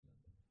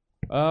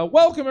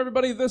Welcome,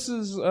 everybody. This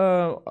is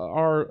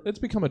it's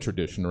become a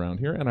tradition around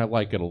here, and I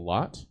like it a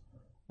lot.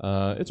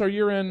 It's our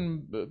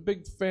year-end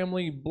big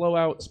family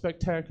blowout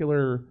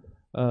spectacular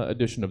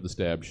edition of the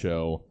Stab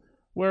Show,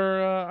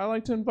 where I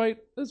like to invite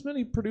as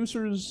many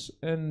producers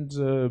and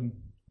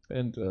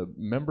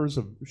members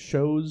of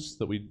shows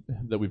that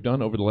we've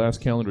done over the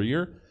last calendar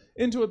year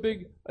into a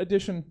big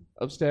edition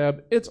of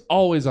Stab. It's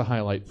always a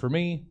highlight for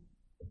me.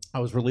 I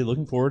was really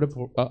looking forward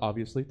to,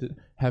 obviously, to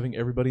having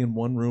everybody in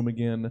one room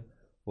again.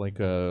 Like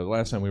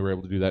last time we were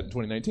able to do that in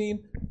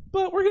 2019,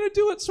 but we're gonna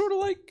do it sort of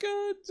like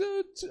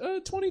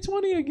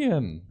 2020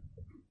 again,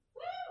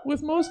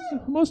 with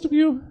most of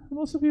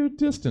you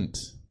distant.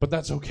 But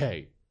that's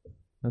okay.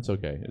 That's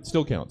okay. It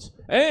still counts.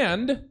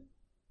 And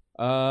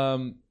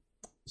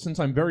since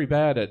I'm very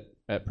bad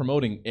at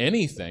promoting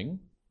anything,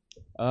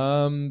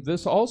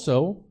 this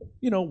also,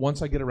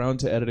 once I get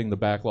around to editing the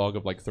backlog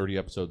of like 30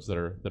 episodes that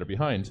are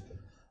behind,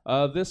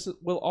 this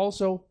will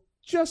also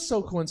just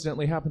so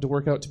coincidentally happened to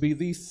work out to be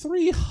the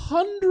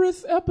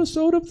 300th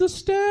episode of the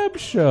Stab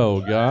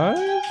Show,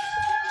 guys.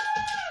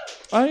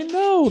 I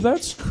know,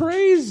 that's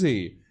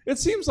crazy. It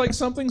seems like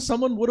something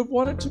someone would have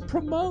wanted to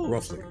promote.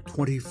 Roughly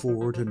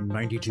 24 to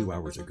 92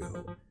 hours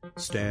ago,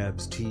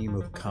 Stab's team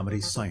of comedy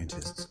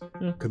scientists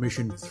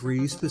commissioned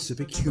 3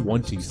 specific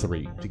humans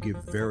to give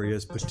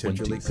various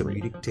potentially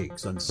comedic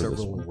takes on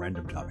several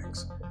random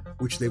topics,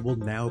 which they will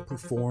now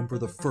perform for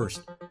the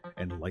first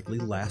and likely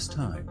last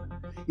time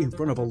in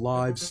front of a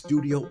live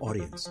studio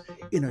audience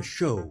in a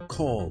show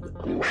called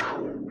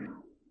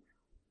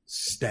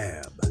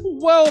Stab.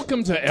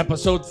 Welcome to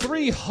episode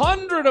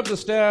 300 of the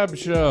Stab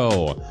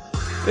Show.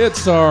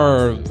 It's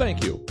our...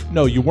 Thank you.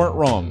 No, you weren't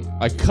wrong.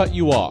 I cut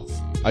you off.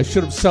 I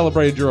should have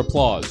celebrated your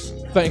applause.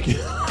 Thank you.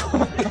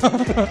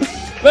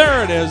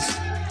 There it is.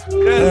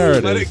 There it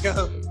is. Let it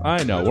go.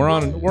 I know. We're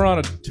on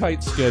a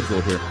tight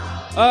schedule here.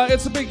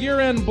 It's the big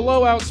year-end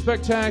blowout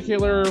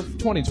spectacular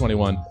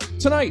 2021.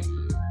 Tonight,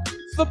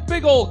 the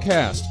big old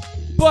cast.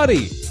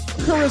 Buddy,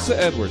 Carissa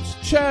Edwards,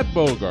 Chad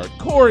Bogart,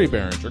 Corey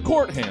Behringer,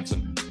 Court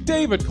Hansen,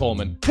 David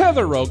Coleman,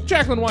 Heather Rogue,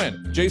 Jacqueline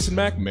Wyan, Jason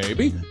Mack,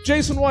 maybe,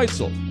 Jason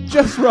Weitzel,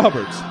 Jess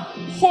Roberts,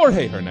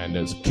 Jorge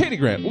Hernandez, Katie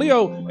Grant,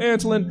 Leo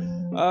Antolin,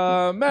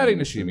 Maddie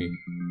Nishimi,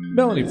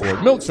 Melanie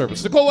Ford, Milk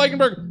Service, Nicole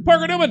Eichenberg,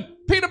 Parker Newman,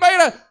 Peter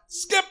Beta,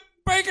 Skip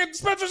Bacon,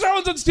 Spencer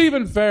Jones, and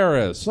Stephen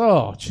Ferris.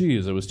 Oh,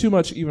 geez, it was too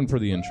much even for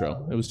the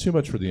intro. It was too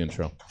much for the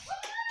intro.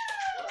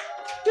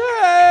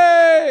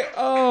 Yay!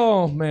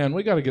 Oh, man,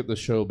 we got to get the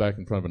show back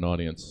in front of an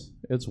audience.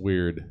 It's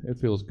weird. It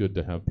feels good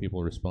to have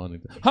people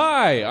responding.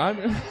 Hi,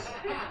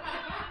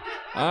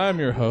 I'm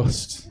your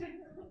host.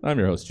 I'm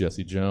your host,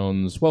 Jesse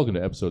Jones. Welcome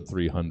to episode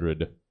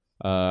 300.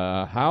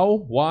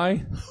 How?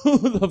 Why? Who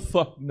the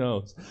fuck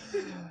knows?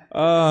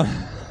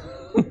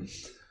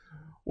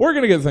 We're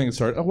going to get things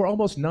started. We're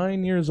almost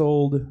 9 years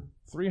old.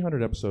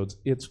 300 episodes.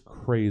 It's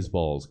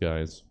crazeballs,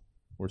 guys.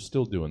 We're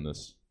still doing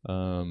this,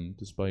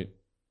 despite,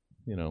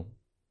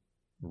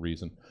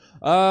 reason.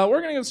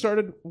 We're going to get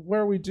started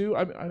where we do.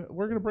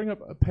 We're going to bring up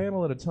a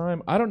panel at a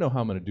time. I don't know how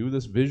I'm going to do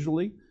this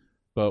visually,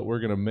 but we're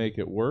going to make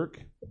it work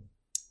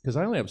because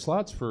I only have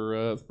slots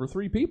for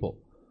 3 people.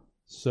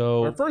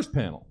 So our first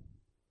panel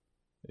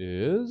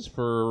is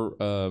for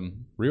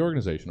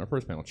reorganization. Our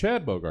first panel,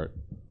 Chad Bogart,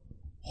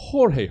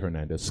 Jorge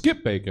Hernandez,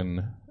 Skip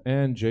Bacon,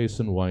 and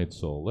Jason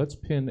Weitzel. Let's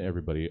pin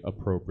everybody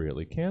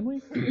appropriately, can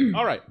we?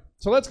 All right,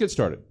 so let's get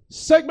started.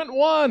 Segment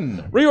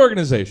 1,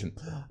 reorganization.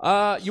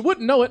 You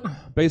wouldn't know it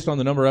based on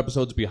the number of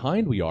episodes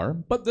behind we are,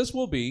 but this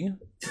will be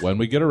when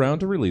we get around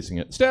to releasing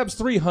it. Stab's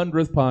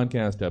 300th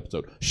podcast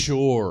episode.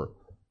 Sure,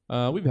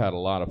 we've had a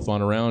lot of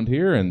fun around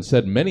here and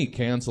said many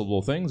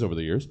cancelable things over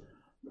the years.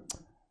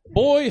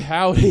 Boy,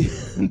 howdy,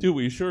 do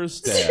we sure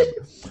stab.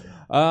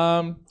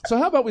 So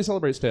how about we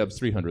celebrate Stab's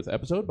 300th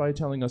episode by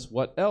telling us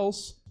what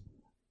else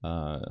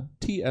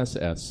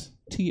TSS,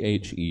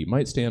 THE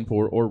might stand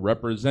for or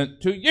represent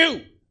to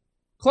you.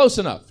 Close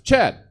enough.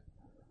 Chad,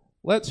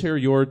 let's hear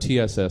your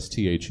TSS,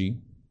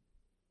 THE.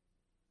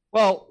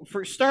 Well,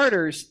 for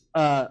starters,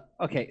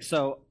 okay,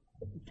 so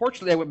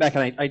fortunately I went back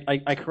and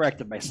I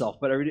corrected myself,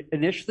 but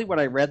initially when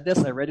I read this,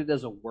 I read it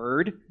as a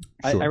word.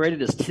 Sure. I read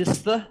it as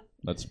tistha.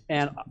 I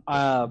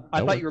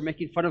thought you were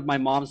making fun of my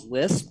mom's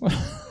lisp.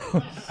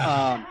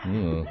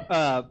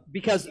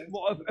 Because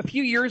a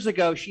few years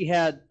ago she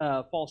had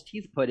false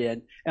teeth put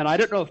in, and I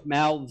don't know if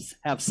mouths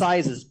have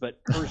sizes, but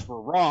hers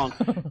were wrong,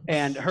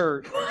 and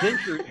her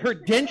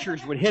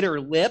dentures would hit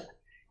her lip,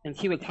 and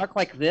she would talk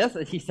like this,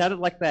 and she sounded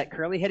like that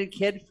curly-headed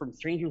kid from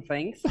Stranger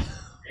Things.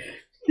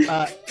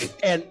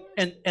 And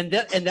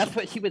that's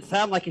what she would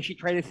sound like if she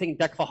tried to sing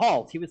Deck the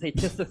Hall. She would say,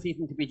 "'Tis the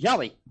season to be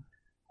jelly."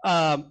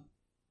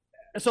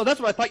 So that's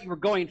what I thought you were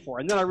going for.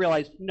 And then I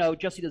realized, no,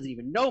 Jesse doesn't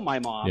even know my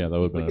mom. Yeah, that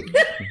would have been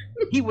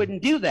He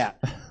wouldn't do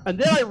that. And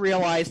then I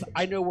realized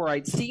I know where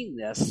I'd seen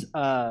this.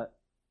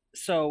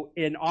 So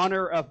in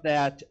honor of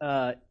that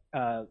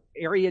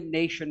Aryan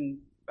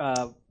Nation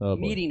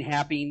meeting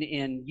happening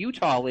in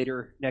Utah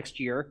later next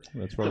year,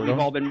 That's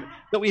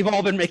that we've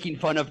all been making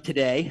fun of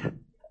today,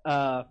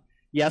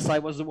 Yes, I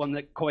was the one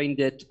that coined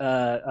it.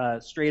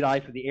 Straight eye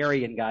for the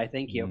Aryan guy.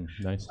 Thank you.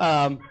 Nice.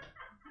 I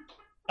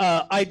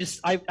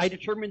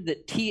determined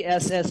that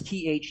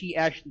TSSTHE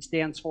actually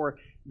stands for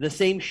the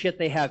same shit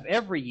they have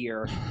every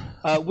year,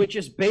 which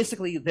is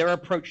basically their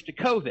approach to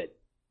COVID.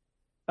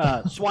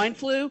 Swine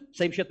flu,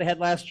 same shit they had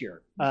last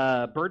year.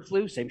 Bird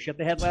flu, same shit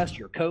they had last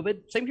year.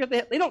 COVID, same shit they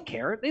had. They don't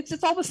care.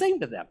 It's all the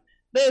same to them.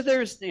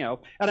 There's, you know,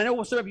 and I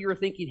know some of you are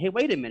thinking, hey,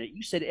 wait a minute,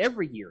 you said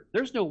every year.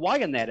 There's no Y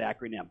in that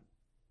acronym.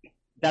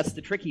 That's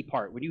the tricky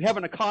part. When you have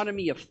an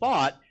economy of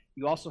thought,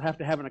 you also have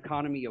to have an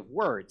economy of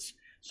words.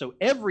 So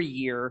every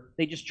year,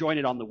 they just join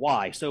it on the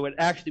Y. So it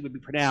actually would be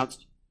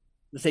pronounced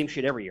the same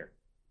shit every year.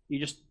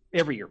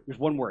 Every year, there's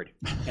one word.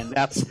 And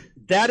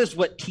that is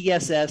what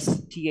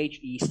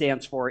TSSTHE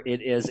stands for.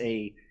 It is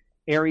a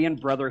Aryan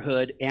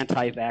Brotherhood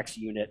anti-vax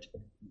unit.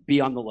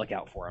 Be on the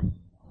lookout for them.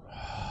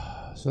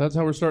 So that's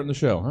how we're starting the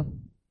show, huh?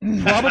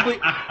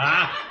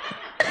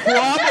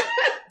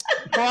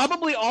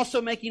 Probably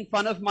also making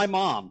fun of my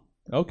mom.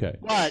 Okay.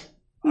 But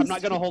I'm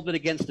not going to hold it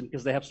against them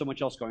because they have so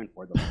much else going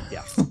for them.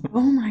 Yeah.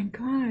 Oh my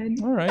God.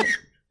 All right.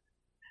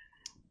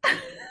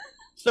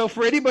 So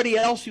for anybody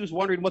else who's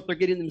wondering what they're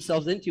getting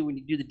themselves into when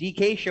you do the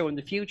DK show in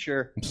the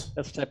future,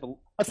 that's the type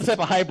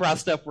of highbrow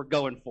stuff we're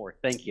going for.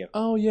 Thank you.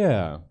 Oh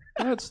yeah,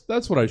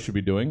 that's what I should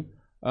be doing.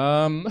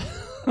 Chad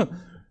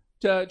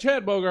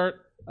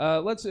Bogart.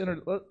 Let's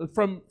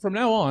from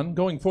now on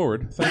going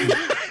forward. Thank you.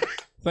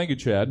 Thank you,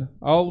 Chad.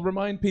 I'll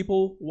remind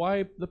people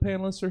why the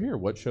panelists are here,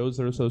 what shows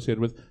they're associated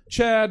with.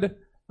 Chad,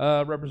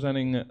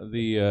 representing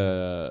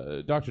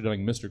the Dr.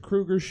 Dunning, Mr.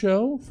 Kruger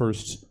show,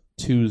 first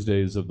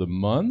Tuesdays of the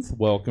month.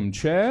 Welcome,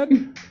 Chad.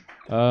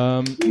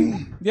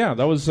 Yeah,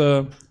 that was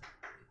a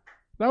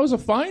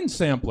fine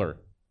sampler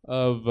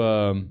of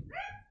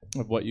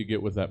what you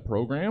get with that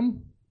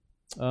program.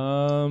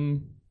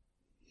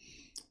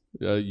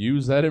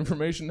 Use that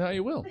information how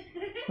you will.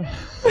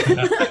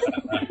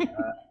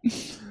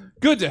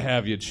 Good to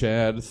have you,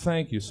 Chad.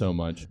 Thank you so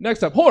much.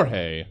 Next up,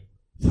 Jorge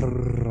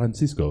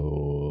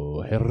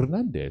Francisco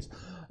Hernandez.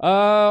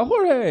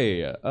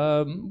 Jorge,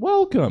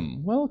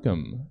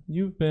 welcome.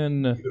 You've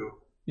been a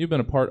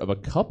part of a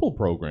couple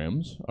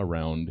programs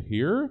around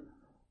here.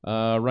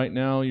 Right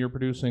now, you're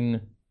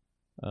producing.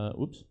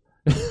 You're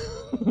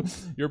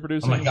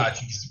producing. Oh my God,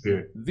 you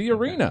disappeared. The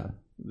Arena,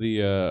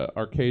 the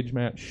arcade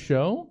match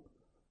show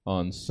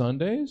on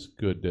Sundays.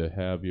 Good to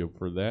have you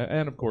for that,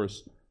 and of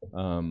course,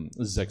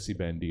 Zexy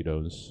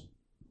Banditos.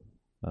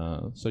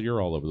 So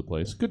you're all over the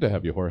place. Good to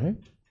have you, Jorge.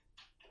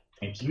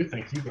 Thank you.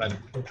 Glad to be here.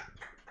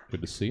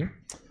 Good to see you.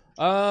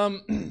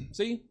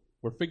 See,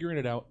 we're figuring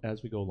it out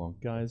as we go along.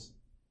 Guys,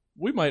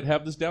 we might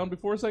have this down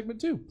before segment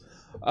 2.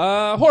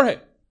 Jorge,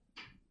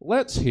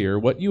 let's hear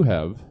what you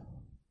have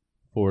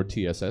for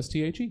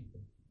TSSTHE.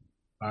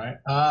 All right.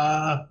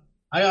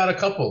 I got a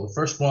couple. The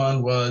first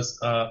one was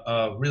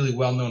a really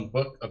well-known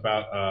book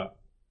about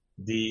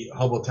the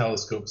Hubble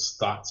telescope's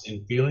thoughts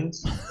and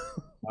feelings.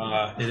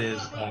 It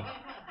is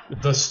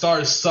The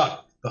Stars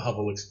Suck, the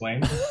Hubble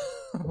explained.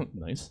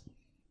 Nice.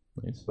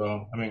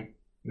 So, I mean,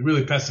 a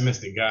really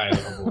pessimistic guy,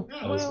 the Hubble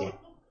telescope.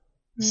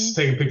 Just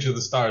taking pictures of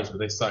the stars, but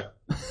they suck.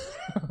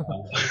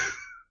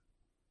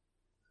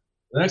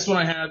 The next one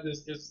I have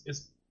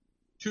is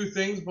two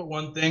things, but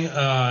one thing.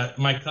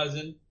 My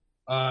cousin,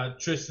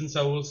 Tristan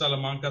Saul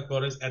Salamanca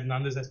Torres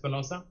Hernandez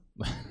Espinosa,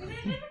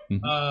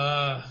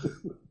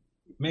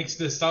 makes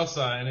this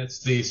salsa, and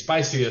it's the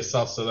spiciest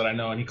salsa that I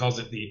know, and he calls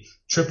it the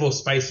triple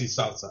spicy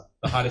salsa,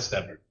 the hottest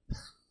ever.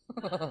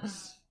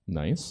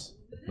 Nice.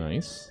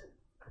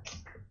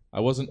 I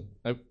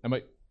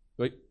might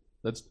wait.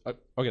 That's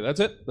okay. That's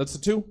it. That's the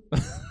 2.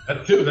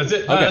 That's 2. That's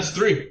it. Okay. That's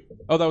 3.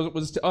 Oh, that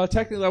was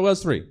technically that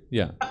was 3.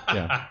 Yeah.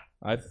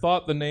 I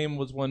thought the name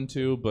was 1,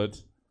 2, but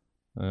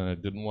I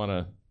didn't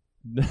want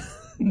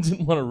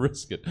to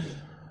risk it.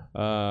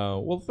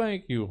 Well,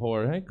 thank you,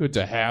 Jorge. Good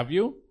to have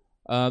you.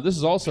 This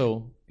is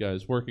also,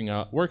 guys, working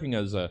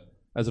as an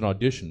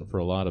audition for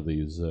a lot of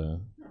these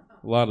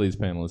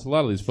panelists. A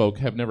lot of these folk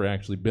have never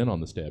actually been on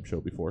the Stab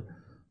Show before.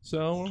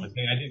 So I think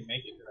I didn't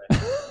make it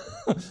today.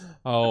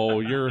 Oh,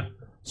 you're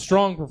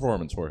strong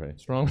performance, Jorge.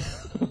 Strong.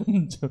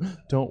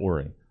 Don't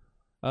worry.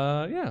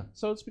 Yeah,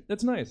 so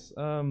it's nice.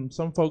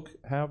 Some folk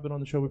have been on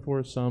the show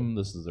before. Some,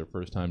 this is their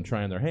first time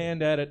trying their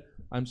hand at it.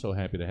 I'm so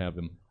happy to have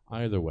them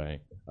either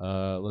way.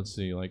 Let's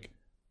see,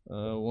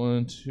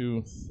 1,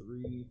 2,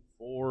 3,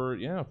 4.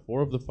 Yeah,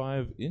 4 of the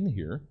 5 in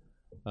here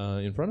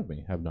in front of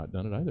me have not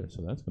done it either,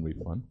 so that's going to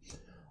be fun.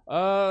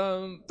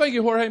 Thank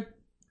you, Jorge.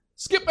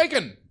 Skip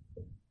Bacon.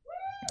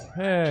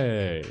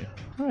 Hey.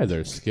 Hi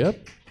there,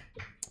 Skip.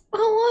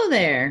 Hello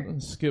there.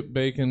 Skip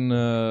Bacon,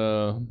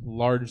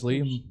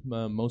 mostly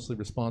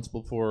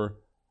responsible for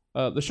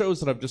the shows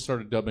that I've just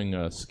started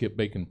dubbing Skip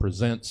Bacon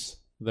Presents.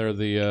 They're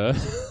the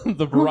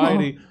the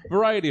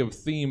variety of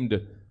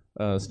themed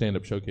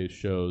stand-up showcase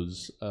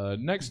shows.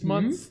 Next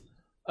month,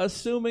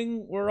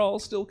 assuming we're all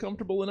still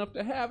comfortable enough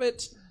to have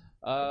it,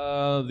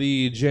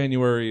 the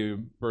January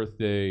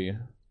birthday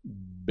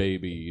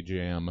baby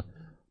jam.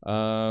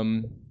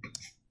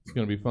 It's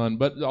going to be fun.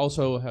 But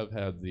also have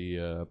had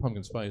the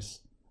Pumpkin Spice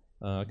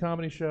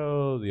comedy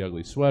show, the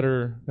Ugly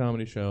Sweater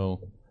comedy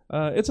show.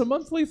 It's a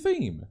monthly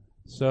theme.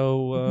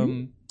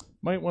 So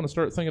might want to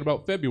start thinking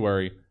about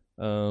February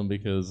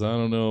because I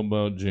don't know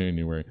about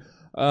January.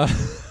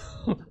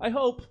 I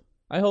hope,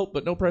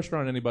 but no pressure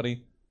on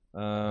anybody.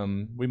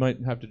 We might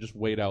have to just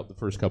wait out the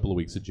first couple of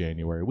weeks of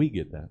January. We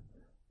get that.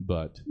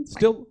 But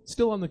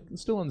still on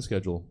the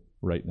schedule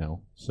right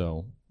now.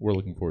 So we're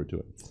looking forward to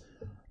it.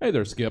 Hey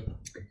there, Skip.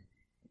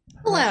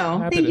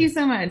 Hello. Thank you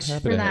so much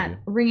happy for to that have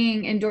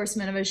ringing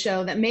endorsement of a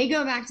show that may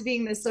go back to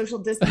being the social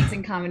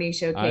distancing comedy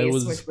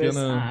showcase, which was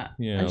a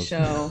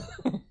show.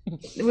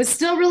 It was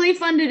still really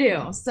fun to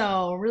do.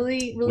 So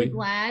really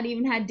glad.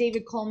 Even had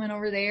David Coleman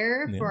over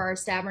there for our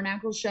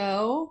Stabernacle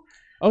show.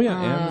 Oh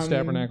yeah, and the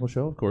Stabernacle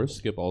show, of course.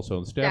 Skip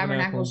also the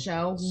Stabernacle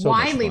show, so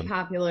widely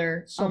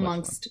popular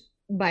amongst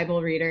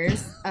Bible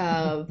readers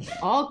of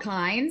all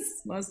kinds,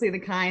 mostly the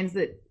kinds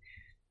that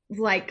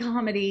like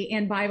comedy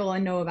and Bible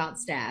and know about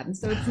Stab.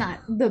 So it's not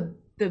the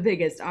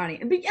biggest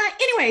audience. But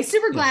anyway,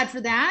 super glad for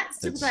that.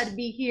 Super glad to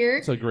be here.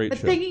 It's a great show.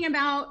 Thinking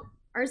about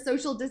our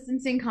social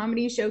distancing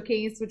comedy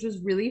showcase, which was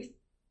really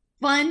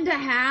fun to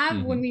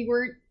have when we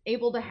weren't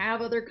able to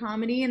have other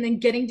comedy, and then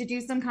getting to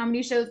do some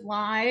comedy shows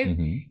live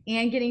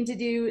and getting to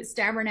do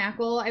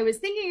Stabernacle. I was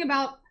thinking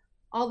about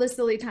all the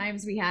silly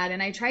times we had,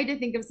 and I tried to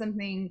think of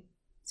something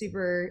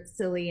super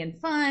silly and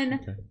fun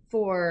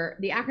for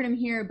the acronym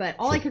here, but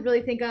all I could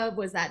really think of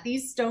was that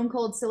these stone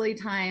cold silly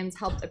times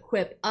helped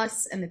equip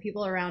us and the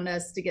people around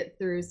us to get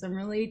through some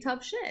really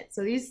tough shit.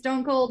 So these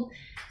stone cold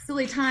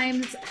silly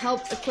times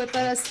helped equip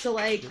us to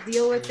like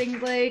deal with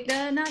things like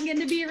not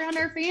getting to be around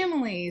our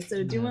families.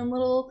 So doing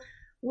little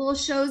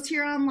shows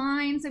here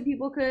online so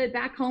people could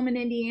back home in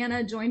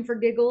Indiana join for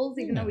giggles,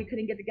 even though we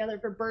couldn't get together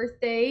for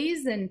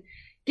birthdays, and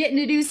getting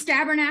to do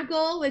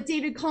Stabernacle with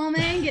David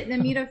Coleman, getting to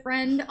meet a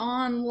friend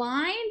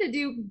online to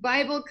do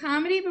Bible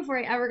comedy before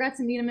I ever got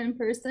to meet him in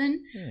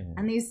person.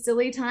 And these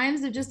silly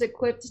times have just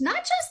equipped not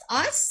just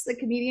us, the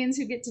comedians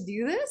who get to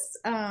do this,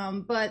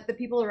 but the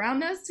people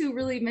around us who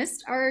really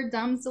missed our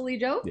dumb, silly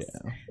jokes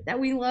that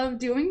we love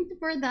doing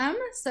for them.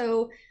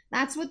 So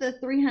that's what the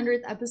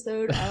 300th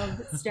episode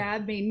of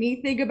Stab made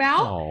me think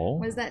about,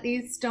 was that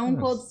these stone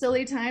cold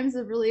silly times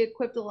have really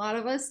equipped a lot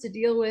of us to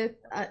deal with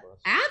an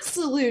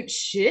absolute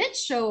shit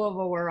show of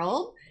a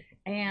world.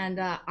 And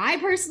I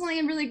personally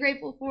am really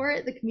grateful for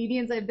it. The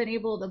comedians I've been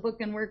able to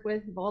book and work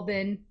with have all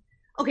been,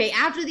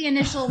 after the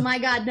initial, my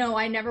God, no,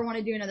 I never want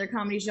to do another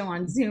comedy show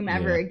on Zoom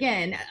ever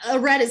again, a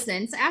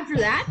reticence. After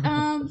that,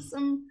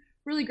 some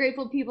really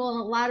grateful people and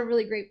a lot of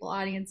really grateful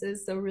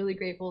audiences. So really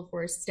grateful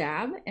for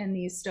Stab and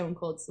these stone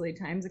cold silly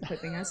times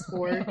equipping us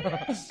for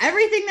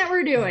everything that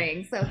we're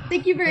doing. So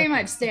thank you very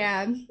much,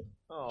 Stab.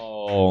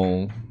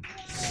 Oh,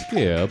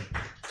 Skip.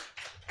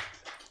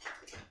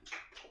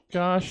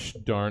 Gosh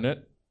darn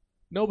it.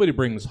 Nobody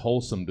brings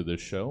wholesome to this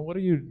show. What are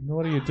you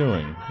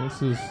doing?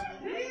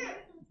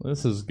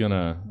 This is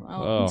gonna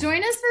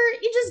join us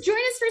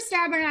for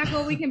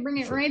Stabernacle. We can bring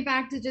it right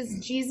back to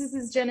just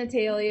Jesus's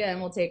genitalia,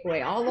 and we'll take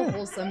away all the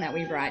wholesome that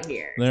we brought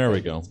here. There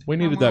we go. We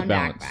needed that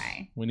balance.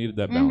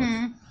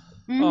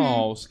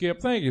 Oh,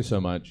 Skip, thank you so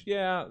much.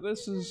 Yeah,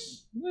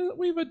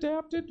 we've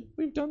adapted.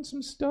 We've done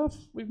some stuff.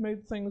 We've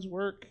made things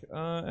work.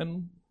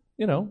 And,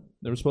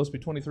 there was supposed to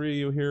be 23 of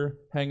you here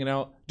hanging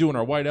out, doing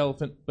our white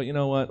elephant. But you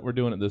know what? We're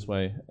doing it this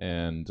way.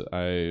 And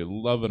I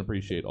love and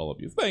appreciate all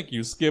of you. Thank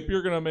you, Skip.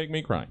 You're going to make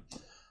me cry.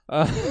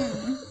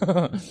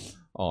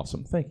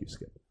 Awesome. Thank you,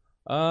 Skip.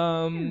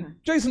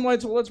 Jason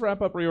Weitzel, let's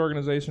wrap up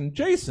reorganization.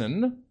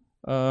 Jason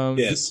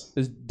is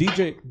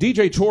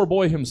DJ Chore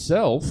Boy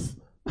himself.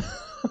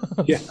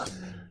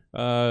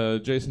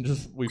 Jason,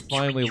 we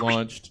finally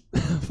launched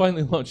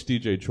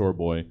DJ Chore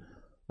Boy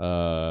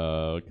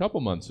a couple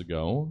months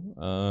ago,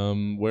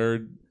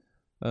 where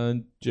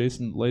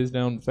Jason lays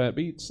down fat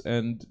beats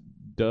and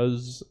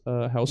does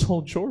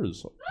household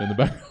chores in the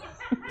background.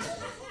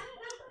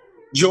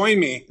 Join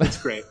me.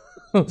 That's great.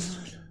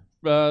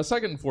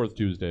 Second and fourth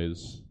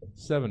Tuesdays,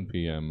 7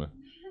 p.m.,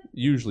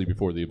 usually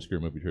before the Obscure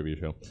Movie Trivia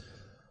Show.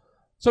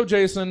 So,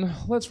 Jason,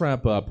 let's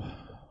wrap up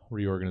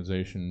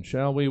reorganization,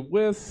 shall we,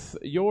 with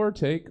your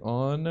take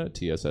on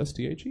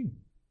TSS-THE.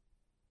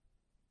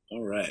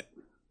 All right.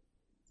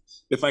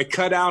 If I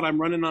cut out, I'm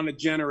running on a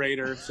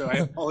generator, so I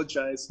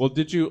apologize. Well,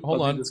 did you,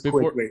 hold on,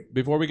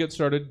 before we get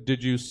started,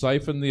 did you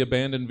siphon the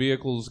abandoned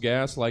vehicle's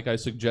gas like I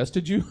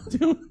suggested you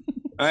do?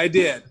 I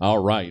did.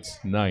 All right,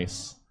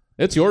 nice.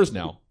 It's yours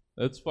now.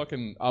 It's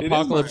fucking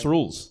apocalypse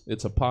rules.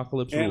 It's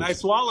apocalypse rules. And I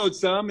swallowed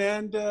some,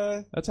 and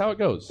that's how it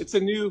goes. It's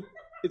new.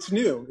 It's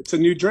a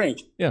new drink.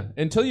 Yeah,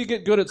 until you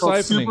get good at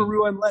siphoning.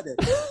 Subaru Unleaded.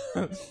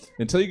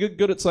 Until you get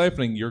good at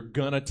siphoning, you're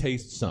gonna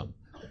taste some.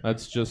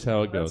 That's just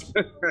how it goes.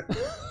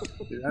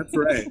 That's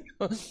right.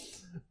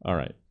 All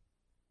right.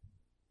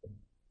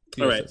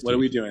 All right, what are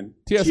we doing?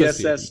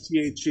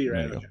 TSS-THE,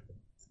 right? Okay.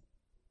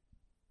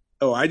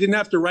 Oh, I didn't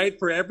have to write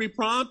for every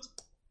prompt?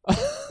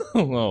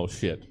 Oh,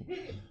 shit.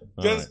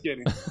 Just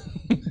kidding.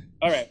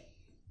 All right.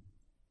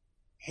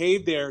 Hey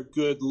there,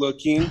 good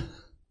looking.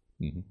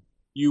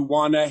 You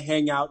want to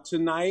hang out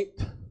tonight?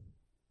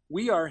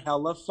 We are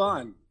hella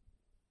fun.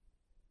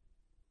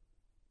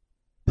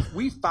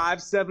 We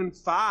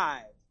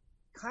 5'7",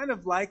 kind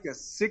of like a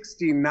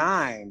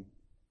 69.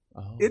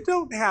 Oh. It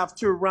don't have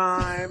to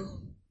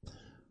rhyme.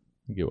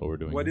 I get what we're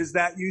doing. What is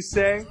that you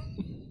say?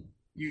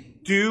 You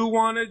do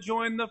want to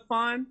join the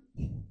fun?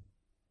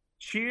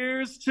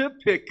 Cheers to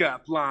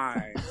pickup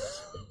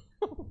lines.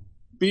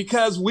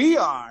 Because we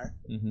are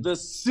the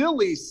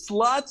silly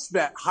sluts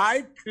that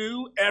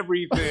haiku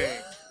everything.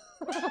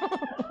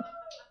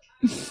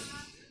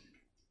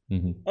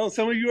 Oh,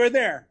 some of you are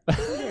there.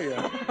 There you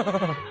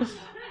are.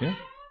 Yeah.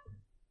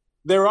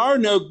 There are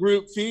no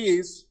group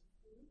fees,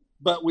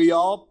 but we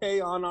all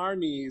pay on our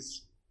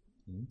knees.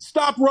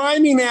 Stop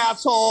rhyming,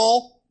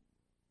 asshole.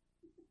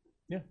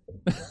 Yeah.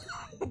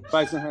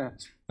 Buy some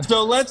hats.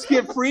 So let's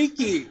get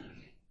freaky.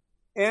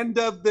 End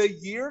of the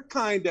year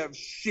kind of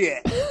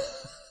shit.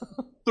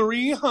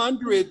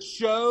 300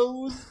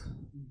 shows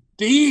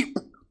deep.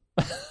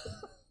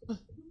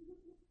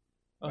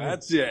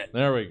 That's it.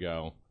 There we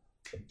go.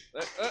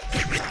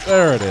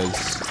 There it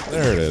is.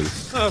 There it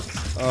is. Oh,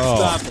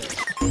 Stop it.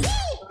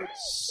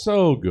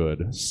 so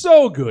good.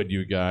 So good,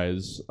 you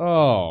guys.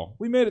 Oh,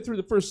 we made it through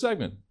the first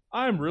segment.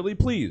 I'm really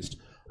pleased.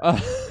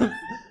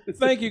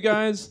 Thank you,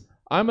 guys.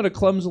 I'm going to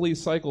clumsily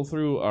cycle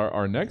through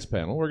our next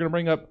panel. We're going to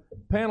bring up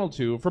panel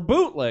 2 for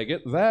Bootleg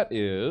It. That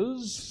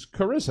is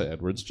Carissa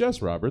Edwards,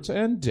 Jess Roberts,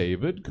 and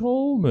David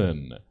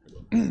Coleman.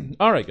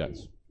 All right,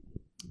 guys.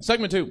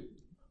 Segment 2,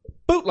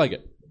 Bootleg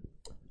It.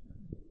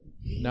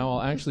 Now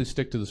I'll actually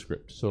stick to the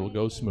script, so it'll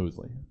go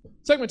smoothly.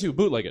 Segment 2,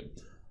 Bootleg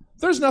It.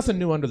 There's nothing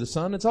new under the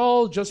sun. It's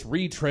all just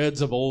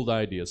retreads of old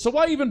ideas. So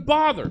why even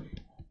bother?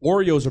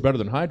 Oreos are better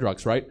than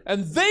Hydrox, right?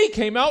 And they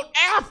came out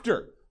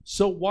after.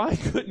 So why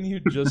couldn't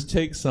you just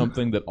take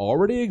something that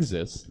already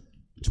exists,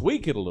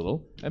 tweak it a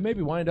little, and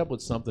maybe wind up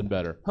with something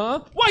better?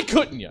 Huh? Why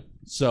couldn't you?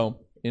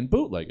 So, in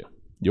Bootleg It,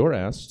 you're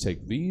asked to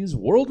take these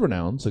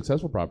world-renowned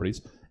successful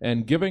properties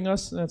and giving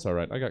us, that's all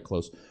right, I got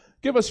close,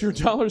 give us your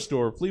dollar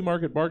store, flea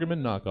market, bargain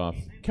bin knockoff,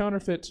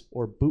 counterfeit,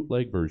 or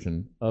bootleg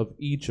version of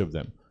each of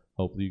them.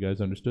 Hopefully you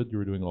guys understood you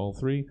were doing all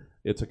three.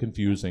 It's a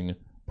confusing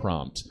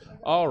prompt.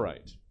 All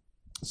right.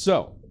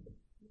 So,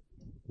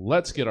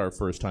 let's get our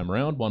first time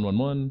around.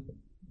 111,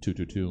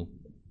 222,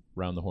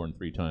 round the horn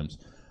 3 times.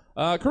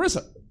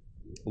 Carissa,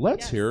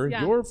 let's hear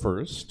your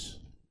first,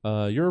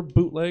 your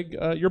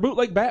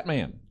bootleg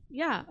Batman.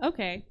 Yeah,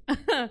 okay.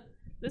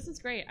 This is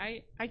great.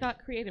 I got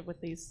creative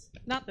with these.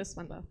 Not this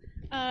one, though.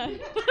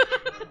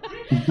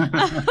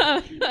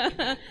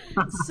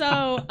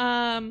 So,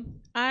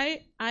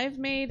 I've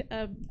made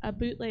a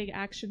bootleg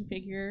action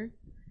figure,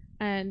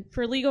 and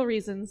for legal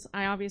reasons,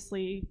 I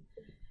obviously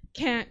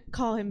can't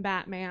call him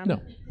Batman.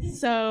 No.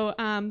 So,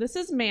 this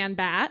is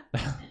Man-Bat.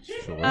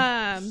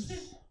 Sure.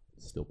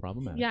 Still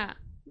problematic. Yeah.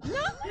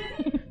 No,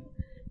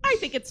 I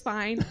think it's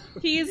fine.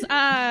 He's,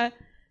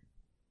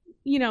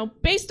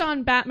 based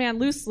on Batman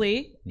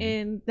loosely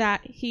in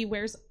that he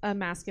wears a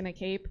mask and a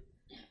cape,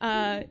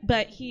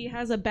 but he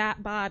has a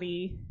bat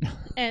body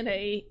and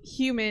a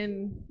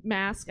human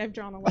mask. I've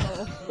drawn a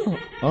little.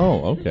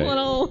 Oh, okay.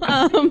 Little.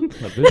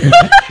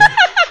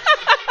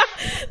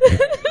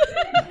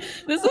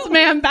 This is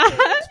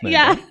Man-Bat.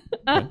 Yeah.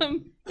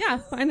 Yeah.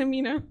 Find him,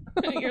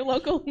 at your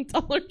local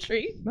Dollar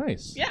Tree.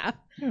 Nice. Yeah.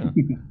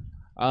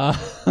 I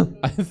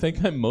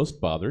think I'm most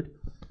bothered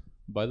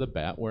by the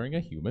bat wearing a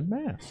human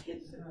mask.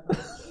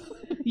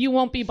 You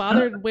won't be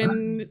bothered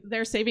when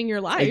they're saving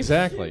your life.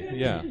 Exactly.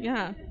 Yeah.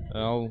 Yeah.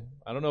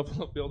 I don't know if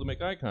I'll be able to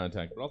make eye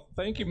contact, but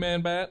thank you,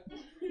 Man-Bat.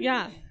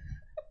 Yeah.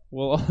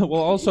 We'll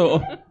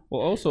also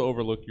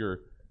overlook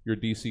your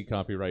DC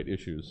copyright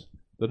issues.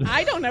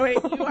 I don't know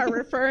what you are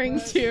referring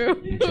to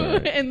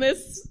in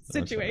this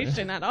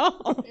situation at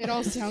all. It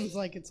all sounds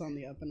like it's on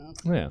the up and up.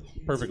 Yeah,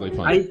 perfectly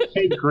fine. I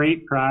take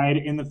great pride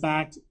in the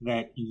fact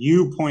that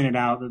you pointed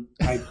out that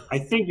I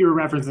think you were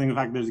referencing the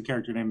fact that there's a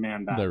character named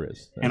Man-Bat. There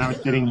is. And I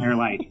was sitting here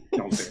like,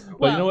 don't say it.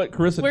 Well, you know what?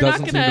 Carissa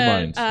doesn't seem to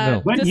mind.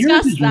 No. But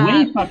yours is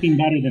way fucking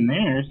better than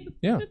theirs.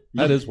 Yeah,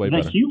 that is way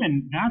better. The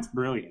human, that's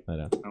brilliant. I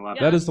know. I love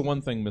that is the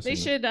one thing missing. They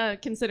should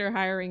consider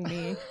hiring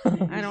me.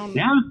 I don't.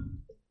 Yeah.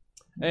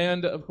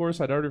 And, of course,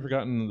 I'd already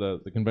forgotten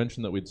the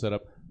convention that we'd set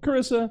up.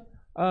 Carissa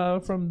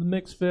from the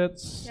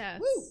Misfits.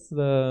 Yes.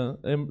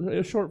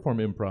 The short-form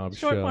improv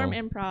show. Short-form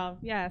improv,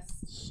 yes.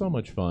 So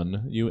much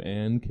fun. You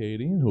and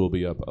Katie, who will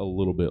be up a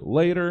little bit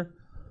later.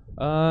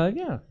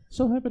 Yeah,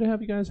 so happy to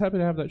have you guys. Happy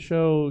to have that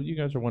show. You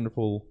guys are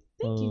wonderful.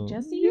 Thank you,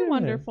 Jesse. You're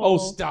wonderful. Oh,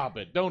 stop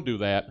it. Don't do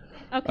that.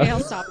 Okay,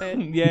 I'll stop it.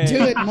 Yeah.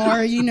 Do it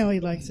more. You know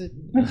he likes it.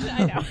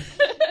 I know.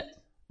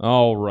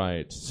 All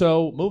right.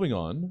 So, moving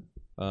on.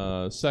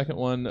 Second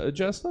one,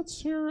 Jess, let's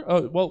hear.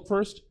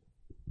 First,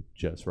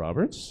 Jess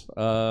Roberts.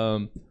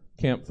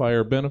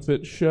 Campfire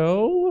benefit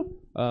show.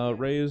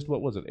 Raised,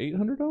 what was it,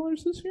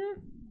 $800 this year?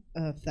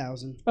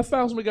 1,000.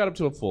 1,000. We got up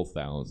to a full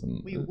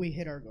 1,000. We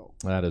hit our goal.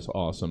 That is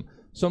awesome.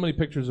 So many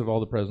pictures of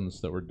all the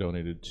presents that were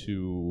donated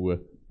to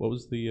What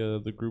was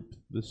the group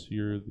this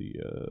year?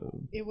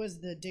 It was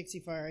the Dixie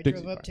Fire. I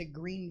Dixie drove up Fire. to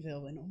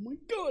Greenville, and oh my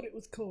god, it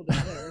was cold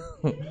up there.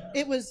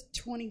 It was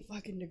 20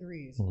 fucking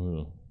degrees.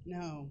 Ugh.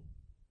 No.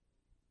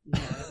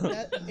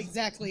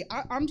 Exactly.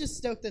 I'm just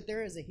stoked that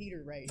there is a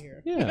heater right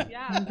here. Yeah.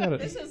 Yeah, you got it.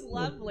 this is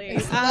lovely.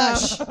 It's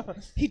lush.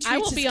 He treats I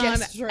will his be on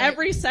guests right.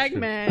 every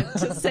segment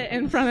to sit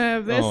in front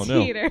of this Oh,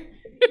 no. heater.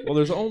 Well,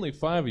 there's only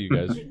 5 of you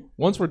guys.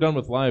 Once we're done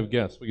with live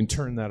guests, we can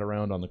turn that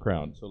around on the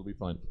crowd, so it'll be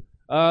fine.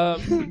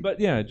 But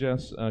yeah,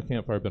 Jess,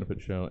 Campfire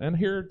Benefit Show, and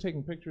here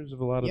taking pictures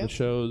of a lot of the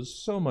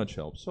shows. So much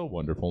help, so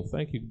wonderful.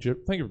 Thank you,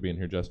 thank you for being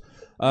here, Jess.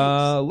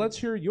 Let's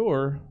hear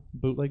your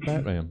Bootleg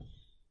Batman.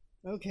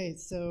 Okay,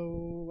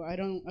 so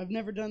I've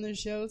never done this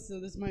show, so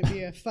this might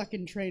be a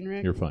fucking train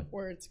wreck. You're fine.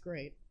 Or it's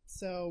great.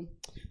 So,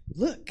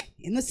 look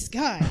in the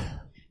sky.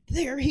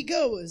 There he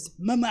goes,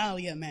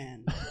 Mammalia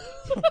Man.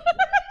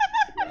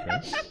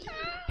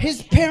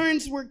 His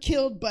parents were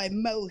killed by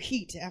Mo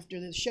Heat after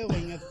the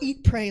showing of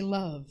Eat, Pray,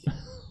 Love.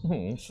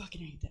 I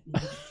fucking hate that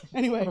movie.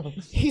 Anyway,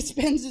 he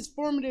spends his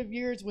formative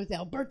years with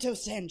Alberto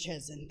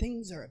Sanchez, and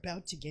things are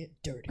about to get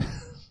dirty.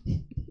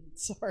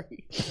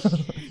 Sorry.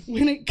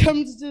 When it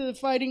comes to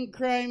fighting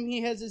crime,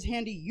 he has his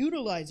handy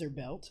utilizer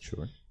belt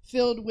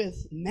filled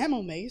with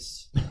mammal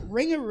mace,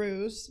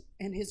 ringaroos,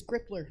 and his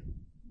grippler.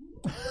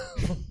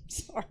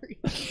 Sorry.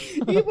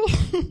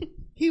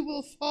 He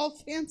will fall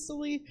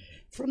fancily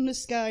from the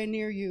sky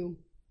near you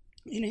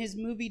in his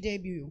movie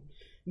debut,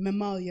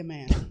 Mammalia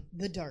Man,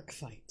 The Dark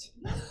Fight.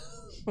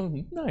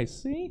 Oh,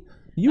 nice. See?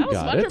 You That was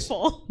got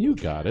wonderful. it. You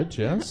got it,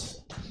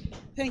 Jess.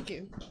 Thank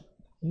you.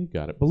 You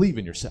got it. Believe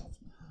in yourself.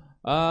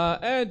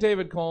 And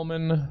David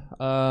Coleman,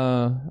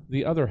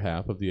 the other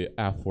half of the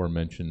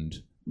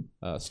aforementioned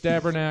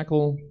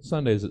Stabernacle,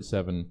 Sundays at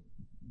 7.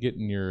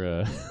 Getting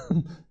your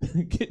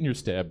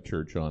stab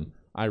church on.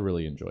 I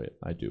really enjoy it.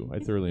 I do. I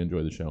thoroughly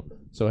enjoy the show.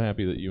 So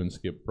happy that you and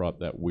Skip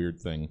brought that weird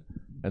thing,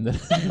 and that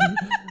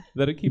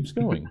that it keeps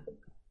going.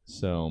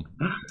 So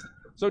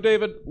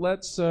David,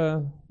 let's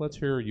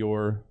hear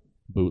your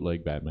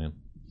Bootleg Batman.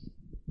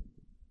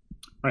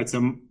 All right,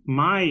 so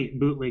my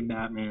Bootleg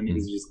Batman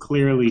is just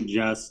clearly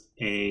just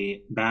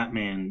a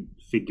Batman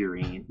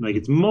figurine. Like,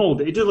 it's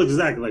molded. It just looks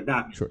exactly like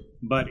Batman. Sure.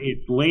 But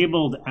it's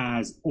labeled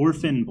as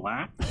Orphan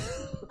Black.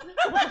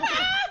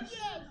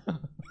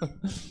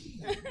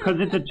 Because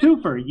it's a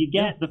twofer. You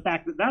get the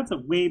fact that that's a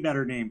way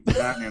better name for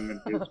Batman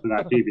than it is for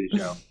that TV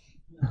show.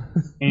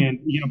 And,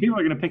 people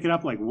are going to pick it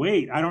up like,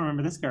 wait, I don't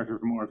remember this character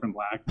from Orphan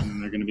Black. And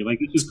then they're going to be like,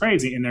 this is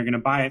crazy. And they're going to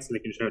buy it so they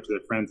can show it to their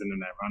friends in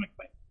an ironic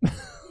way.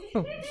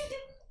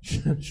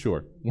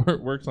 Sure.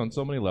 Works on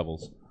so many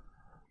levels.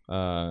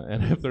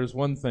 And if there's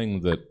one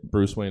thing that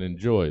Bruce Wayne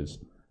enjoys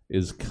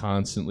is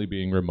constantly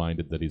being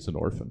reminded that he's an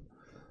orphan.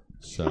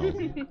 So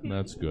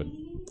that's good.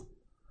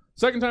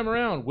 Second time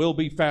around will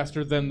be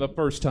faster than the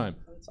first time.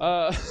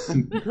 Because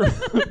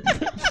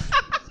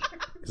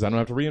I don't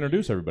have to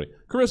reintroduce everybody.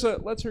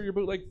 Carissa, let's hear your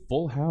bootleg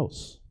Full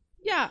House.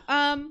 Yeah,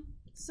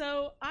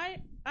 so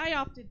I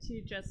opted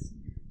to just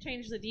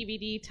change the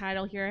DVD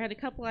title here. I had a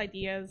couple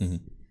ideas. Mm-hmm.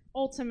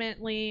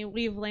 Ultimately,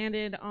 we've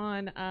landed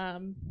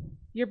on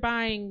you're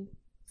buying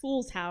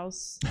Fool's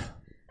House.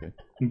 Okay.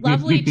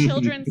 Lovely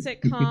children's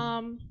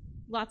sitcom,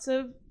 lots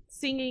of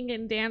singing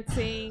and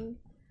dancing.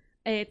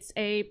 It's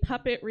a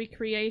puppet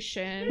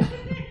recreation.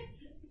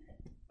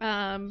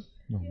 And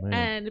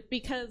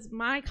because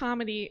my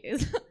comedy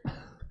is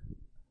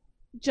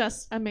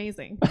just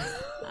amazing,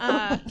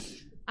 I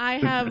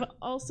have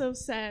also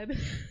said,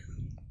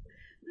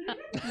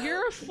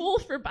 you're a fool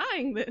for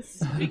buying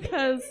this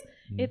because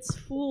it's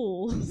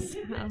Fool's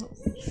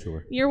House.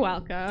 Sure. You're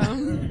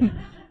welcome.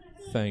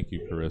 Thank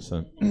you,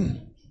 Carissa.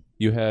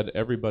 You had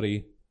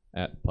everybody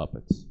at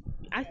puppets.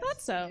 I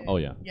thought so. Oh,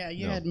 yeah. Yeah,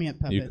 you had me at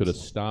puppets. You could have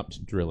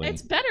stopped drilling.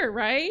 It's better,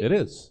 right? It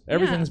is.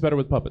 Everything's better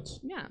with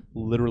puppets. Yeah.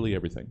 Literally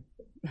everything.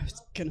 I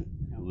was gonna.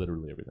 No.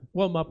 Literally everything.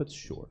 Well, Muppets,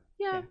 sure.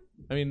 Yeah.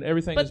 I mean,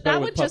 everything But is better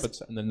that with would just-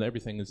 puppets, and then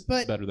everything is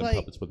But, better than like,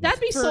 puppets with That'd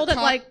be Muppets. For sold at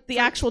co- like the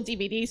actual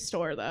DVD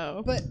store,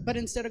 though. But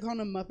instead of calling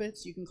them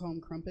Muppets, you can call them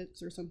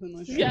Crumpets or something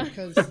like that. Yeah.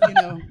 Because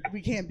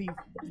we can't be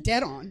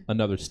dead on.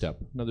 Another step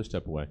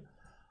away.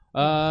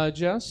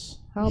 Jess,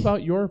 how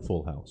about your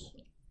Full House?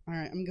 All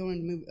right, I'm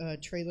going to move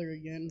trailer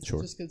again,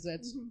 Sure. just because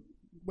that's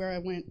where I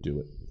went. Do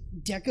it.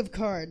 Deck of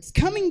Cards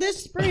coming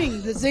this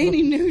spring, the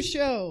zany new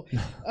show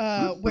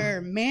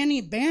where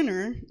Manny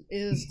Banner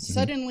is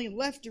suddenly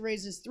left to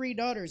raise his 3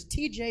 daughters,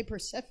 TJ,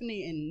 Persephone,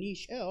 and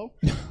Nichelle,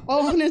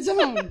 all on his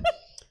own.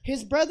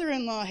 His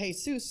brother-in-law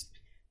Jesus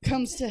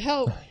comes to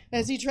help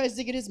as he tries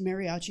to get his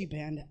mariachi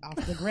band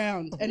off the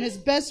ground, and his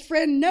best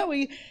friend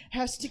Noe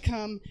has to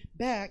come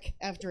back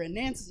after a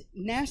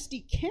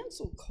nasty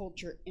cancel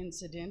culture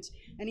incident,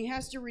 and he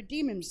has to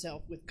redeem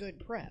himself with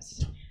good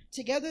press.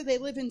 Together, they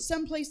live in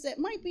some place that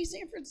might be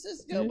San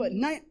Francisco, but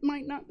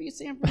might not be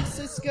San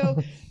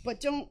Francisco.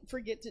 But don't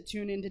forget to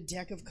tune into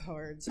Deck of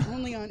Cards,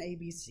 only on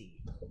ABC.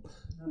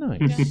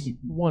 Nice.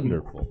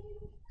 Wonderful.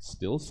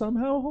 Still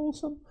somehow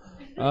wholesome?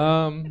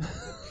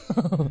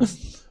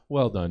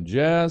 Well done,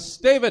 Jess.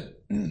 David,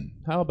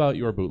 how about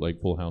your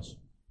bootleg Full House?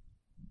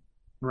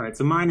 Right.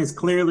 So mine is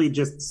clearly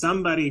just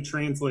somebody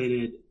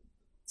translated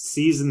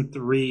season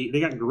 3. They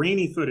got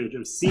grainy footage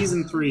of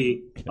season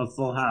 3 of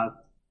Full House.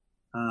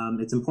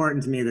 It's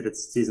important to me that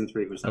it's season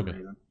 3 for some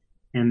reason.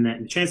 And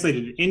then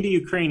translated it into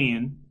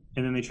Ukrainian,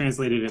 and then they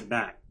translated it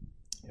back.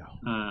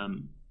 Yeah.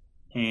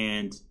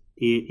 And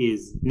it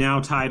is now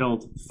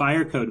titled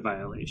Fire Code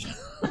Violation.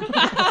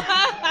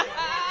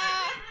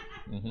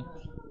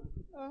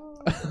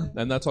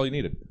 And that's all you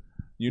needed.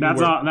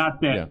 That's all. That's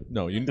it. Yeah.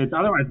 No, it's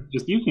otherwise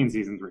just you've seen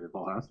season 3 of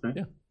Full House, right?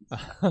 Yeah.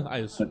 I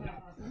assume.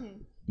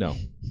 No.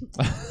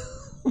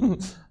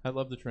 I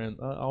love the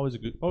always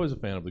a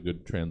fan of the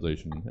good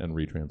translation and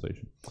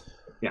retranslation.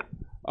 Yeah.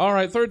 All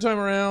right, third time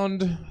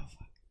around.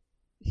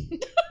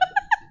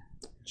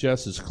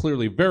 Jess is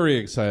clearly very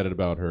excited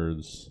about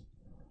hers.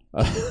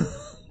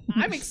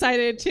 I'm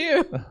excited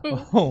too.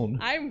 Oh,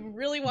 I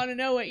really want to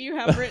know what you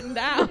have written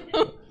down.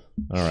 All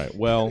right.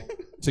 Well,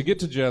 to get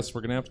to Jess,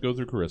 we're gonna have to go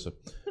through Carissa.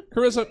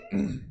 Carissa,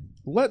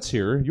 let's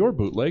hear your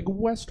bootleg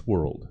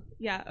Westworld.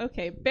 Yeah.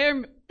 Okay.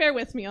 Bear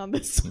with me on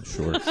this.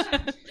 Sure.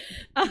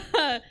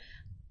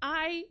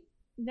 I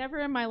never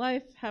in my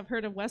life have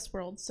heard of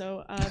Westworld,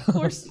 so of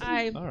course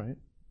I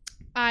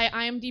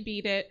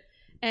IMDb'd it,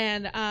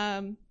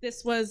 and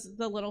this was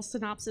the little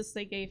synopsis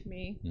they gave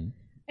me.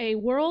 A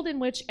world in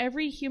which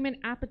every human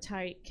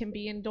appetite can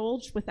be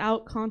indulged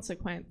without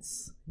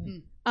consequence.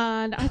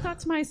 And I thought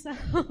to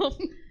myself,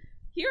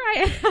 here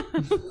I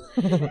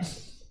am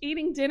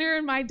eating dinner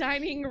in my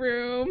dining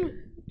room.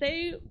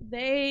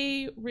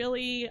 They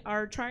really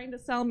are trying to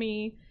sell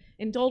me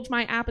indulge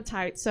my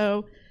appetite.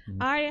 So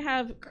I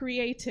have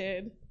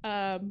created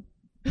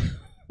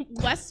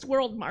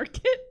Westworld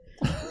Market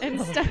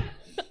instead.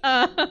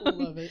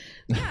 Love it.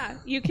 Yeah,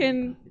 you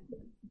can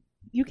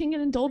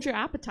indulge your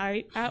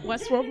appetite at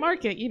Westworld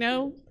Market. You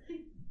know,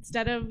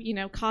 instead of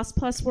Cost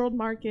Plus World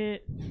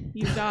Market,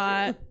 you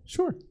got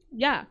sure.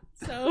 Yeah,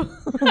 so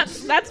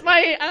that's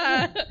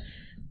my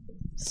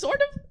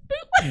sort of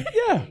bootleg.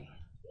 Yeah,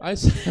 I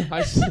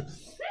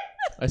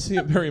see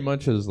it very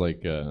much as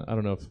like I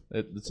don't know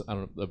if it's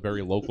a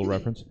very local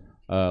reference,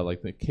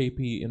 like the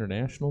KP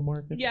International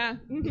Market. Yeah.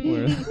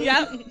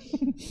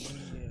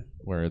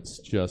 Where it's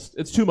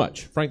too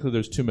much. Frankly,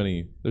 there's too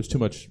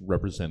much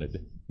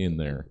represented in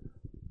there.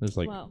 There's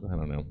I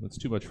don't know. It's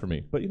too much for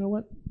me. But you know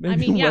what?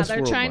 Maybe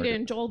they're trying to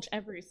indulge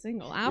every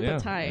single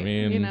appetite.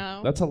 Yeah, I mean,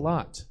 that's a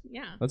lot.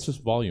 Yeah. That's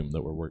just volume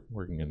that we're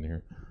working in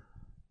here.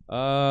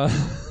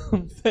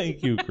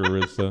 Thank you,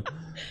 Carissa.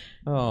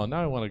 Oh,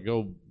 now I want to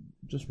go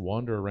just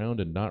wander around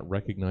and not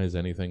recognize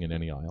anything in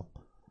any aisle.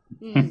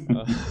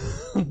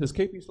 Is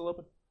KP still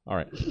open? All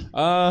right.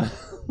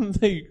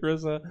 Thank you,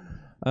 Carissa.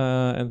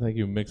 And thank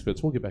you,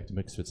 Mixfits. We'll get back to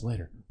Mixfits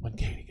later when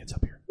Katie gets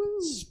up here.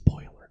 Woo.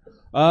 Spoiler.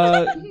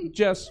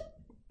 Jess,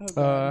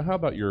 how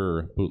about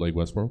your bootleg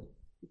Westworld?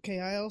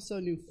 Okay, I also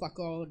knew fuck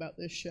all about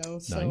this show,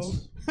 so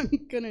nice. I'm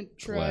gonna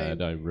try.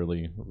 Glad I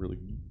really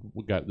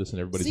got this in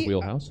everybody's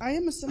wheelhouse. I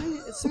am I'm a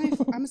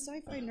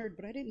sci-fi nerd,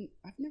 but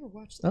I've never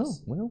watched this. Oh,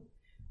 well.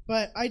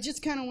 But I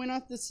just kind of went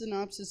off the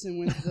synopsis and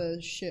went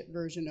the shit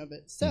version of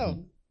it.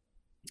 So,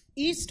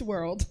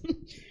 Eastworld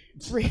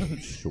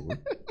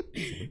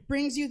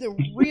brings you the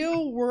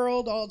real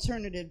world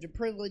alternative to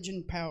privilege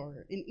and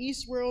power. In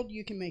Eastworld,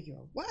 you can make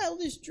your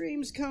wildest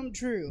dreams come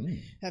true.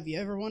 Have you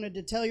ever wanted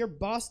to tell your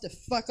boss to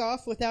fuck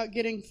off without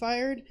getting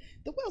fired?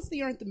 The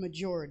wealthy aren't the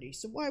majority,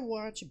 so why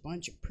watch a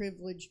bunch of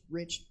privileged,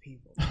 rich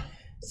people?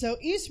 So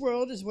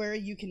Eastworld is where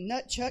you can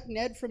nut Chuck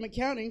Ned from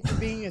accounting for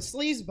being a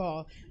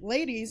sleazeball.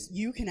 Ladies,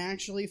 you can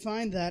actually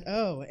find that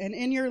and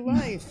in your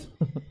life.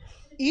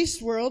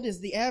 Eastworld is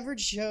the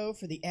average show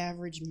for the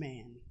average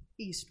man.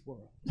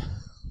 Eastworld.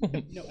 I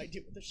have no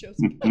idea what the show's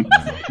about.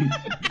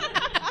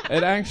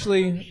 It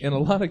actually, in a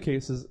lot of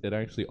cases, it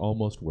actually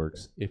almost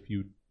works if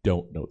you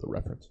don't know the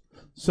reference.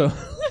 So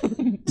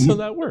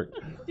that worked.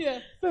 Yeah.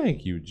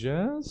 Thank you,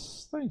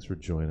 Jess. Thanks for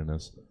joining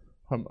us.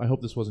 I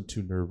hope this wasn't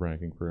too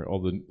nerve-wracking for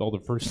all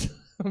the first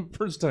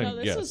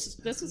time guests.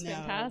 This was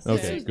fantastic.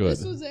 Okay, good.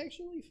 This was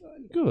actually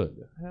fun. Good.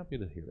 Happy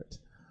to hear it.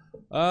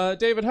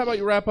 David, how about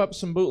you wrap up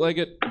some Bootleg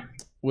It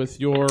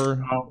with your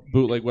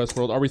bootleg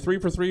Westworld? Are we 3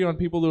 for 3 on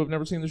people who have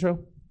never seen the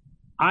show?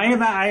 I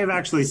have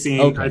actually seen.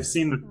 Okay. I've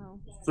seen the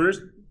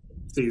first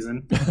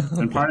season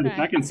and part of the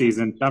second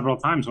season several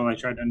times while I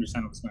tried to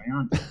understand what's going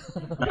on.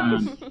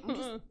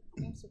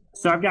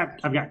 So I've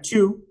got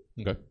 2.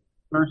 Okay.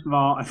 First of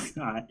all, I've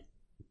got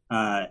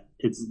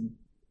it's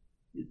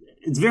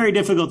very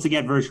difficult to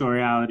get virtual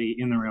reality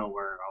in the real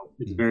world.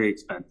 It's very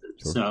expensive.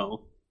 Sure.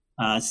 So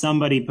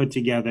somebody put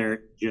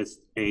together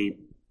just a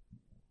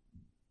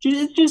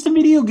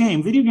video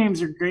game. Video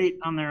games are great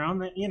on their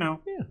own, Yeah.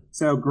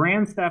 So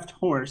Grand Theft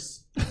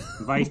Horse,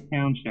 Vice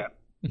Township,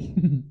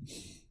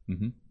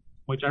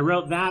 which I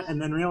wrote that and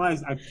then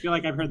realized I feel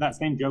like I've heard that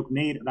same joke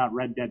made about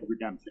Red Dead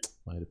Redemption.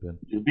 Might have been.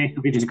 Which is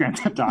basically just Grand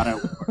Theft Auto.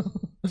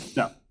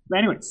 So, but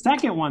anyway,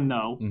 second one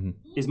though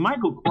is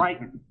Michael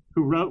Crichton,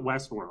 who wrote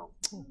Westworld,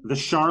 The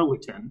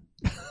Charlatan.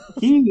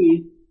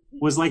 He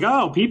was like,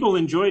 "Oh, people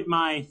enjoyed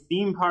my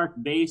theme park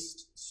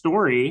based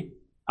story.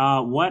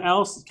 What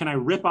else can I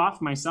rip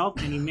off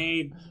myself? And he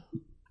made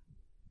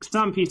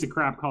some piece of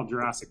crap called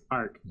Jurassic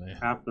Park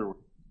afterwards.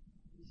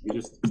 He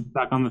just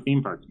stuck on the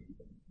theme park.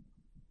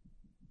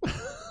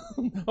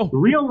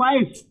 Real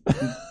life.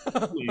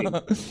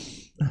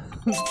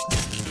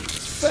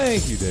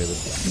 Thank you, David.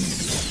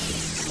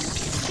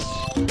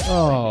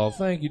 Oh,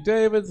 thank you,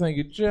 David. Thank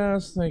you,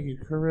 Jess. Thank you,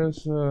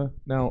 Carissa.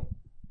 Now,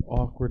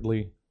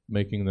 awkwardly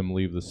making them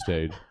leave the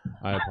stage.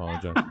 I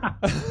apologize.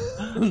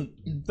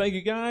 Thank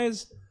you,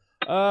 guys.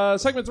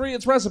 Segment 3,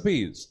 it's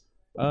recipes.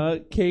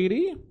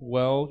 Katie,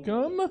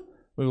 welcome.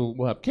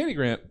 We'll have Katie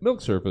Grant,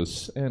 Milk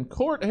Surface, and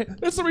Court.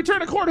 It's the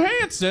return of Court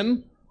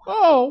Hansen.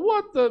 Oh,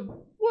 what?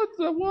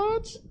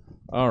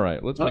 All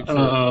right, let's make sure.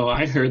 Oh,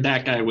 I heard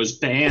that guy was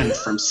banned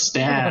from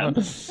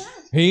Stab.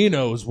 He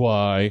knows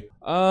why.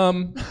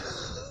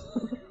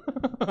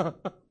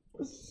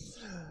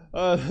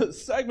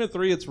 Segment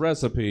 3, it's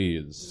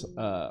recipes.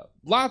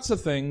 Lots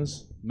of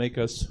things make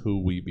us who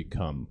we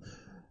become.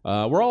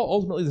 We're all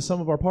ultimately the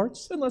sum of our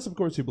parts, unless, of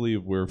course, you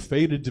believe we're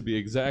fated to be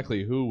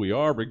exactly who we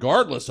are,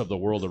 regardless of the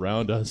world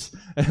around us,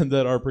 and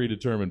that our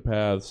predetermined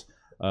paths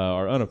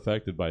are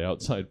unaffected by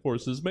outside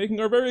forces,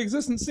 making our very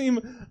existence seem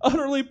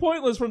utterly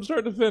pointless from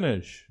start to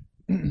finish.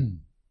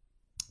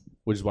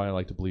 Which is why I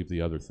like to believe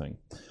the other thing.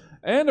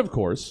 And, of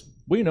course,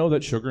 we know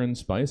that sugar and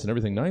spice and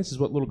everything nice is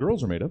what little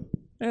girls are made of,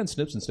 and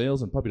snips and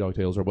stales and puppy dog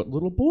tails are what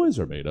little boys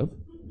are made of.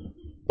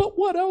 But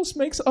what else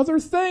makes other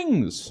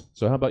things?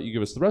 So how about you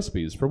give us the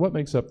recipes for what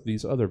makes up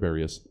these other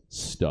various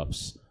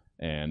stuffs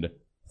and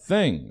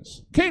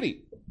things?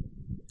 Katie!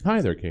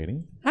 Hi there,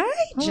 Katie. Hi,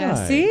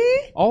 Jesse.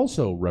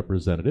 Also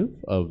representative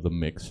of the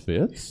Mix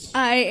Fits.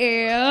 I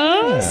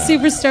am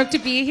super stoked to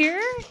be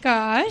here.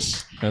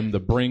 Gosh. And the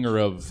bringer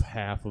of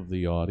half of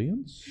the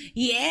audience.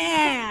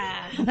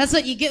 Yeah. That's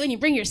what you get when you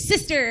bring your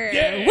sister.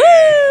 Yeah.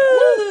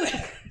 Woo!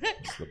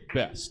 It's the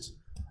best.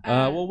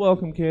 Well,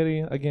 welcome, Katie.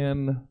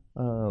 Again,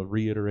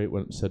 reiterate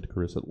what I said to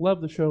Carissa.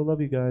 Love the show.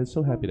 Love you guys.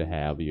 So happy to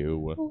have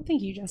you. Oh,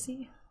 thank you,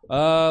 Jesse.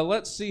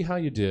 Let's see how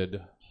you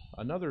did.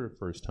 Another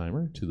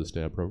first-timer to the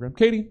Stab program.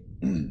 Katie,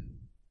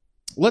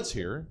 let's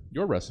hear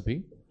your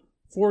recipe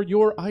for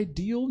your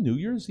ideal New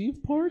Year's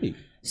Eve party.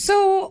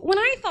 So when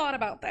I thought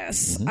about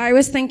this, I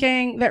was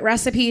thinking that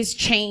recipes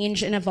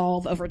change and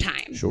evolve over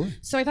time. Sure.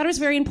 So I thought it was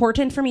very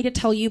important for me to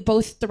tell you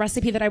both the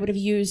recipe that I would have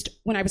used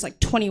when I was like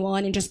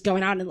 21 and just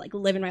going out and like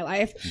living my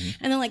life,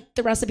 and then like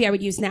the recipe I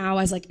would use now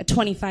as like a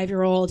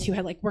 25-year-old who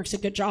had like works a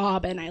good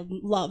job and I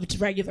loved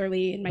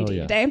regularly in my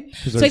day-to-day.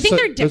 So I think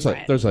they're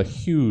different. There's a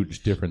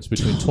huge difference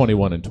between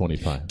 21 and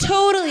 25.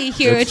 Totally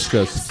huge.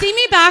 Just, see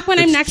me back when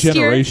I'm next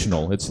year. It's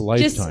generational. It's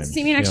lifetime. Just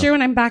see me next year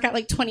when I'm back at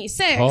like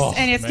 26,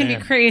 and it's gonna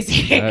be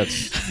crazy.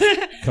 That's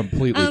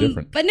completely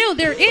different. But no,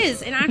 there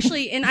is, and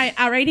actually,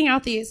 writing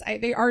out these,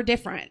 they are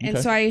different, and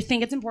so I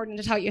think it's important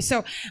to tell you.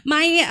 So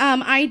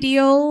my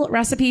ideal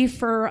recipe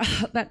for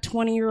that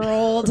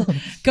 20-year-old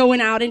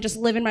going out and just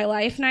living my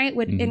life night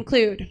would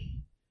include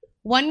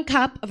 1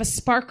 cup of a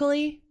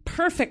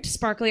perfect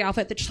sparkly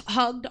outfit that just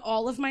hugged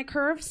all of my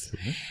curves,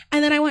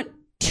 and then I want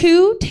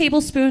 2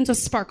 tablespoons of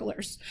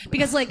sparklers,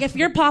 because like if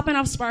you're popping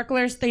off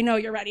sparklers, they know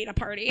you're ready to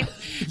party.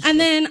 And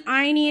then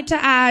I need to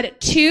add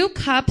 2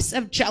 cups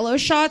of Jell-O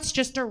shots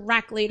just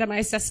directly to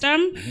my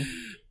system.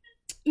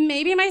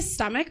 Maybe my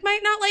stomach might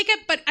not like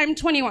it, but I'm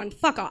 21.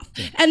 Fuck off.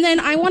 And then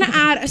I want to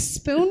add a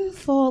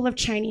spoonful of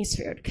Chinese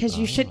food, because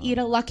you should eat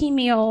a lucky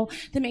meal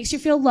that makes you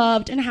feel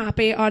loved and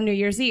happy on New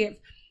Year's Eve.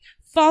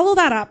 Follow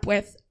that up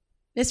with,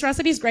 this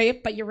recipe is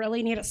great, but you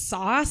really need a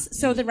sauce.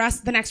 So the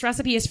next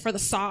recipe is for the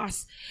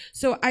sauce.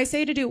 So I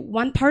say to do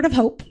 1 part of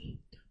hope,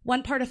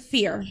 1 part of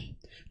fear,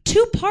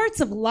 2 parts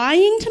of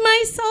lying to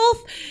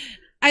myself.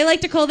 I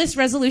like to call this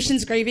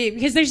resolutions gravy,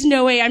 because there's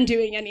no way I'm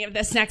doing any of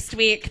this next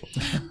week.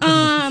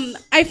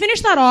 I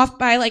finish that off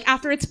by, like,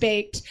 after it's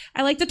baked,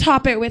 I like to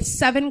top it with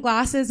 7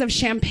 glasses of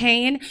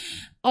champagne.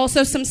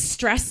 Also some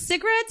stress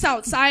cigarettes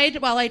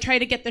outside while I try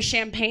to get the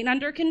champagne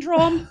under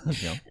control.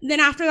 Yeah.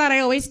 Then after that, I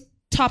always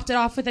topped it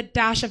off with a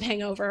dash of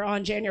Hangover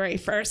on January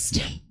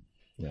 1st.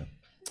 Yeah.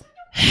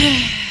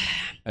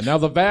 And now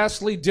the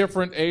vastly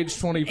different age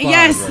 25.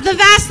 Yes, the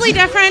vastly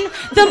different,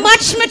 the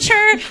much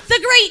mature, the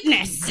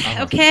greatness.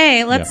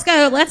 Okay, let's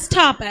go. Let's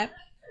top it.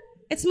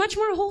 It's much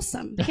more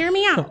wholesome. Hear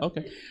me out.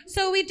 Okay.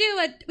 So we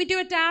do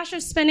a dash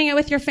of spending it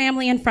with your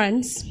family and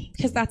friends,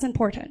 because that's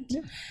important.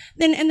 Yeah.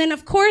 Then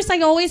of course I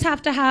always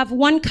have to have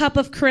 1 cup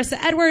of Carissa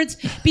Edwards,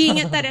 being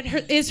it that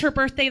it is her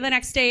birthday the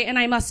next day and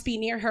I must be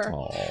near her.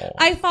 Aww.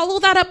 I follow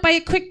that up by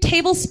a quick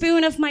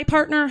tablespoon of my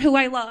partner who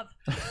I love.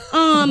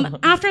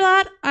 After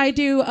that, I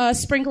do a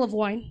sprinkle of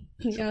wine.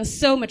 Yeah,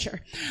 so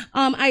mature.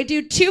 I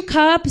do 2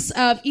 cups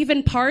of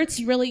even parts.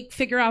 You really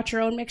figure out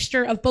your own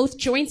mixture of both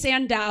joints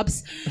and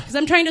dabs, because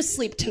I'm trying to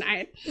sleep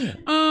tonight.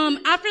 After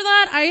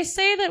that, I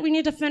say that we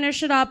need to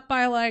finish it up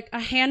by like a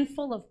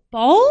handful of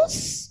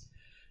balls.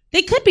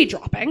 They could be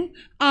dropping.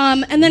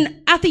 And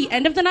then at the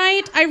end of the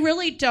night, I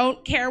really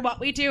don't care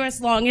what we do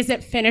as long as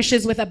it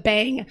finishes with a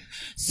bang.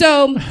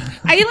 So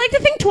I like to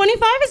think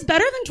 25 is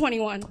better than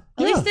 21.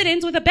 At least it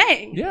ends with a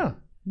bang. Yeah.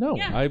 No,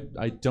 yeah.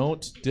 I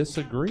don't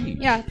disagree.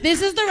 Yeah,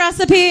 this is the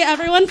recipe.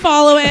 Everyone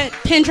follow it.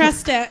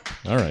 Pinterest it.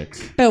 All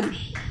right. Boom.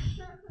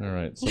 All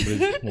right.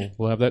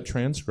 We'll have that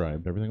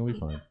transcribed. Everything will be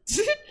fine.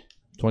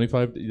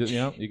 25.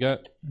 Yeah, you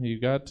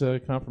got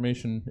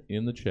confirmation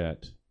in the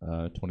chat.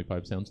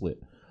 25 sounds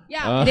lit.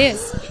 Yeah, it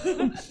is.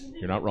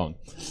 You're not wrong.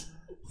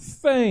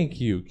 Thank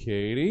you,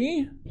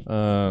 Katie.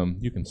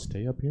 You can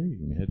stay up here. You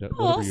can head up.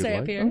 I'll stay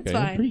up here. Okay, it's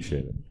fine. I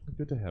appreciate it.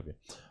 Good to have you.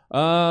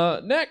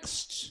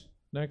 Next.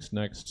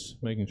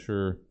 Making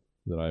sure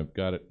that I've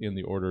got it in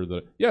the order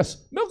that.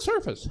 Yes, Milk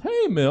Surface.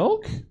 Hey,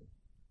 Milk.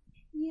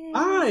 Yay.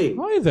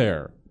 Hi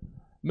there.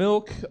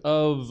 Milk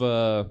of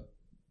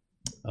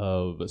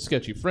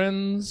Sketchy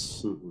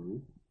Friends,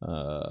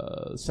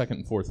 second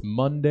and fourth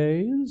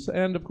Mondays,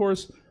 and of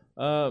course,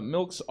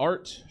 Milk's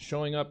art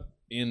showing up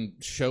in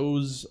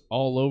shows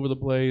all over the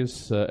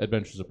place.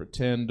 Adventures of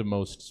Pretend,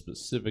 most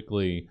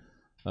specifically,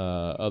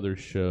 other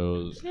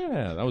shows.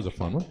 Yeah, that was a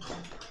fun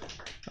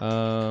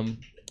one.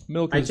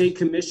 Milk. I take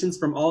commissions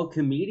from all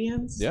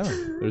comedians. Yeah,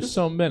 there's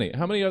so many.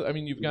 How many? I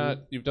mean,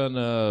 you've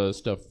done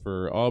stuff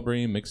for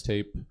Aubrey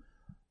mixtape.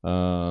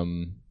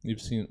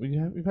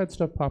 We've had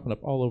stuff popping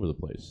up all over the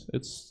place.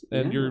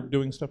 You're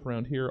doing stuff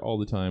around here all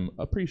the time.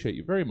 Appreciate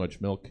you very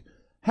much, Milk.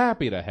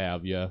 Happy to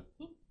have you.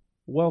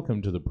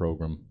 Welcome to the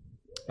program.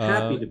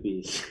 Happy to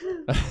be.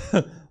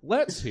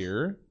 Let's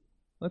hear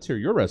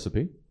your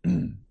recipe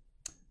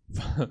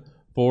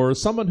for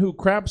someone who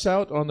craps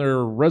out on their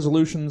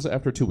resolutions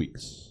after 2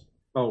 weeks.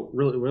 Oh,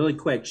 really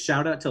quick!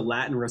 Shout out to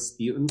Latin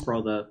Rasputin for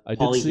all the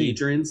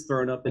polyhedrons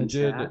thrown up in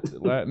chat.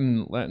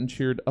 Latin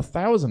cheered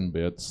 1,000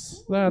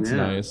 bits. That's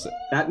nice.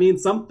 That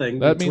means something.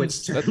 That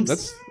means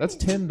that's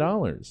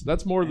 $10.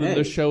 That's more than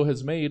this show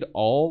has made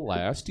all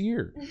last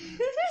year.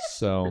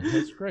 So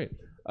that's great.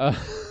 All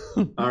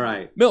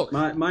right, Milk.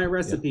 My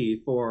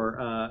recipe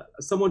for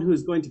someone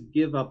who's going to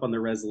give up on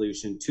their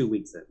resolution 2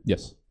 weeks in.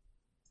 Yes.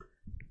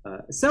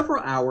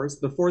 Several hours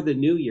before the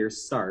new year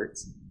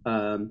starts.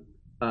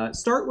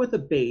 Start with a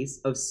base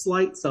of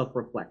slight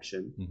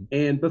self-reflection,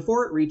 and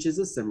before it reaches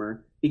a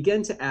simmer,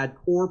 begin to add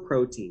core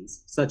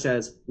proteins, such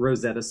as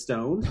Rosetta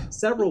Stone,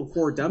 several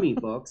For Dummy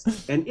books,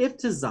 and if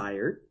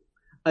desired,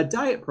 a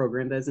diet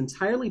program that is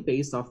entirely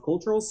based off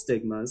cultural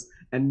stigmas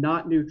and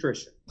not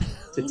nutrition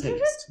to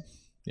taste.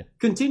 Yeah.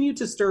 Continue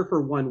to stir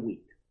for 1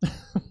 week.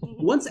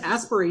 Once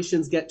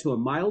aspirations get to a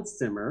mild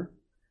simmer,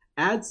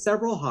 add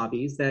several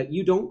hobbies that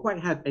you don't quite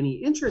have any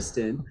interest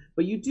in,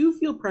 but you do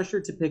feel pressure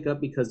to pick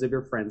up because of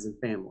your friends and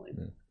family.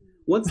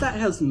 Once that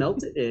has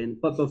melted in,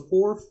 but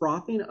before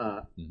frothing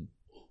up,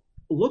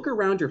 look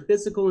around your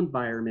physical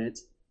environment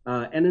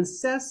and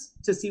assess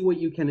to see what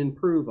you can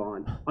improve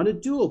on a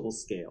doable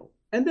scale.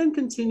 And then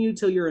continue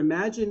till you're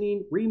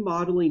imagining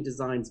remodeling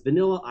designs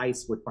Vanilla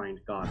Ice would find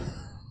God.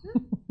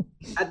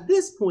 At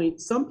this point,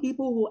 some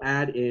people will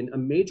add in a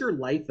major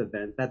life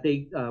event that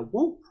they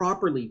won't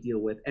properly deal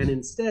with and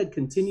instead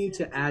continue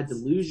to add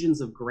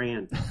delusions of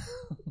grandeur.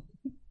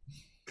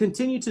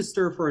 Continue to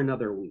stir for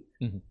another week.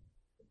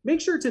 Make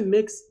sure to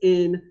mix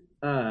in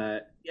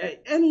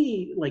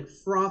any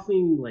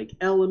frothing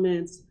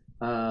elements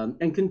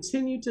and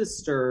continue to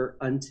stir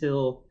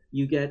until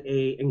you get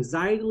a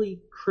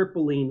anxiety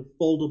crippling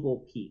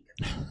foldable peak.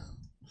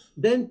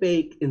 Then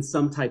bake in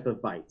some type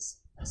of bites,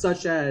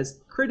 such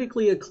as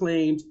critically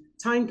acclaimed,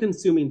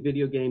 time-consuming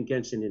video game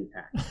Genshin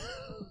Impact.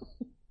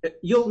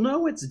 You'll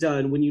know it's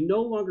done when you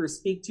no longer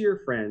speak to your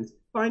friends,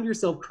 find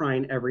yourself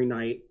crying every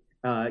night,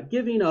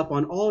 giving up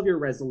on all of your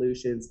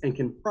resolutions, and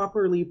can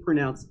properly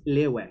pronounce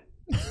lewe.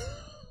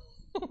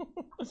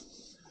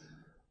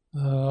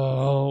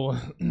 Oh,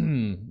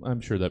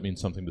 I'm sure that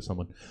means something to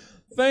someone.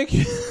 Thank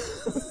you.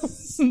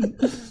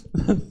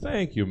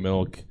 Thank you,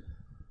 Milk.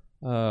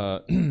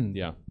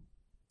 Yeah,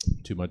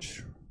 too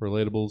much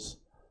relatables.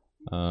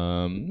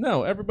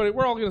 No, everybody,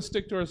 we're all gonna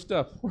stick to our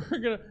stuff. We're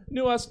gonna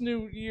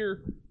new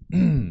year.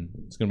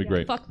 It's gonna be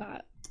great. Fuck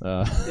that.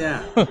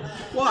 Yeah.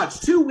 Watch,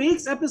 2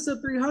 weeks,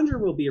 episode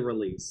 300 will be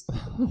released.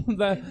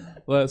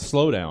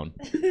 Slow down.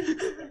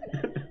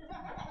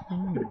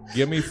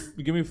 Give me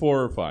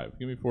 4 or 5.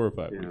 Give me 4 or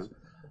 5.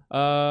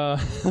 Yeah.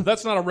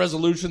 That's not a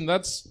resolution.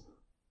 That's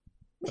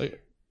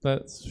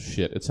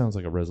shit. It sounds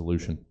like a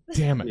resolution.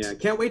 Damn it. Yeah,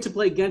 can't wait to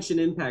play Genshin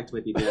Impact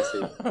with you,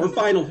 Jesse. Or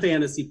Final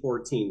Fantasy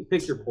 14.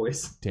 Pick your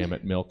poison. Damn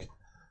it, Milk.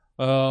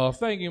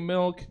 Thank you,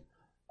 Milk.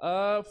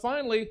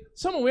 Finally,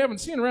 someone we haven't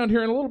seen around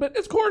here in a little bit.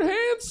 It's Court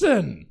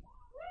Hansen.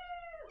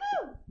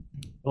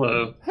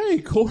 Hello. Hey,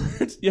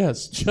 Court.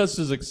 Yes, just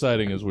as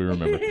exciting as we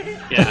remember.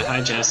 Yeah,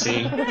 hi,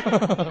 Jesse.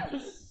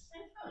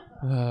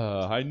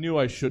 I knew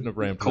I shouldn't have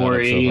ramped that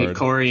up so hard.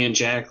 Corey and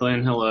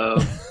Jacqueline, hello.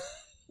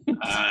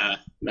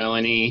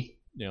 Melanie.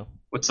 Yeah.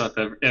 What's up,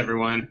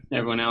 everyone?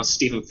 Everyone else?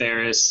 Stephen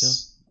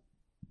Ferris.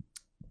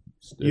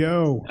 Yeah.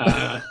 Yo.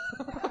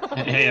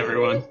 Hey,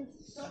 everyone.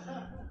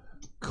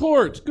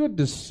 Court, good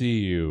to see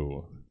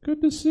you.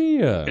 Good to see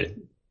you.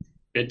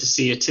 Good to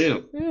see you,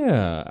 too.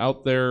 Yeah,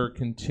 out there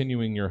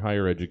continuing your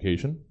higher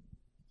education.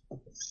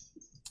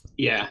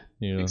 Yeah,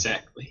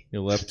 exactly.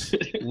 You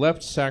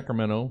left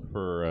Sacramento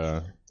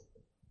for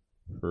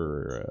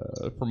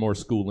for more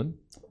schooling.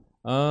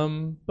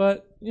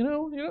 But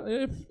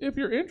if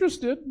you're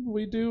interested,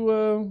 we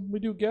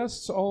do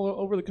guests all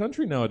over the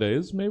country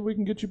nowadays. Maybe we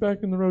can get you back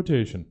in the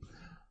rotation.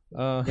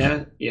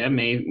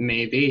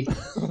 Maybe.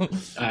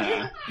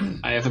 I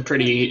have a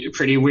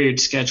pretty weird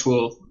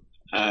schedule.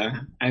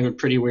 I have a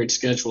pretty weird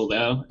schedule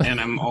though,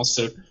 and I'm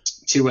also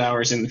 2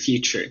 hours in the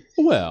future.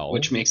 Well,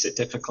 which makes it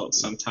difficult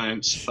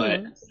sometimes,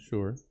 but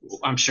sure.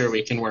 I'm sure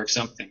we can work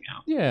something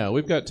out. Yeah,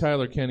 we've got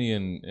Tyler Kenny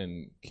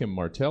and Kim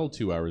Martell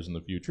 2 hours in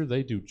the future.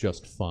 They do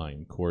just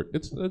fine, Court.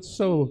 It's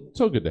so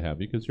good to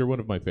have you because you're one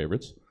of my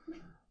favorites.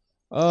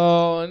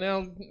 Oh, and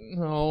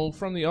now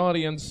from the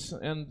audience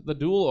and the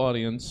dual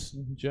audience,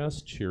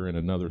 just cheering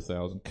another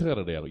 1,000. Cut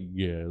it out,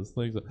 yes.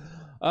 Thanks.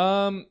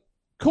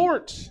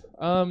 Court,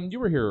 you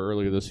were here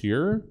earlier this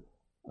year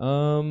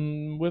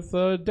with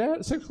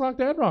 6 o'clock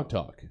Dad Rock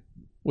Talk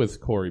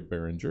with Corey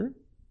Behringer.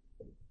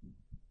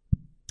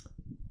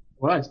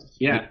 What?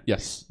 Yeah.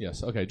 Yes.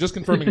 Okay, just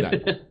confirming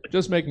that.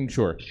 Just making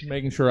sure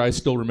I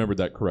still remembered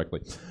that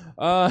correctly.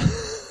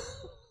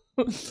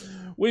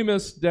 We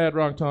miss Dad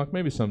Rock Talk.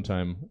 Maybe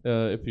sometime,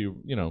 if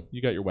you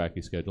got your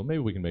wacky schedule, maybe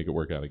we can make it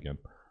work out again.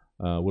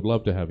 Would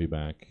love to have you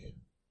back.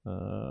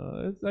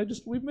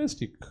 We've missed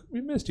you.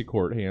 We missed you,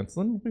 Court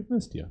Hansen. We've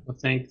missed you. Well,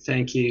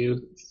 thank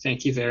you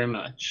very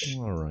much.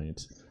 All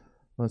right,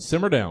 let's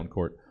simmer down,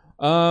 Court.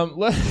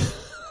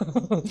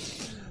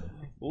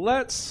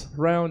 Let's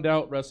round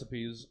out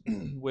recipes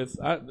with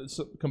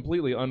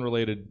completely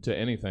unrelated to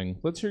anything.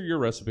 Let's hear your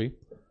recipe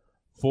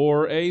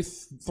for a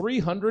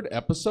 300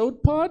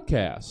 episode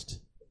podcast.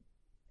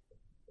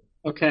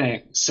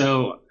 Okay,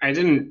 so I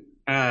didn't,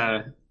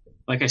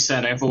 like I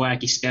said, I have a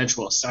wacky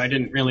schedule, so I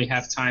didn't really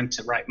have time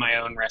to write my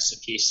own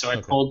recipe. So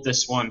I pulled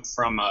this one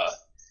from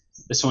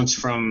one's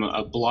from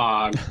a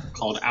blog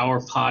called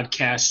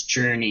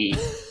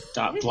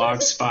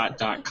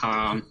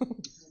ourpodcastjourney.blogspot.com.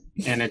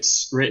 And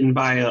it's written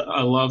by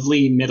a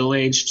lovely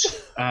middle-aged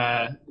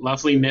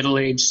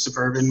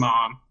suburban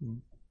mom.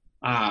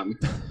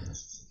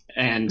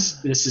 And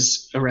this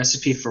is a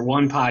recipe for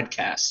one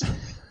podcast.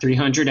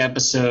 300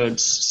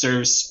 episodes,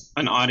 serves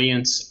an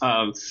audience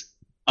of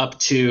up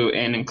to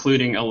and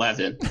including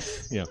 11.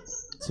 Yeah,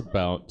 it's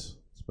about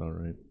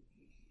right.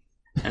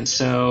 And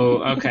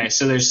so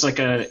there's like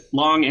a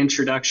long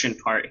introduction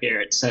part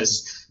here. It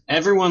says,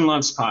 everyone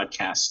loves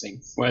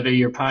podcasting, whether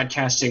you're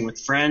podcasting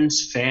with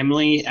friends,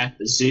 family, at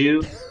the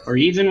zoo, or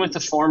even with a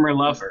former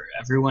lover.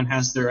 Everyone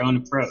has their own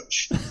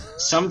approach.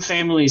 Some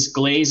families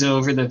glaze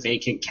over the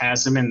vacant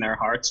chasm in their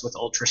hearts with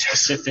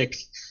ultra-specific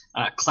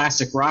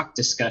classic rock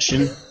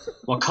discussion,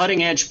 while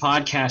cutting-edge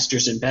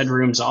podcasters in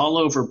bedrooms all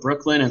over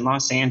Brooklyn and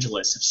Los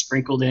Angeles have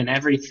sprinkled in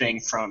everything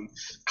from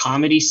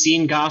comedy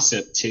scene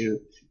gossip to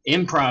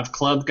improv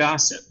club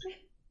gossip.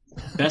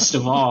 Best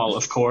of all,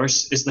 of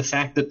course, is the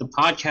fact that the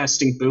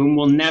podcasting boom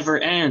will never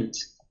end.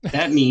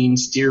 That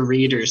means, dear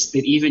readers,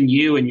 that even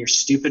you and your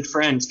stupid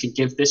friends can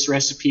give this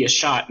recipe a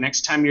shot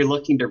next time you're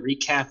looking to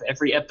recap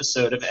every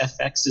episode of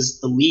FX's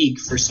The League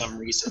for some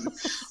reason,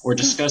 or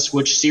discuss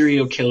which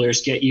serial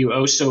killers get you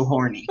oh so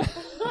horny.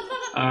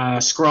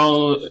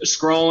 Scrolling.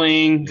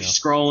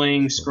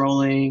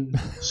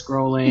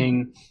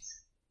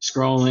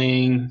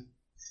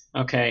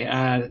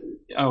 Okay.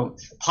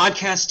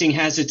 Podcasting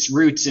has its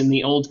roots in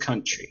the old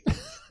country.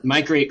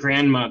 My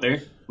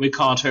great-grandmother, we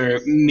called her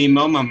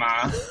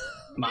Mimomama,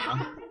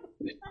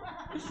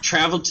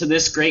 traveled to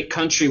this great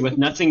country with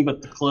nothing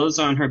but the clothes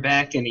on her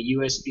back and a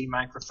USB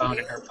microphone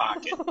in her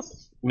pocket.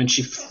 When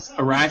she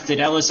arrived at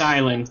Ellis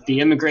Island,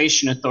 the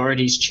immigration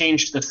authorities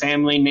changed the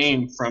family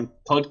name from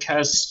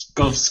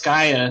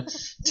Podkaskovskaya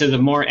to the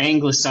more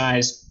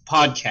anglicized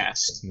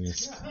Podcast.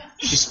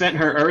 She spent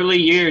her early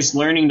years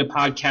learning to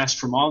podcast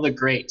from all the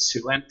greats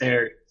who lent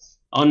their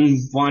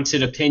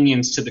unwanted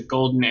opinions to the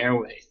golden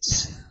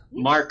airwaves.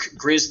 Mark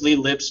Grizzly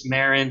Lips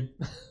Marin,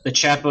 the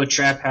Chapo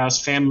Trap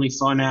House Family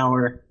Fun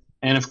Hour,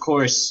 and of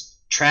course,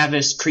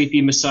 Travis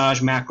Creepy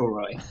Massage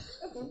McElroy.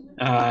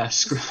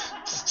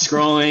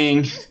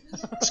 Scrolling.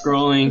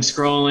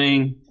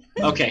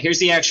 Okay, here's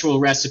the actual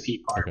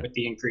recipe part with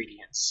the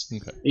ingredients.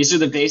 Okay. These are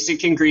the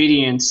basic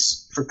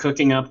ingredients for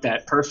cooking up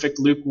that perfect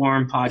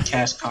lukewarm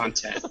podcast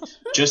content,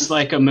 just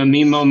like a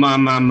Mamimo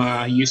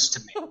Mama used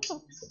to make.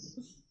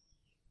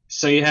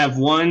 So you have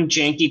one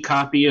janky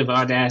copy of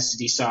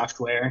Audacity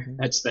software.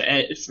 That's the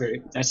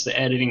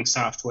editing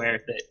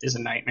software that is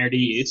a nightmare to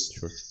use.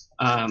 Sure.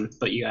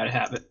 But you gotta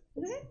have it.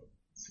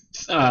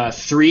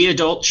 3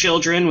 adult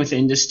children with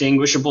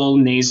indistinguishable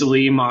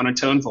nasally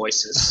monotone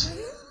voices.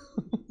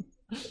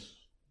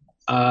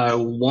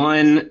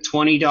 One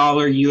 $20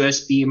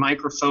 USB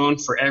microphone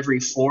for every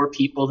 4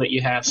 people that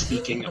you have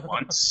speaking at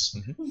once.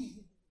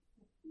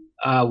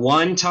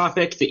 One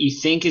topic that you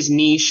think is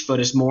niche but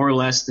is more or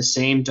less the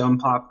same dumb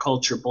pop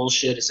culture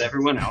bullshit as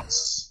everyone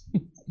else.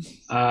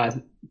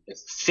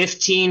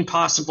 15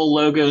 possible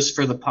logos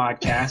for the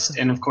podcast,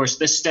 and of course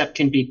this step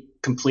can be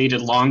completed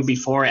long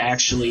before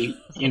actually,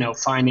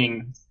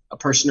 finding a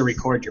person to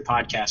record your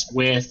podcast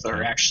with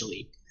or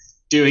actually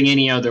doing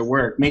any other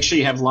work. Make sure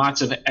you have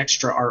lots of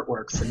extra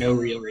artwork for no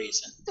real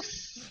reason.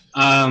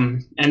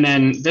 And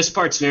then this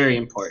part's very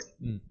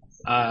important.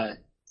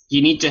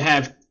 You need to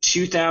have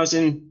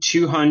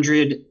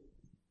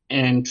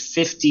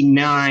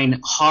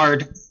 2,259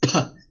 hard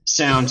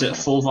sounds at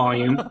full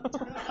volume.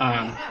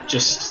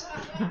 Just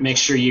make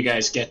sure you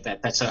guys get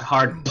that. That's a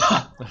hard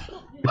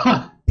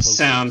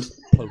sound.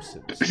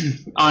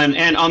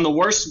 And on the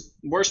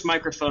worst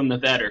microphone, the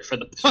better for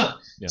the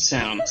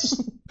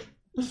sounds.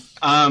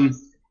 And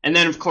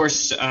then, of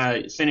course,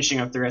 finishing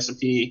up the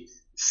recipe,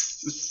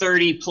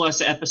 30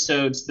 plus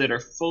episodes that are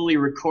fully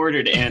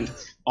recorded and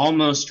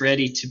almost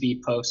ready to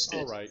be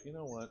posted. All right, you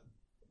know what?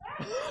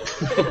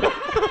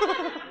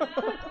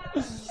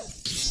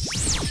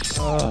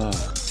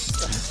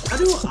 How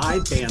do I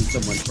ban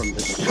someone from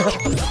this show?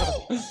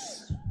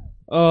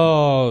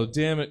 Oh,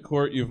 damn it,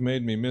 Court, you've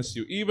made me miss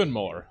you even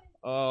more.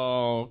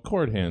 Oh,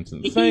 Court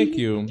Hansen, thank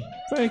you.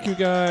 Thank you,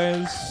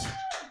 guys.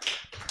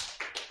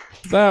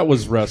 That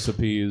was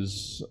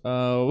recipes.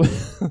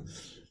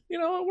 You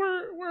know,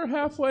 we're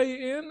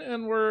halfway in,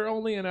 and we're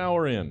only an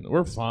hour in.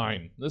 We're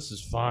fine. This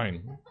is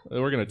fine.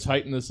 We're gonna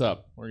tighten this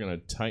up. We're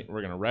gonna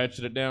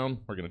ratchet it down.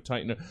 We're gonna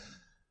tighten it.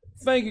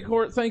 Thank you,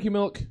 Court. Thank you,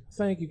 Milk.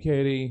 Thank you,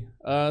 Katie.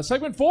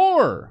 Segment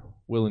 4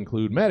 will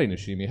include Maddie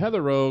Nishimi,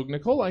 Heather Rogue,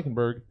 Nicole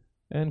Eichenberg,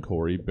 and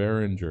Corey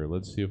Behringer.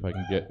 Let's see if I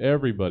can get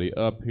everybody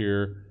up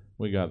here.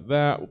 We got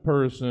that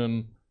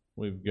person.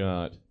 We've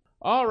got...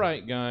 All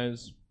right,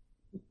 guys.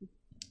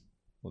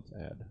 Let's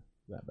add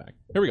that back.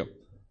 Here we go.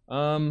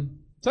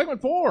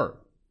 Segment 4.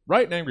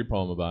 Write an angry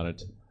poem about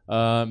it.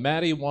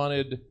 Maddie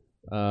wanted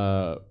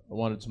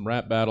some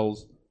rap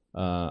battles.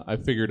 I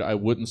figured I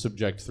wouldn't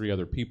subject 3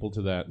 other people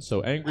to that.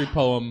 So angry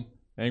poem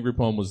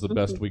was the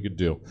best we could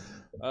do.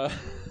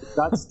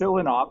 That's still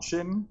an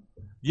option.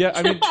 Yeah,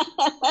 I mean,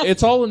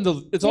 it's all in the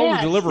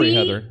delivery,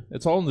 Heather.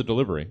 It's all in the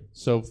delivery.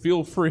 So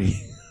feel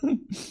free.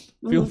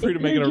 Feel free to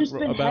make it a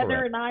battle Heather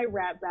rap. and I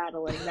rap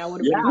battling. That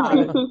would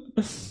have been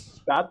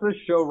That's a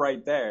show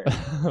right there.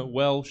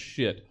 Well,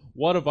 shit.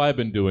 What have I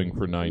been doing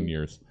for 9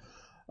 years?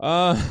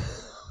 Right,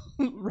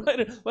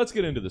 let's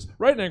get into this.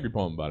 Write an angry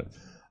poem about it.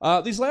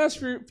 These last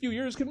few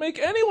years can make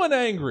anyone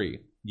angry.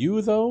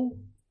 You, though,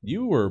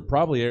 you were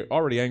probably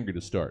already angry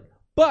to start.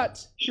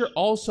 But you're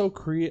also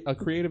a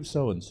creative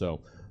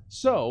so-and-so.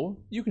 So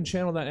you can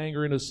channel that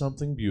anger into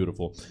something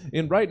beautiful.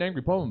 In Write an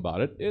Angry Poem About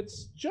It,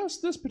 it's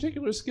just this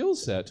particular skill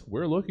set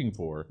we're looking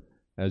for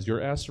as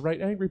you're asked to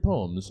write angry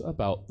poems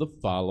about the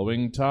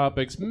following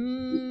topics.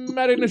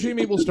 Maddie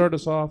Nishimi will start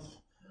us off.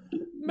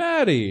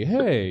 Maddie,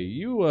 hey,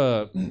 you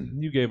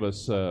gave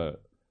us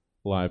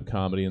live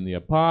comedy in the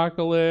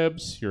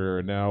apocalypse.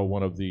 You're now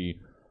one of the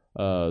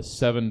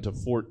 7 to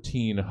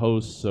 14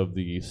 hosts of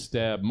the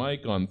Stab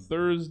Mike on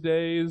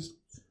Thursdays.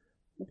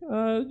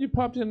 You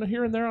popped in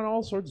here and there on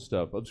all sorts of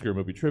stuff. Obscure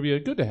movie trivia.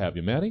 Good to have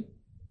you, Maddie.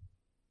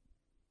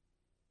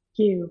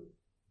 you.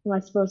 Am I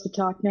supposed to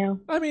talk now?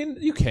 I mean,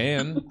 you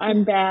can.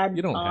 I'm bad.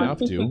 You don't on have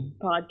to.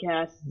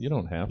 Podcast. You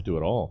don't have to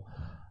at all.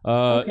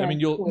 Okay, I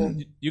mean, cool.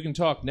 you can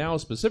talk now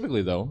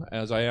specifically, though,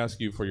 as I ask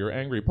you for your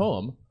angry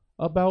poem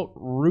about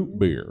root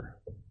beer.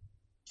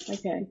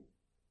 Okay.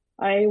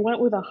 I went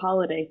with a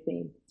holiday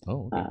theme.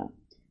 Oh, okay.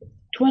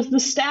 'Twas the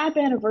Stab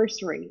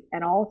anniversary,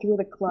 and all through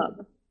the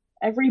club,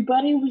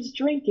 everybody was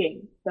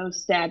drinking, though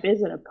Stab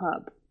isn't a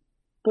pub.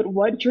 But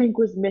what drink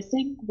was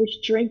missing?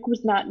 Which drink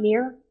was not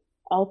near?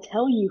 I'll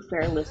tell you,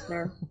 fair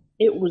listener,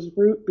 it was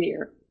root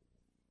beer.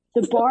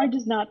 The bar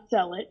does not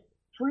sell it,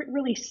 for it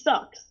really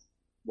sucks.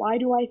 Why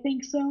do I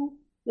think so?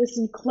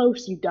 Listen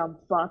close, you dumb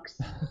fucks.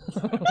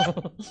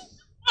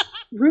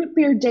 Root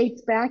beer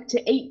dates back to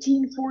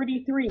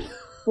 1843,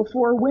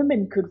 before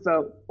women could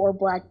vote or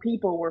black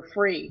people were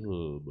free.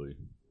 Oh, boy.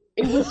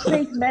 It was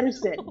fake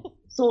medicine,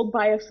 sold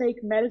by a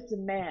fake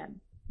medicine man.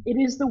 It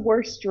is the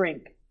worst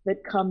drink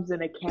that comes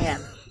in a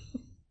can.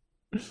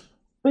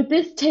 But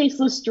this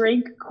tasteless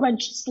drink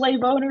quenched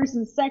slave owners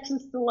and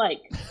sexists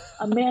alike.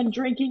 A man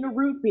drinking a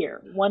root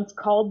beer once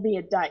called me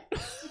a dyke.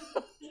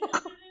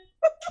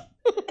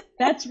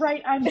 That's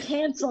right, I'm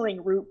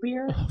canceling root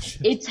beer. Oh,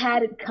 It's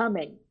had it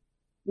coming.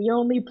 The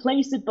only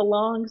place it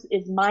belongs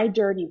is my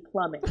dirty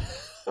plumbing.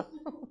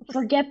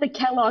 Forget the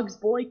Kellogg's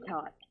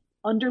boycott.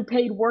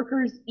 Underpaid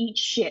workers eat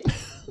shit.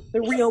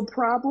 The real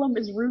problem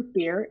is root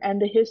beer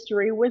and the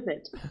history with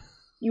it.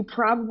 You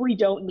probably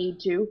don't need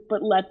to,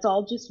 but let's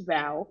all just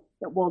vow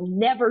that we'll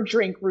never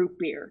drink root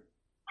beer.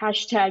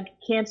 Hashtag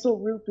cancel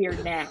root beer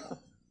now.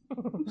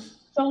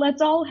 So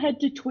let's all head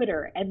to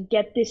Twitter and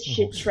get this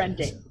shit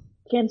trending.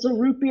 Cancel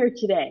root beer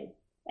today,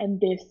 and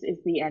this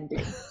is the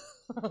ending.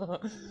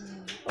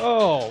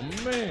 Oh,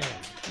 man.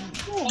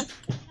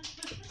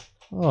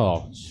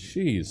 Oh,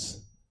 jeez.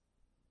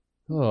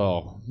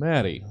 Oh,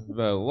 Maddie,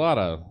 a lot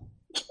of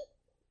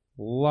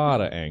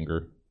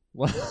anger.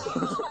 A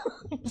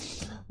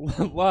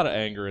lot of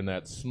anger in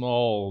that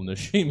small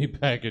Nishimi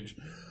package.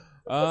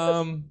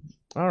 All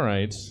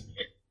right.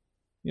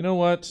 You know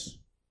what?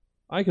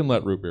 I can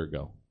let root beer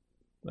go.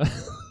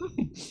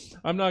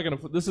 I'm not gonna.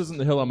 This isn't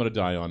the hill I'm gonna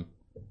die on.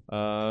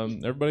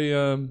 Everybody,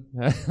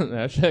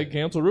 hashtag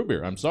cancel root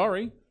beer. I'm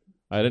sorry.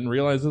 I didn't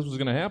realize this was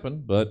going to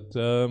happen, but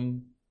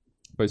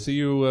if I see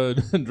you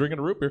drinking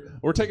a root beer,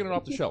 we're taking it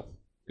off the shelf.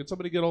 Could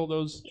somebody get all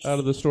those out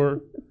of the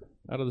store,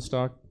 out of the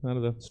stock, out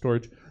of the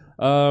storage?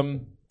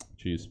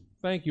 Jeez.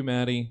 Thank you,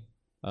 Maddie.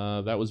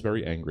 That was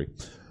very angry.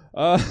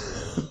 That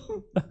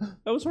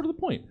was sort of the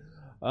point.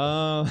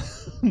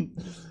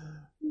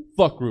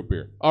 Fuck root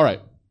beer. All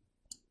right.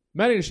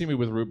 Maddie Nishimi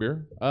with root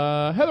beer.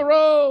 Heather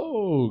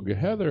Rogue.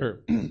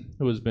 Heather,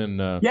 who has been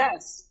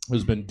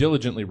who's been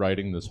diligently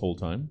writing this whole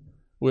time.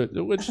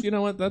 Which you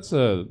know what? That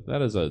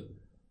is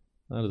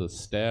a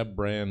stab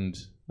brand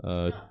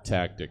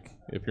tactic.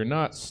 If you're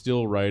not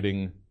still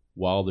writing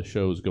while the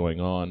show's going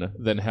on,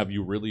 then have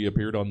you really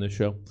appeared on this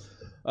show?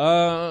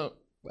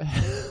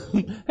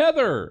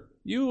 Heather,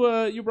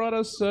 you brought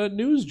us a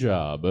news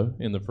job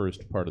in the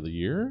first part of the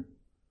year.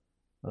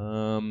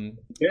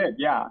 Good,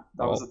 yeah,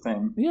 that was a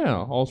thing. Yeah,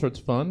 all sorts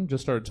of fun.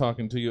 Just started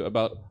talking to you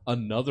about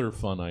another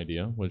fun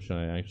idea, which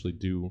I actually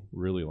do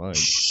really like.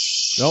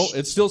 No,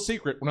 it's still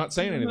secret. We're not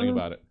saying anything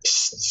about it.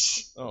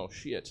 Oh,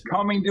 shit.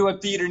 Coming to a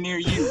theater near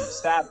you,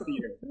 Stab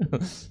Theater.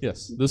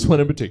 Yes, this one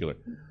in particular.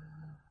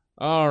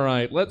 All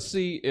right, let's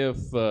see if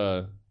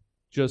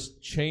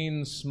just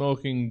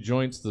chain-smoking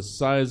joints the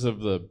size of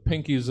the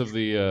pinkies of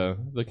the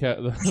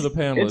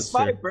panelists. It's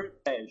my here.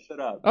 birthday. Shut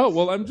up. Oh,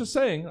 well, I'm just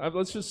saying.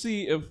 Let's just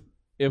see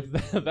if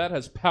that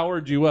has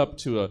powered you up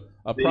to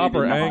a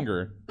proper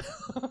anger.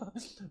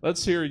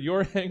 Let's hear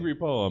your angry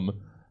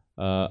poem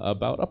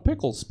about a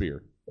pickle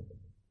spear.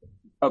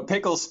 A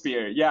pickle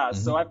spear, yeah.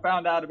 So I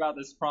found out about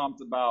this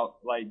prompt about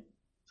like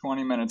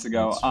 20 minutes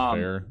ago. That's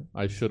fair.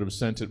 I should have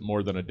sent it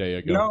more than a day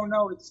ago.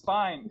 No, it's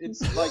fine.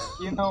 It's like,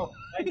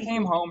 I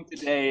came home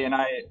today and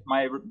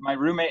my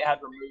roommate had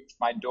removed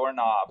my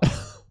doorknob.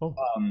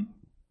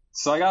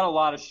 So I got a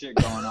lot of shit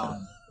going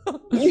on.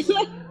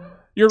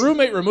 Your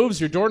roommate removes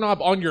your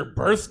doorknob on your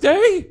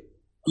birthday?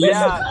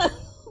 Yeah.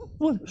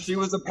 She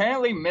was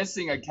apparently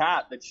missing a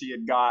cat that she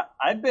had got.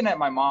 I'd been at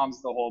my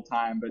mom's the whole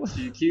time, but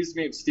she accused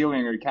me of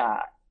stealing her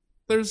cat.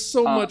 There's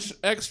so much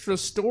extra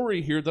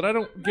story here that I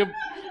don't give...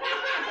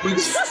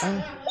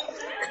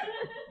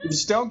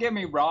 Just don't get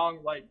me wrong,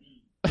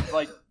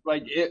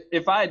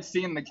 if I had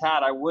seen the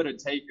cat, I would have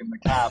taken the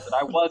cat, but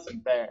I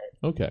wasn't there.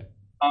 Okay.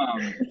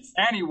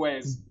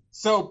 Anyways,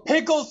 so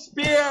pickle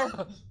spear!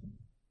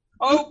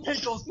 Oh,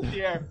 pickle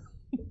spear!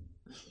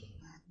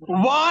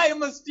 Why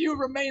must you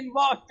remain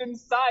locked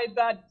inside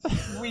that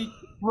sweet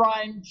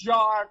brine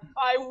jar?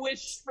 I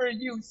wish for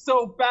you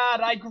so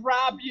bad. I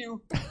grab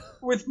you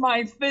with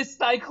my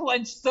fist. I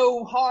clench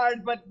so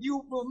hard, but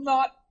you will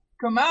not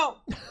come out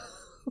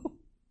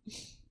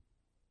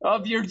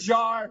of your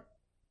jar.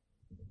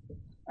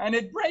 And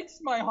it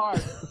breaks my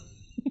heart.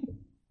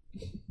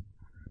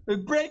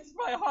 It breaks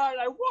my heart.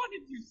 I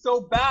wanted you so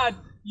bad,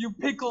 you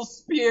pickle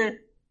spear.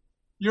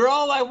 You're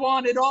all I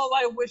wanted, all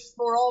I wished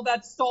for, all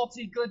that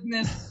salty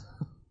goodness,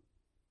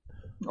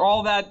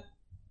 all that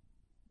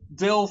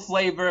dill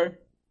flavor.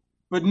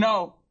 But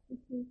no,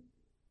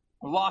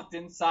 locked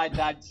inside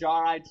that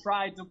jar. I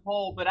tried to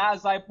pull, but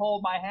as I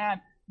pulled, my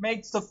hand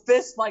makes a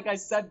fist, like I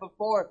said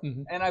before,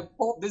 and I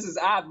pulled, this is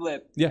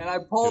ad-lib, and I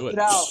pulled it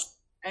out,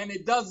 and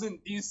it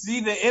doesn't. You see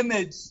the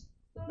image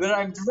that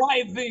I'm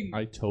driving?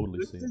 I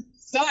totally see it.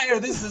 Sire,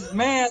 this is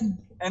man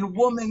and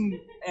woman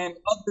and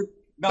other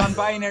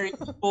non-binary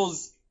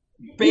people's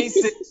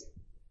basic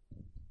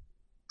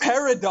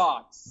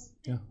paradox.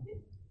 Yeah.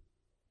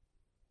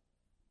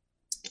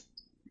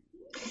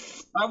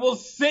 I will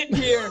sit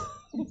here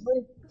and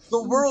drink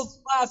the world's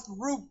last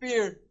root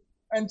beer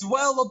and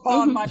dwell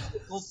upon my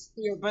pickle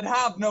spear, but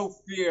have no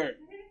fear,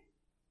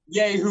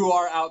 ye who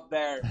are out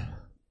there.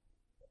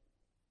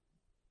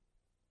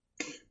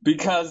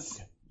 Because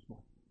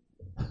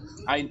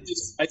I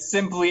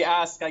simply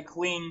ask, I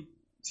cling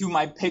to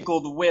my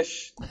pickled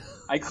wish.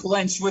 I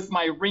clench with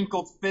my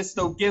wrinkled fist,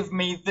 oh give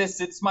me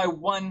this, it's my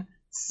one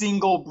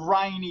single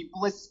briny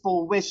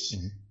blissful wish.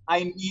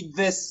 I need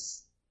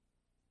this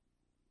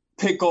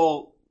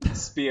pickle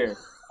spear.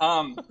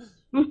 That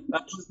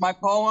was my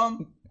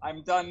poem.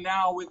 I'm done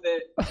now with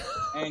it.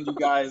 And you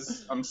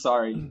guys, I'm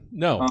sorry.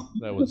 No,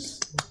 that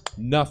was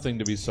nothing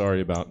to be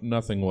sorry about.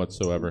 Nothing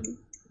whatsoever.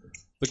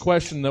 The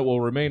question that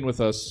will remain with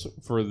us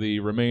for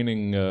the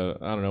remaining,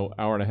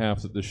 hour and a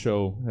half that the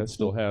show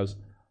still has,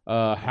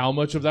 how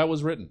much of that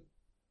was written?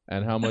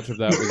 And how much of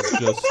that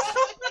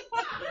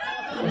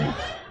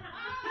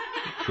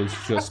was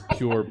just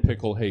pure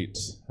pickle hate?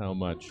 How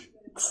much?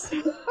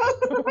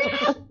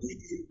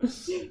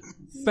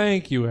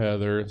 Thank you,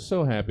 Heather.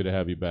 So happy to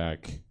have you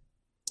back.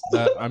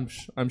 I'm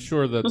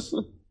sure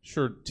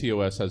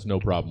TOS has no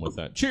problem with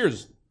that.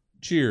 Cheers.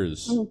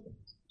 Cheers to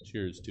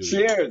you.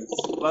 Cheers.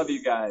 Love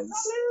you guys.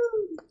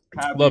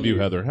 Love you,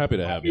 Heather. Happy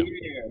to have you.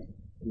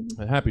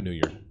 Happy New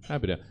Year.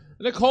 Happy to.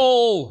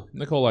 Nicole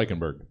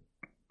Eichenberg.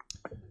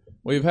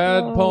 We've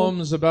had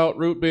poems about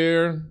root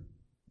beer.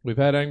 We've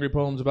had angry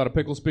poems about a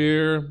pickle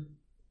spear.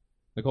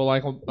 Nicole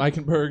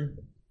Eichenberg.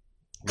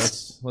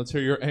 Let's hear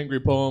your angry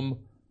poem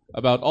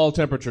about all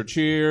temperature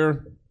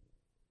cheer.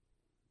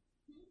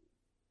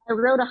 I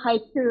wrote a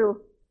haiku.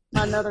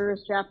 My mother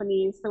is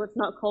Japanese, so it's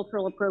not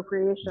cultural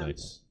appropriation.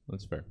 Nice.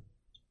 That's fair.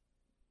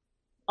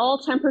 All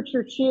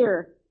temperature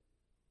cheer.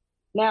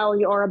 Now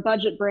you are a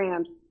budget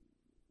brand.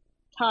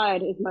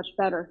 Tide is much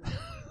better.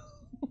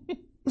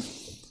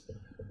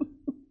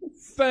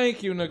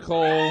 Thank you,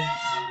 Nicole.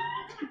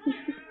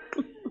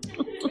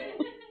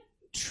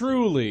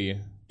 Truly,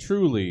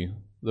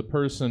 the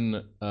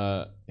person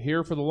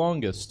here for the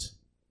longest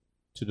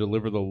to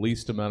deliver the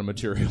least amount of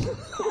material.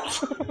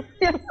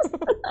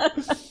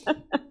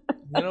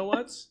 You know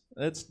what?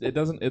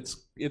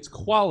 It's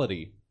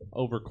quality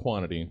over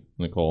quantity,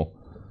 Nicole.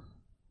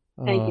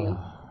 Thank you.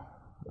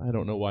 I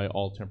don't know why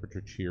all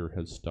temperature cheer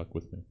has stuck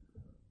with me.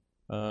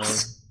 I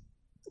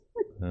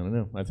don't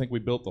know. I think we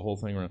built the whole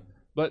thing around.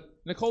 But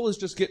Nicole is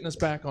just getting us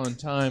back on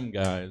time,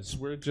 guys.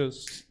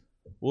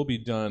 We'll be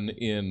done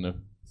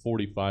in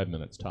 45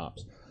 minutes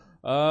tops.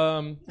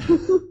 Nicole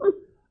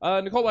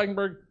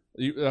Eichenberg,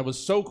 that was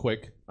so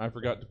quick. I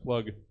forgot to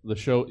plug the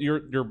show.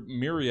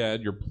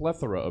 Your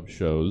plethora of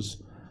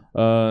shows.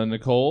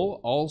 Nicole,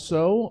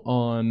 also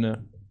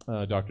on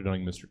Dr.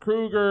 Dunning, Mr.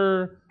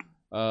 Kruger,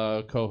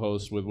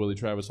 co-host with Willie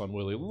Travis on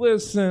Willie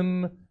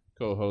Listen,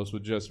 co-host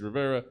with Jesse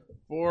Rivera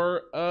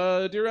for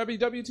Dear Abby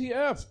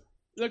WTF.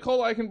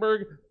 Nicole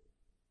Eichenberg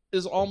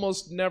is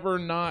almost never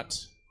not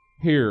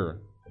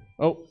here.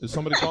 Oh, is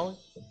somebody calling?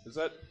 Is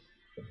that...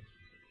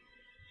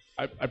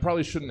 I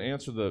probably shouldn't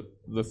answer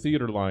the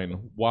theater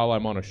line while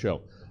I'm on a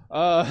show.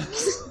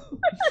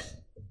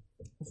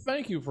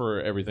 Thank you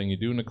for everything you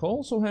do,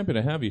 Nicole. So happy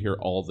to have you here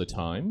all the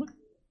time.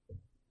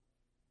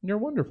 You're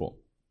wonderful.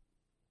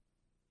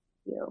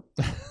 You.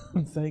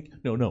 Thank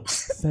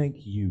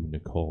you,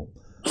 Nicole.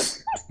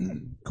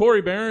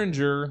 Corey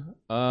Behringer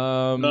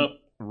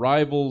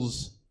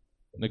rivals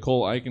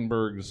Nicole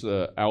Eichenberg's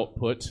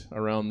output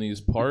around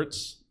these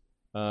parts.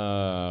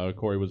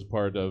 Corey was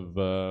part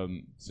of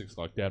 6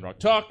 O'Clock Dad Rock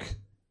Talk.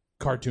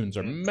 Cartoons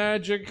Are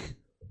Magic.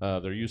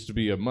 There used to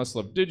be a Must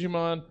Love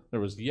Digimon. There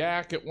was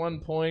Yak at one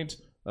point.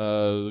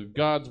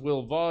 God's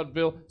Will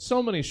Vaudeville.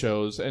 So many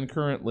shows, and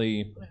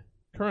currently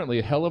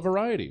Hella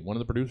Variety. One of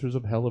the producers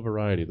of Hella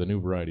Variety, the new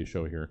variety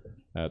show here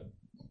at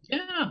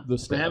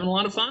we're having a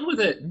lot of fun with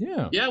it.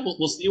 Yeah.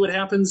 We'll see what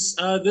happens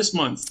this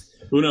month.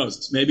 Who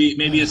knows?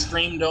 Maybe a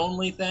streamed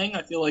only thing.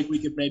 I feel like we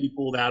could maybe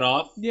pull that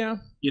off. Yeah.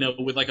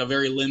 With like a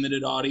very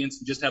limited audience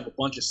and just have a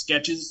bunch of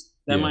sketches.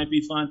 That might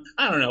be fun.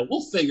 I don't know.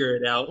 We'll figure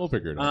it out.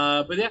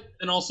 But yeah,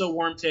 and also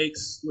Warm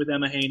Takes with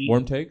Emma Haney.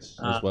 Warm Takes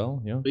as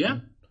well. Yeah. But yeah.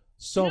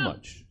 So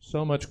much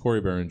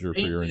Corey Behringer for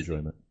your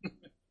enjoyment.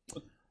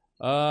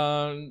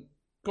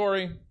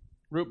 Corey,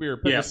 root beer,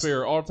 pickle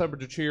spear, all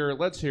temperature cheer.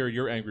 Let's hear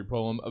your angry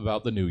poem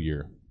about the new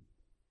year.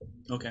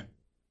 Okay.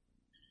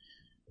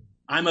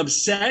 I'm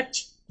upset,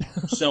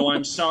 so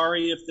I'm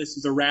sorry if this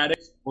is erratic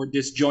or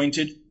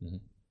disjointed. Mm-hmm.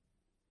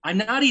 I'm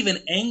not even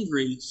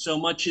angry so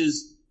much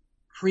as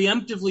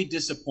preemptively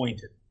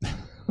disappointed.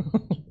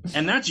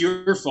 And that's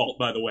your fault,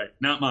 by the way,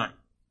 not mine.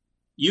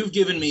 You've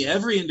given me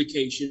every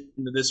indication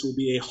that this will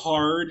be a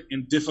hard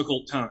and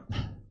difficult time.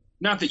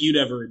 Not that you'd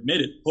ever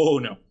admit it. Oh,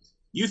 no.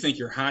 You think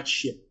you're hot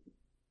shit.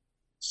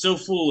 So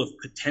full of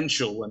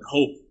potential and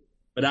hope,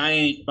 but I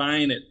ain't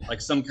buying it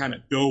like some kind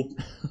of dope.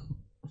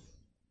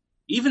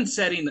 Even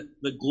setting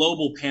the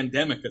global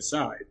pandemic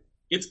aside,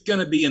 it's going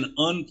to be an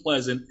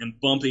unpleasant and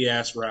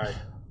bumpy-ass ride.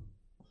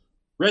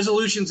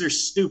 Resolutions are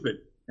stupid,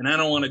 and I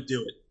don't want to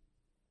do it.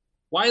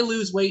 Why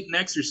lose weight and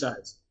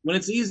exercise when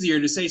it's easier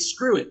to say,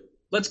 screw it,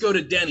 let's go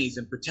to Denny's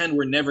and pretend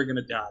we're never going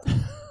to die?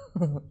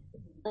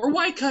 Or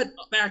why cut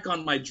back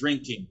on my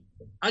drinking?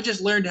 I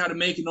just learned how to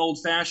make an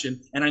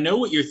old-fashioned, and I know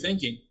what you're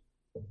thinking.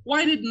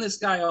 Why didn't this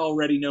guy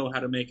already know how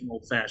to make an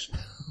old-fashioned?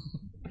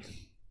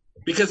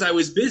 Because I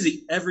was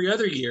busy every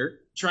other year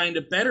trying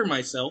to better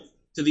myself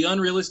to the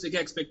unrealistic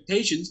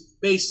expectations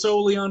based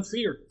solely on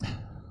fear.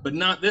 But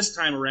not this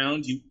time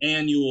around, you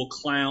annual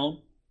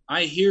clown.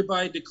 I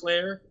hereby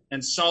declare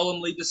and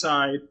solemnly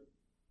decide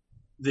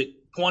that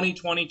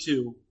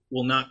 2022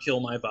 will not kill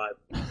my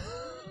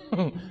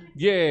vibe.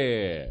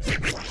 Yeah.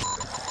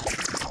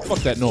 Fuck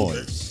that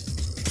noise.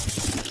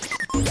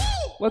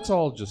 Let's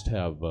all just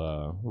have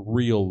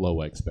real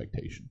low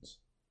expectations.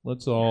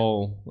 Let's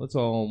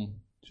all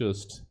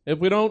just, if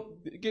we don't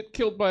get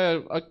killed by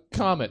a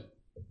comet,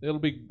 it'll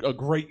be a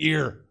great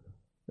year.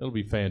 It'll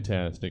be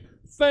fantastic.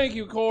 Thank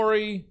you,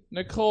 Corey,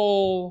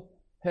 Nicole,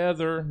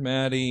 Heather,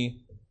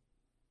 Maddie.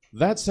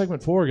 That's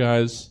segment 4,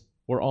 guys.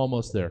 We're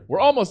almost there.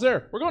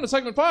 We're going to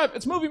segment 5.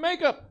 It's movie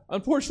makeup.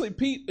 Unfortunately,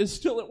 Pete is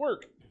still at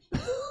work.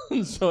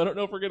 So I don't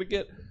know if we're going to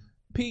get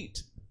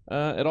Pete.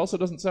 It also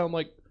doesn't sound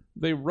like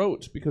they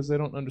wrote because they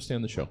don't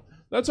understand the show.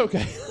 That's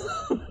okay.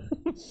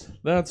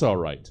 That's all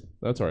right.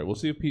 We'll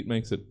see if Pete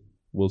makes it.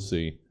 We'll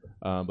see.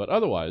 But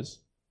otherwise,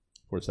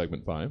 for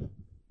segment 5,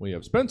 we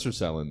have Spencer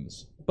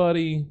Sellens,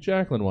 Buddy,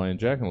 Jacqueline Wyan.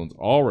 Jacqueline's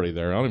already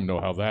there. I don't even know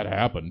how that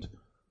happened.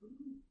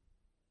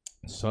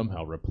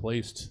 Somehow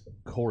replaced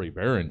Corey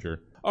Behringer.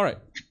 All right,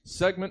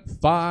 segment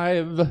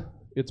 5.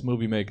 It's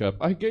movie makeup.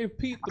 I gave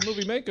Pete the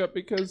movie makeup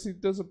because he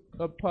does a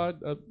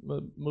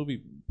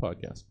movie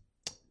podcast.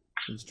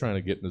 He's trying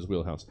to get in his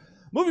wheelhouse.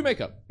 Movie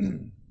makeup.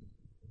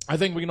 I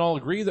think we can all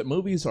agree that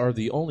movies are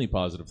the only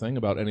positive thing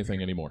about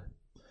anything anymore.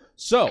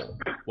 So,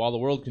 while the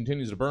world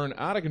continues to burn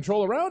out of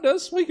control around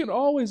us, we can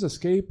always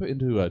escape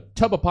into a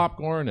tub of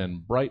popcorn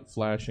and bright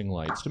flashing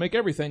lights to make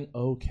everything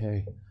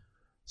okay.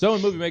 So,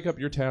 in movie makeup,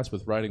 you're tasked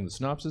with writing the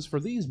synopsis for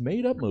these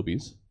made-up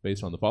movies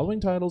based on the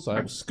following titles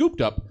I've scooped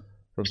up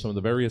from some of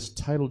the various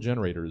title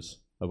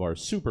generators of our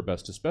super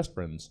bestest best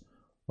friends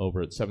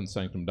over at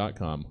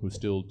seventhsanctum.com who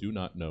still do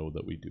not know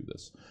that we do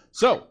this.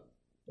 So,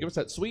 give us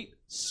that sweet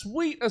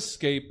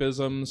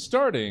escapism,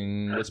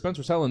 starting with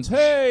Spencer Sellens.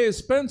 Hey,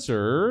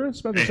 Spencer.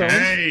 Spencer Sellens.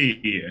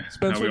 Hey.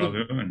 Spencer, how we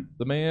all doing?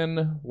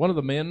 One of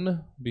the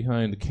men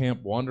behind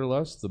Camp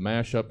Wanderlust, the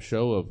mashup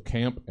show of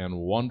Camp and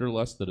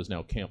Wanderlust that is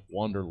now Camp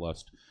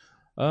Wanderlust.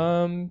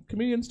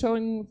 Comedians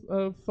telling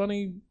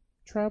funny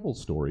travel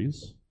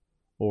stories,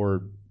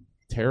 or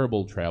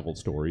terrible travel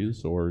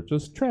stories, or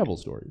just travel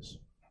stories.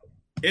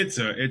 It's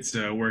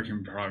a work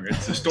in progress.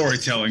 It's a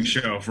storytelling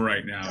show for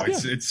right now.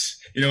 It's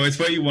it's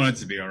what you want it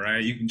to be. All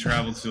right, you can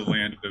travel to the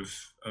land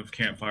of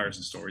campfires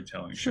and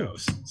storytelling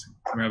shows.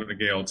 We're having a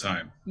gay old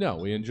time. No,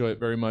 we enjoy it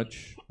very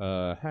much.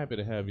 Happy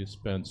to have you,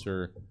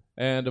 Spencer.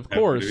 And of Happy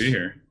course, to be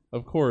here.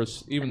 Of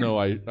course, even though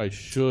I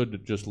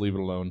should just leave it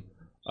alone,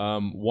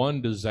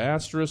 one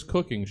disastrous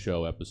cooking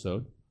show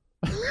episode.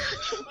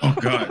 Oh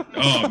God!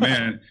 Oh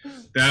man,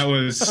 that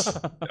was.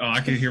 Oh,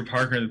 I can hear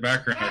Parker in the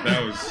background.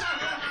 That was.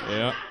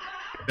 Yeah.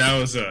 That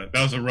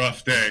was a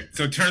rough day.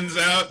 So it turns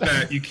out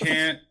that you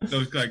can't,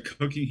 those like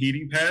cooking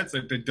heating pads,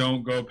 like they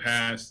don't go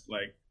past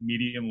like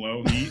medium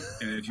low heat,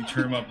 and if you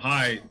turn them up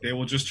high, they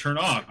will just turn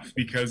off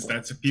because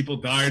that's if people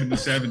died in the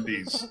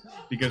 70s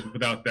because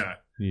without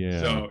that. Yeah.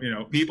 So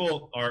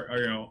people are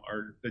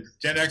the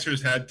Gen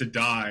Xers had to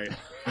die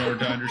in order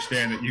to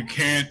understand that you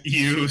can't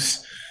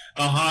use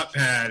a hot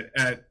pad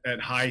at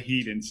high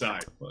heat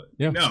inside. But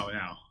now.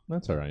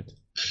 That's all right.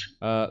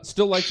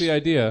 Still like the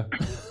idea.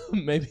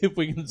 Maybe if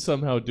we can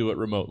somehow do it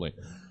remotely.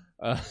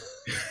 In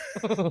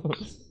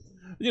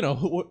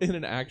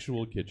an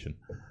actual kitchen.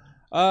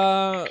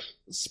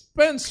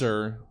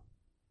 Spencer,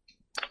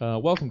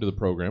 welcome to the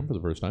program for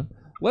the first time.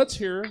 Let's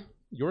hear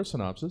your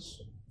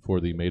synopsis for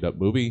the made-up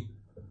movie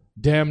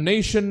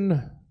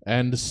Damnation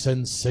and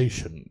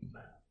Sensation.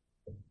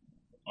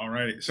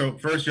 Alrighty, so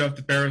first you have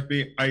to bear with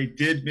me. I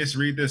did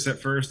misread this at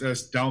first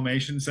as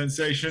Dalmatian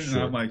Sensation, Sure.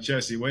 and I'm like,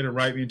 Jesse, way to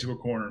write me into a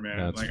corner, man.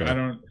 That's like fair. I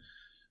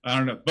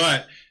don't know.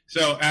 But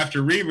so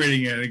after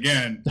rereading it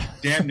again,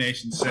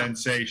 Damnation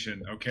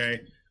Sensation, okay,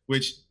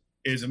 which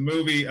is a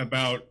movie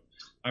about,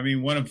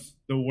 one of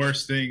the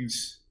worst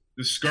things,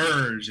 the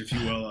scourge, if you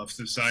will, of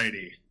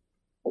society.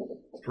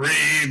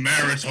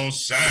 Premarital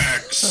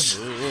sex.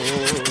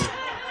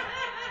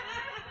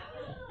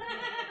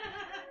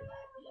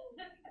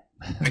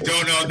 I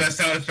don't know if that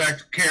sound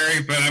effect will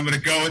carry, but I'm going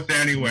to go with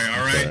that anyway,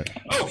 all right?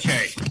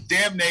 Okay,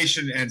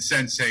 Damnation and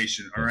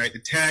Sensation, all right? The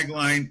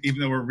tagline,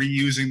 even though we're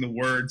reusing the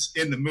words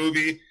in the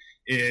movie,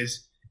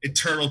 is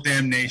eternal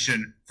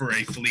damnation for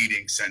a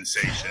fleeting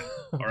sensation,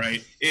 all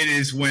right? It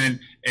is when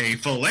a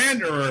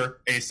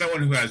philanderer,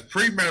 someone who has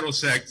premarital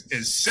sex,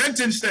 is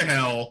sentenced to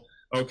hell,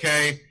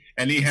 okay?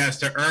 And he has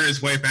to earn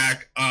his way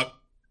back up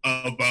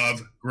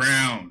above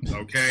ground,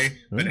 okay?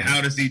 But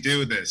how does he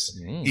do this?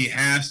 He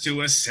has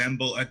to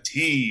assemble a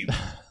team.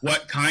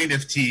 What kind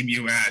of team,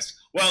 you ask?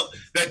 Well,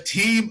 the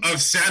team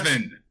of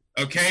 7,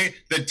 okay?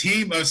 The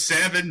team of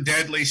 7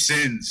 deadly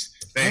sins.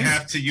 They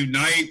have to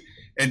unite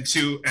and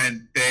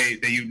they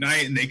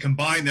unite and they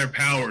combine their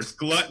powers.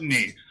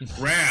 Gluttony,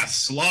 wrath,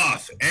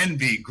 sloth,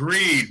 envy,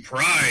 greed,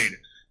 pride.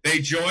 They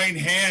join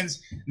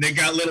hands, and they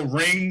got little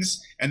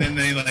rings, and then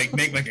they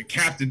make a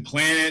Captain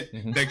Planet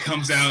that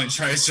comes out and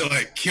tries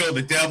to kill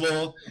the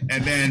devil.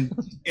 And then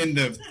in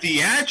the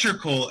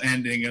theatrical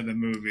ending of the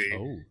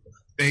movie,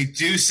 they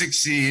do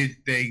succeed.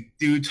 They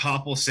do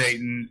topple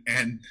Satan,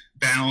 and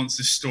balance is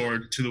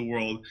restored to the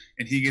world,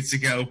 and he gets to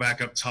go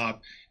back up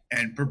top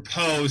and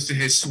propose to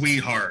his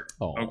sweetheart.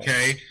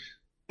 Okay,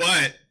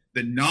 but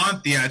the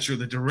non-theatrical,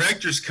 the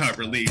director's cut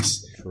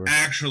release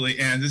actually,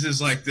 and this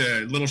is like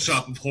the Little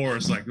Shop of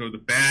Horrors,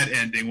 the bad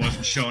ending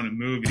wasn't shown in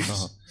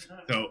movies.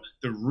 So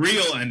the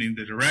real ending,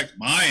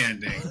 my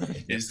ending,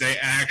 is they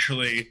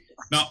actually,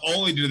 not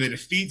only do they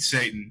defeat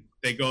Satan,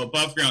 they go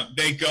above ground,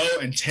 they go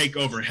and take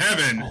over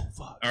heaven,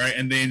 all right,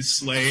 and they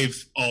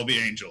enslave all the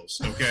angels,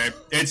 okay?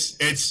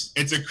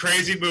 It's a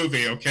crazy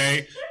movie,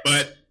 okay?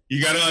 But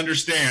you got to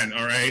understand,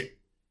 all right?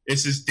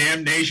 This is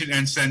damnation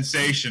and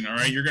sensation, all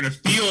right? You're going to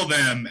feel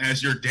them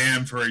as you're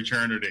damned for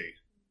eternity.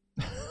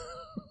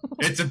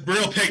 It's a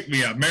real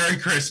pick-me-up. Merry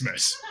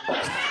Christmas.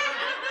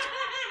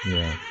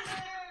 Yeah.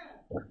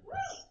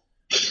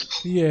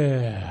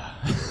 Yeah.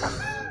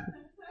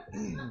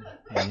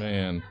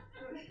 Man.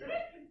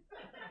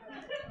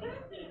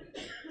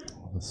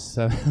 The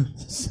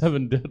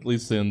seven deadly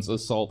sins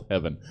assault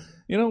heaven.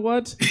 You know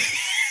what?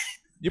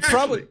 You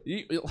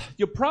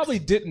probably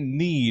didn't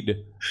need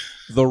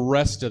the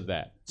rest of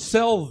that.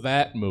 Sell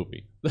that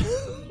movie. The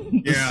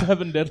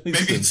 7 deadly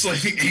Maybe sins.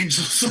 enslaving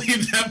angels,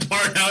 leave that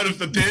part out of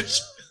the pitch.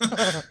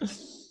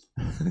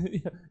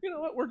 You know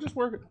what?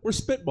 We're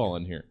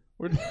spitballing here.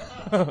 We're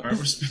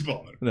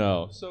spitballing.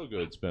 No, so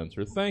good,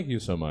 Spencer. Thank you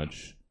so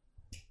much.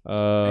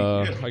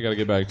 I got to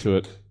get back to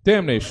it.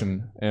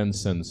 Damnation and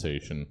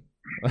Sensation.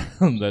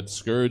 That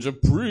scourge of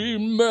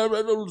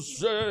premarital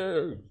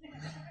sex.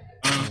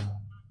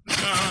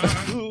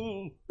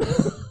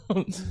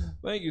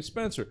 Thank you,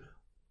 Spencer.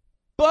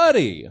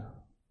 Buddy.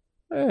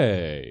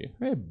 Hey,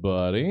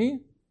 buddy.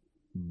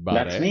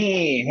 That's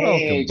me.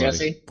 Hey, welcome,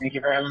 Jesse. Thank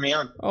you for having me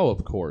on. Oh,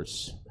 of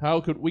course.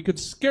 We could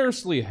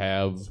scarcely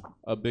have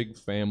a big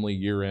family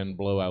year-end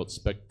blowout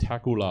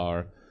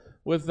spectacular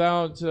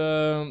without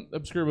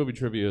obscure movie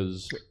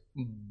trivia's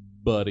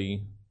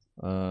buddy.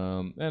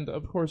 And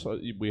of course,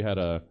 we had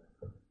a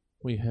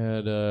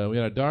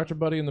Dr.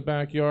 Buddy in the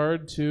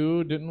backyard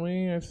too, didn't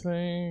we? I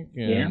think.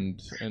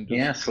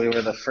 Yes, we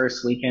were the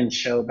first weekend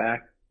show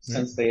back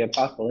since the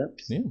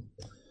apocalypse. Yeah.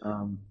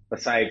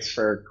 Besides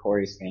for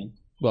Corey's game.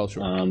 Well,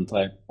 sure.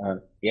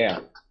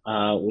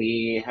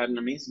 We had an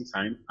amazing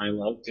time. I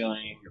love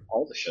doing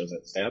all the shows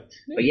at Stab.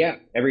 But yeah,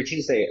 every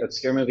Tuesday,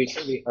 Obscure Movie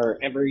Trivia, or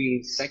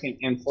every second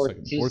and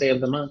fourth Tuesday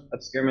of the month,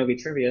 Obscure Movie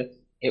Trivia.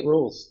 It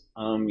rules.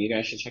 You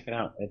guys should check it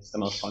out. It's the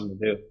most fun to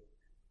do.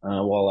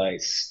 While I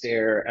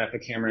stare at the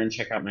camera and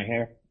check out my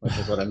hair, which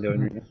is what I'm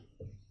doing right now.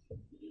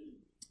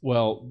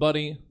 Well,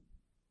 buddy.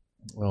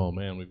 Oh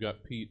man, we've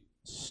got Pete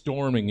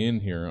storming in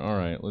here. All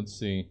right, let's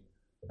see.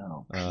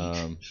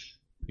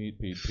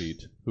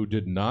 Pete, who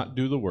did not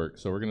do the work.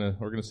 So we're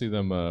gonna see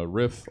them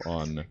riff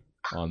on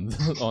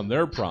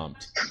their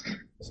prompt.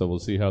 So we'll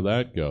see how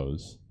that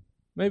goes.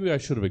 Maybe I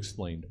should have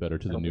explained better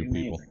to the new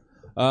people.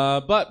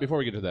 But before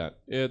we get to that,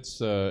 it's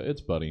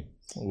Buddy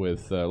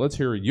with let's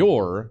hear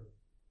your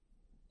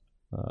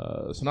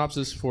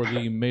synopsis for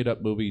the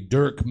made-up movie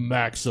Dirk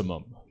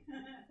Maximum.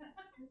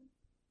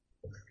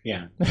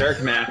 Yeah,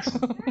 Dirk Max.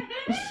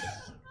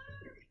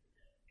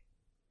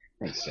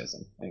 Thanks,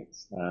 Jason.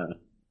 Thanks.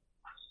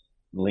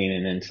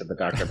 Leaning into the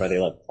Dr. Buddy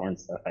Love porn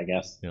stuff, I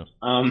guess. Yeah.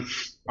 All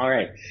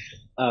right.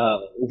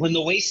 When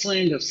the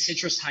wasteland of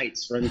Citrus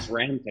Heights runs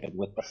rampant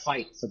with the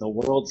fight for the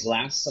world's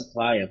last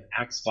supply of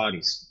Axe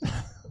bodies,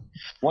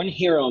 one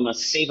hero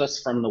must save us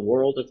from the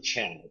world of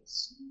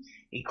Chads.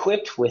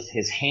 Equipped with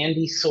his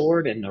handy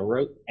sword and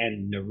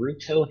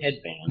Naruto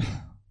headband,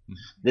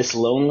 this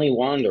lonely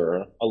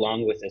wanderer,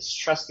 along with his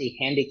trusty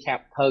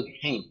handicapped pug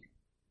Hank,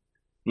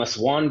 must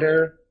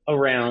wander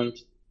around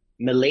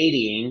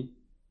miladying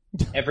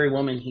every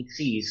woman he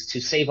sees to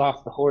save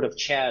off the horde of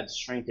Chads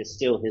trying to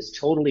steal his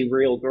totally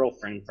real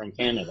girlfriend from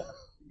Canada.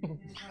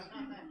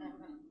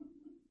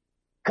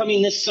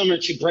 Coming this summer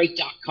to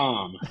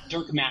Break.com,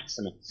 Dirk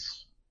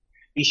Maximus.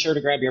 Be sure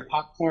to grab your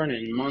popcorn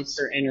and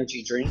Monster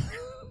Energy drink.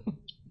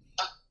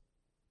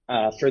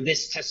 For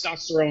this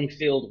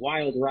testosterone-filled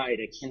wild ride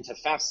akin to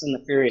Fast and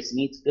the Furious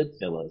meets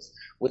Goodfellas,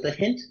 with a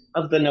hint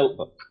of The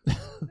Notebook.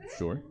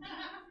 Sure.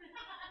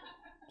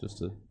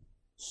 Just a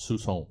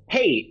soupçon.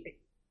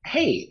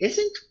 Hey,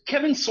 isn't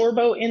Kevin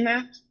Sorbo in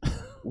that?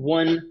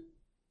 One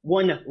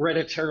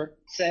Redditor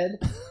said.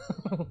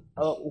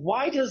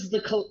 Why does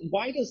the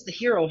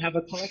hero have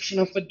a collection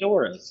of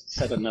fedoras?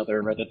 Said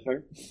another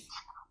Redditor.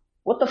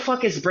 What the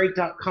fuck is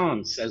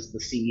Break.com? Says the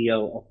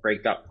CEO of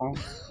Break.com.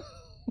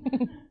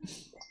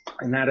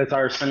 And that is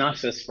our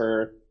synopsis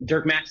for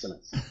Dirk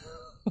Maximus.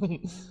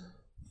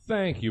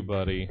 Thank you,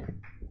 buddy.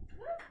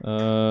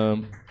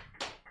 Oh,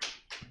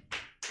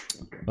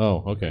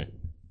 okay.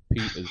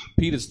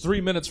 Pete is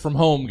 3 minutes from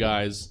home,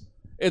 guys.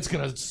 It's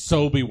gonna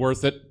so be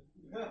worth it.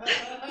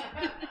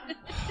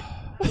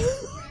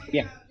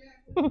 Yeah.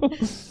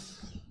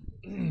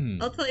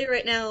 I'll tell you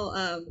right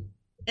now.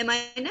 Am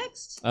I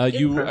next?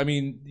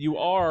 You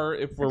are.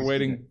 If we're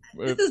waiting.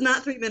 This is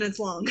not 3 minutes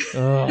long.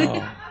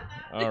 Oh.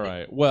 All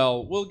right.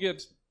 Well, we'll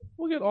get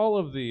all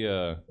of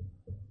the.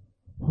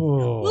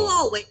 We'll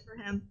all wait for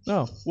him.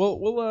 No,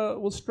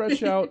 we'll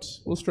stretch out.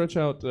 We'll stretch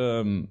out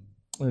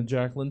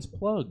Jacqueline's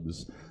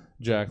plugs.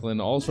 Jacqueline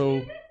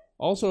also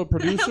a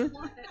producer.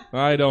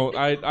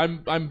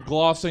 I'm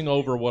glossing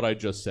over what I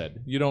just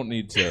said. You don't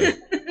need to.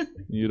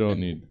 You don't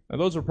need.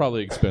 Those are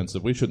probably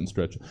expensive. We shouldn't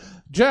stretch.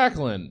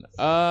 Jacqueline,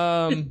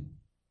 one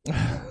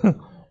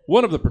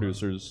of the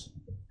producers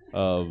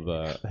of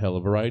Hell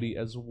of Variety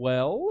as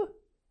well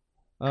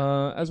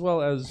as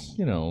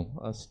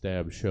a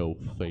Stab Show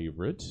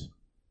favorite.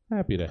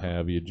 Happy to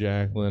have you,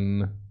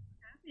 Jacqueline.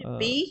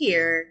 Be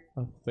here.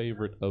 A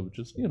favorite of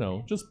just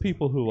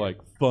people who like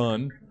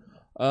fun.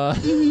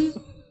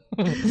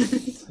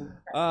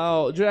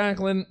 Oh,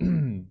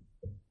 Jacqueline,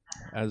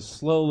 as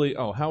slowly.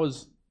 Oh, how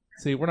is?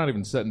 See, we're not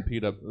even setting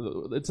Pete up.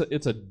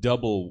 It's a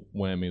double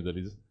whammy that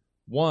he's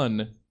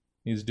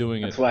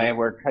doing it. That's why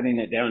we're cutting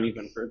it down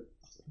even further,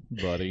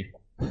 buddy.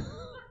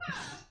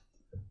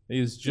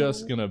 He's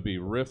just gonna be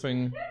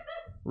riffing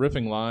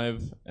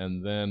live,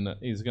 and then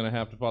he's gonna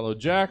have to follow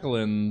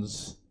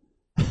Jacqueline's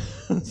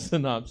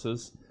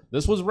synopsis.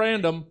 This was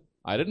random.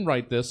 I didn't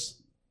write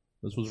this.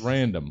 This was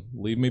random.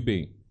 Leave me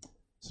be.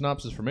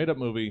 Synopsis for made-up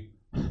movie,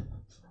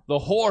 The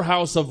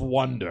Whorehouse of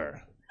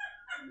Wonder.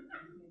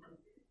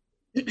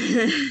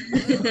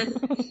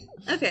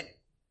 Okay.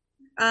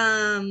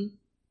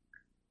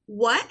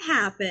 What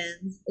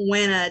happens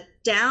when a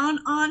down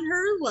on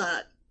her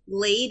luck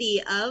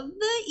lady of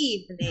the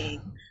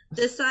evening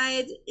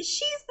decides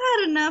she's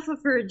had enough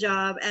of her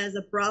job as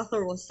a brothel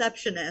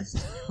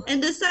receptionist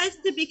and decides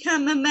to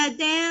become a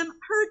madame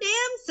her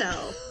damn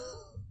self?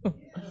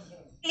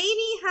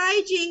 Any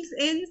hijinks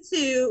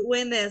ensue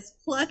when this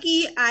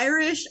plucky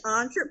Irish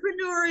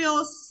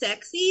entrepreneurial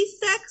sexy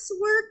sex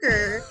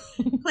worker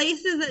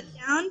places a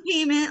down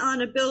payment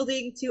on a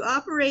building to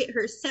operate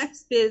her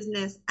sex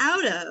business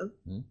out of,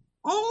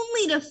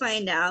 only to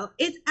find out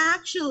it's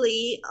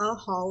actually a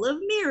hall of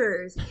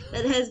mirrors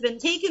that has been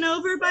taken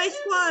over by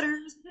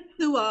squatters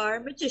who are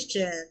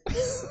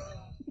magicians.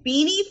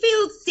 Beanie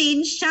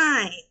Fieldstein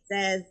shines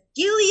as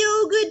Gilly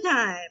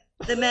Goodtime,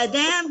 the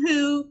madame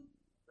who,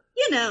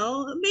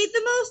 made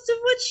the most of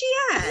what she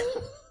had.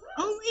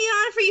 Only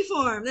on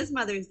Freeform this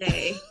Mother's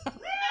Day.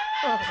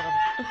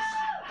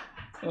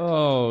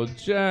 Oh,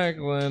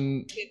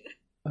 Jacqueline.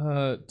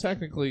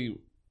 Technically,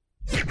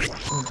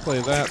 we'll play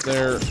that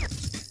there.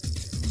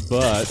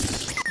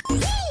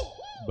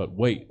 But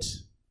wait.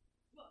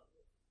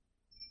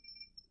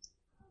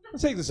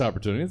 Let's take this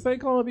opportunity to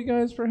thank all of you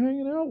guys for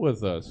hanging out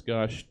with us.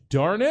 Gosh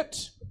darn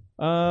it.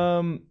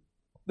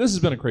 This has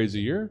been a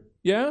crazy year.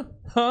 Yeah?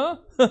 Huh?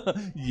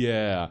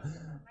 Yeah.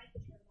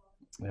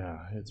 Yeah,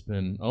 it's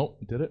been. Oh,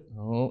 did it?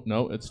 Oh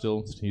no, he's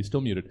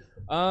still muted.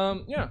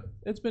 Yeah,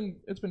 it's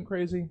been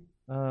crazy.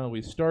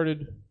 We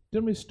started.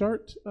 Didn't we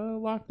start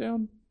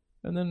lockdown?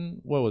 And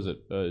then what was it?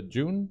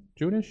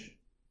 June-ish,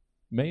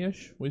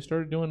 May-ish. We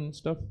started doing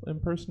stuff in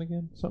person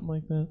again, something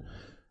like that.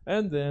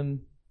 And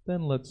then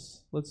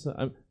let's. it's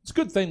a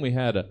good thing we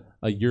had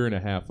a year and a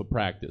half of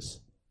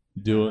practice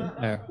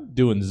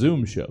doing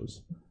Zoom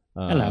shows.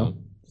 Hello.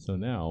 So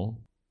now,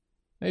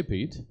 hey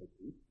Pete.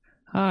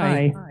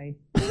 Hi.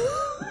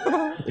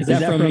 Is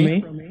that from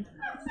me?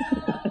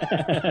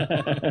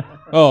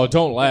 Oh,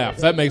 don't laugh.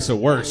 That makes it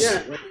worse.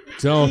 Yeah.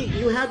 Don't.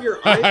 You have your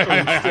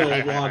iPhone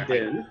still logged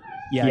in.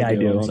 Yeah, I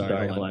do. I'm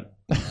sorry. Hold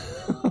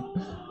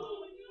on.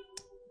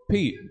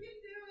 Pete,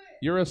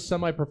 you're a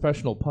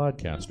semi-professional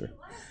podcaster.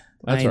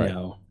 That's I right.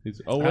 know.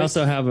 Oh, I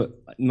also have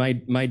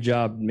my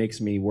job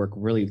makes me work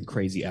really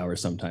crazy hours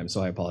sometimes,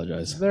 so I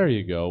apologize. There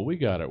you go. We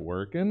got it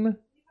working.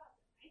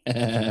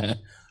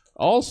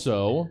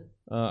 Also,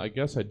 I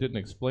guess I didn't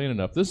explain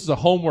enough. This is a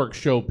homework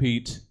show,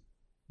 Pete.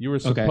 You were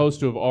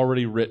supposed to have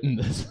already written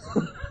this.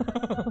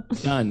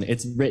 Done.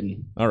 It's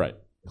written. All right.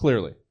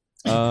 Clearly.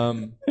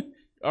 All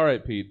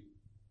right, Pete.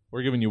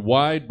 We're giving you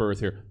wide berth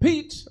here.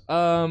 Pete,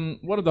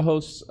 one of the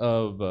hosts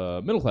of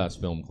Middle Class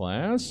Film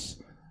Class.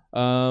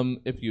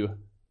 If you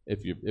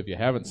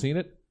haven't seen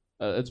it,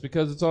 it's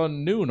because it's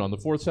on noon on the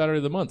fourth Saturday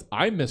of the month.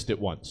 I missed it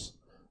once.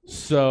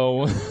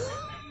 So...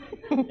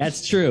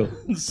 That's true.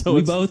 So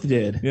we both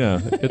did. Yeah,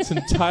 it's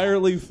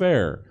entirely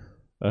fair.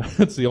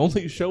 It's the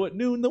only show at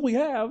noon that we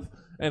have,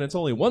 and it's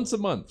only once a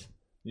month.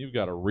 You've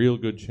got a real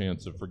good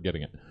chance of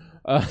forgetting it.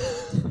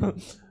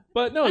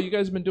 But no, you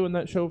guys have been doing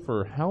that show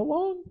for how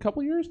long? A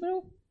couple years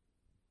now?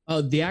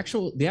 The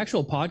actual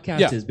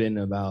podcast has been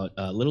about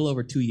a little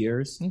over 2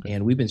 years,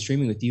 and we've been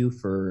streaming with you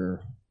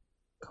for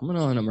coming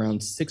on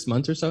around 6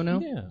 months or so now.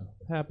 Yeah,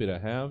 happy to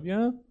have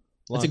you.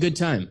 It's a good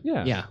time.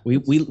 Yeah.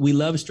 We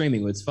love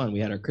streaming. It's fun. We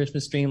had our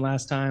Christmas stream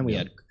last time. We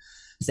had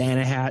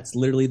Santa hats,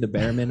 literally the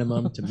bare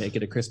minimum to make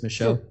it a Christmas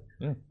show.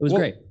 Yeah. It was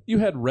great. You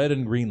had red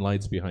and green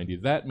lights behind you.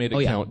 That made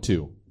it count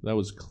too. That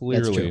was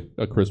clearly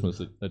a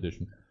Christmas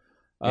edition.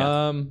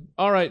 Yeah.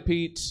 All right,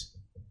 Pete.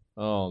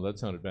 Oh, that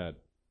sounded bad.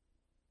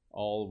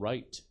 All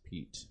right,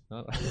 Pete.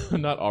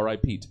 Not all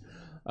right, Pete.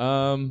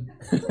 That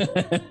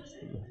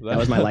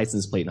was my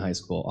license plate in high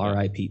school.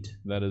 R.I. Pete.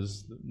 That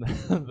is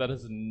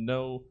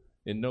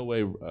in no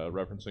way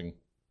referencing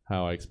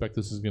how I expect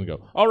this is going to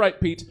go. All right,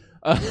 Pete.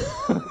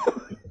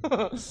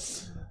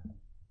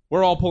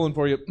 We're all pulling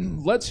for you.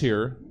 Let's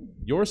hear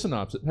your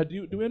synopsis.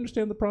 Do we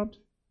understand the prompt?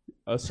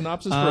 A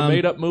synopsis for a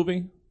made-up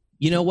movie?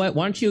 You know what?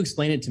 Why don't you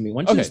explain it to me?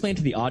 Why don't you explain it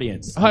to the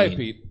audience? Hi,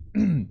 Pete.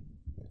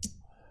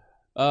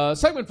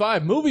 Segment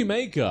 5, movie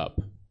makeup.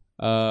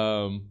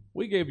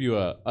 We gave you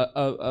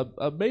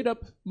a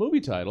made-up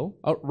movie title,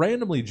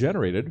 randomly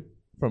generated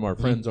from our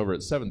friends over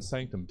at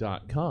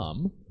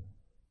seventhsanctum.com.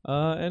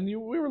 And we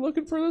were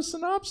looking for the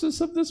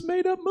synopsis of this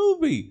made-up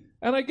movie.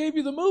 And I gave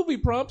you the movie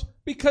prompt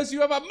because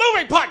you have a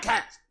movie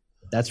podcast!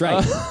 That's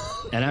right.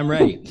 And I'm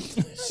ready.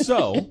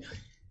 So,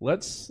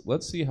 let's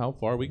see how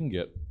far we can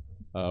get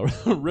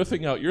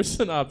riffing out your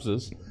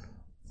synopsis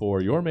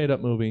for your made-up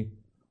movie,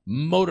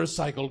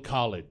 Motorcycle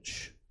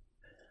College.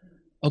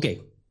 Okay,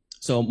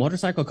 so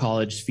Motorcycle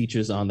College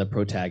features on the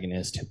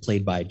protagonist,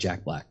 played by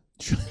Jack Black.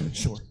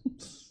 Sure.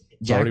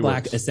 Jack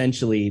Black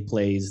essentially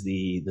plays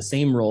the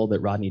same role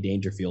that Rodney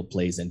Dangerfield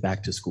plays in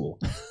Back to School.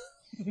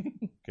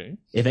 Okay.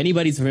 If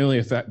anybody's familiar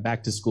with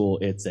Back to School,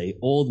 it's an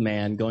old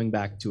man going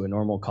back to a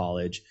normal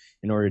college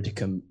in order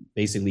to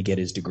basically get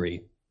his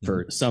degree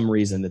for some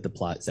reason that the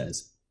plot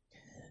says.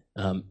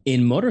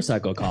 In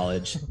Motorcycle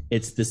College,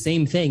 it's the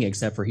same thing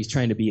except for he's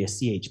trying to be a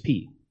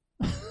CHP.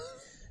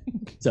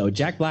 So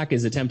Jack Black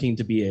is attempting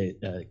to be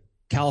a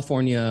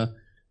California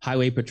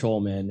highway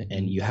patrolman,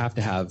 and you have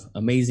to have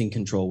amazing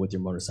control with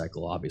your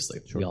motorcycle, obviously.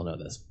 Sure. We all know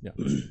this. Yeah.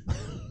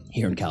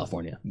 Here in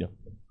California. Yeah.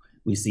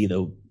 We see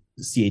the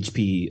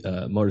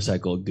CHP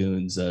motorcycle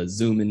goons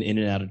zooming in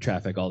and out of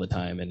traffic all the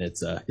time, and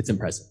it's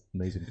impressive.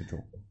 Amazing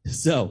control.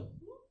 So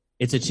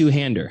it's a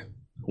two-hander.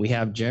 We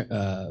have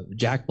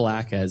Jack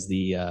Black as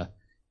the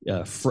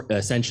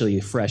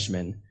essentially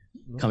freshman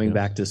coming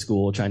back to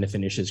school, trying to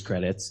finish his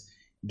credits,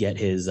 get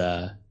his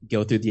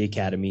go through the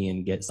academy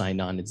and get signed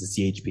on into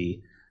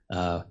CHP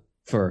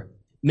for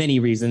many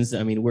reasons.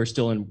 I mean, we're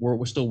still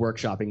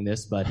workshopping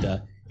this, but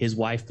his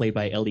wife, played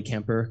by Ellie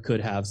Kemper, could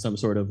have some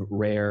sort of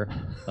rare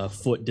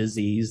foot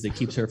disease that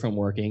keeps her from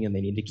working, and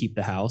they need to keep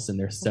the house. And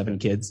there's 7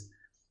 kids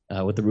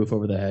with the roof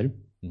over their head.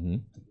 Mm-hmm.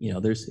 You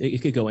know,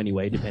 it could go any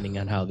way depending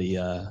on how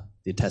the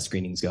test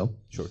screenings go.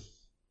 Sure.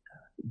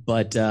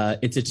 But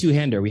it's a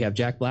two-hander. We have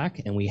Jack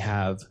Black and we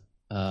have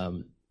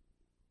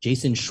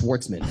Jason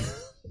Schwartzman.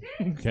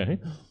 Okay.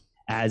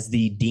 As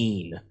the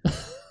dean.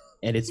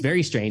 And it's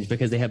very strange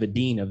because they have a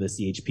dean of the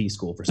CHP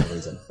school for some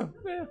reason.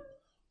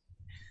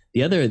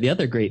 The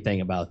other great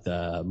thing about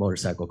the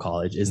motorcycle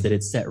college is that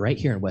it's set right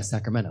here in West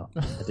Sacramento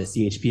at the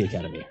CHP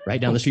Academy, right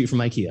down the street from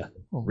IKEA.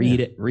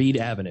 Reed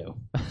Avenue.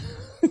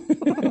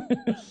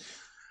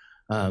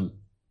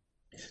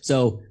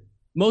 So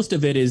most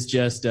of it is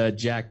just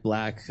Jack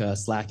Black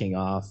slacking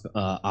off,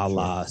 a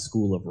la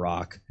School of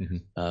Rock,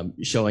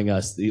 showing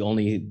us the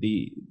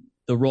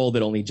role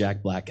that only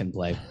Jack Black can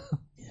play.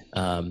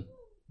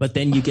 But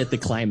then you get the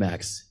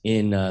climax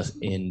in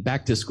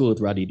Back to School with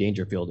Rodney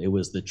Dangerfield. It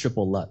was the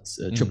Triple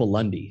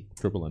Lundy.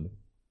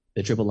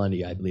 The Triple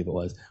Lundy, I believe it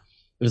was. It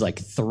was like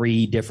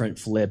 3 different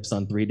flips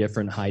on 3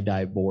 different high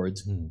dive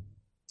boards.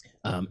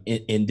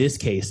 In this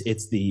case,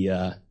 it's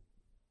the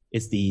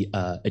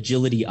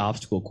agility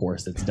obstacle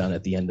course that's done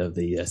at the end of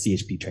the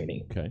CHP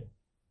training. Okay.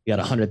 You got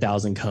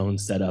 100,000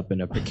 cones set up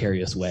in a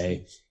precarious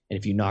way, and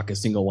if you knock a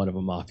single one of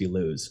them off, you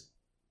lose.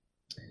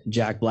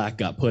 Jack Black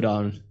got put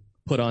on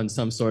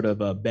some sort of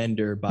a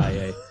bender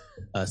by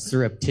a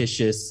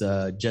surreptitious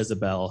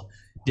Jezebel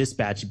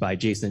dispatched by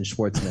Jason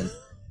Schwartzman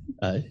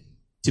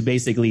to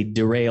basically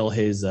derail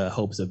his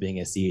hopes of being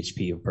a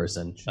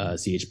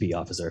CHP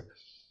officer.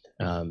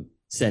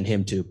 Sent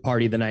him to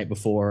party the night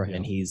before,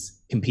 and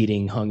he's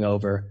competing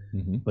hungover.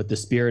 But the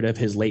spirit of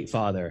his late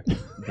father,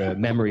 the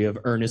memory of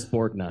Ernest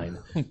Borgnine,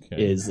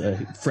 is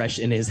fresh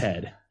in his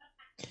head,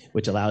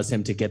 which allows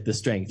him to get the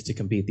strength to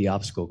compete the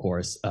obstacle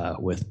course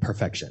with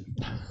perfection.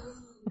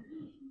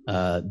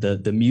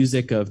 The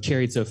music of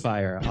Chariots of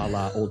Fire, a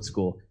la Old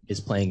School,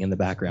 is playing in the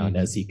background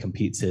as he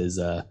competes his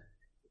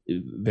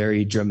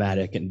very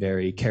dramatic and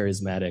very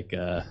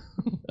charismatic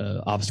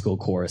obstacle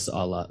course,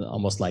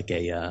 almost like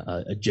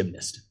a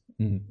gymnast.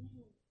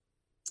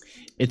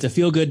 It's a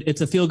feel good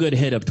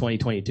hit of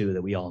 2022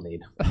 that we all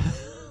need.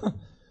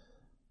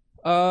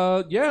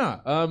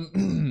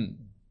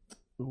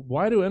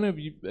 Why do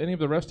any of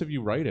the rest of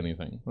you write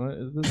anything?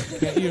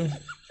 Can't you?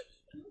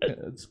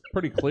 It's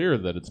pretty clear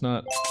that it's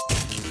not.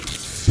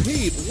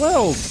 Pete,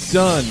 well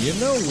done. You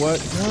know what?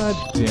 God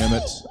damn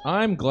it.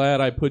 I'm glad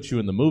I put you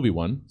in the movie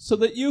one so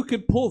that you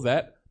could pull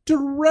that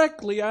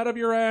directly out of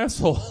your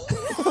asshole.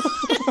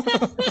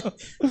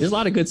 There's a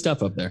lot of good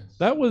stuff up there.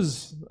 That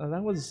was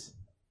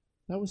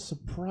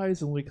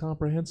surprisingly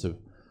comprehensive.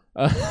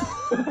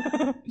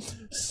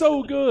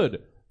 So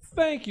good.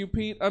 Thank you,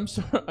 Pete. I'm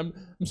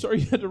sorry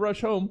you had to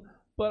rush home,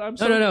 but I'm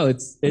sorry. No.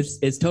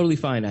 It's totally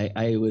fine.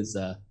 I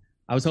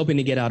was hoping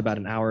to get out about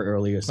an hour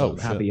earlier, so I'm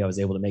happy I was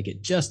able to make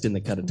it just in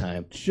the cut of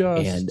time.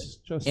 And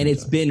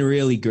it's been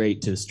really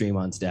great to stream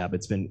on Stab.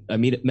 I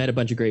met a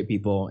bunch of great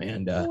people,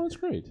 and that's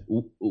great.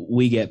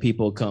 We get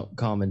people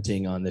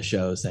commenting on the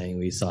show saying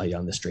we saw you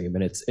on the stream,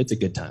 and it's a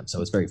good time. So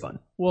it's very fun.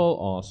 Well,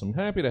 awesome.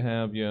 Happy to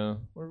have you.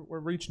 We're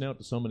reaching out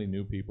to so many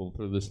new people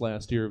through this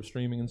last year of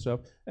streaming and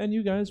stuff, and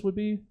you guys would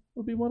be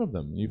one of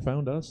them. You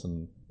found us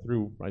and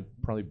through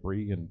probably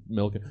Bree and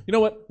Milk. You know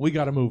what? We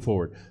got to move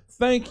forward.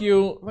 Thank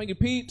you,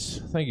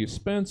 Pete. Thank you,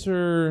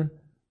 Spencer,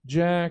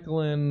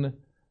 Jacqueline,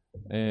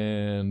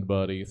 and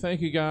Buddy.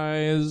 Thank you,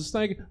 guys.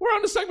 Thank you. We're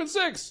on to segment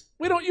 6.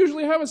 We don't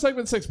usually have a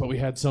segment 6, but we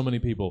had so many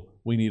people.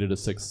 We needed a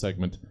 6th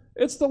segment.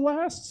 It's the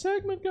last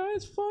segment,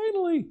 guys.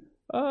 Finally.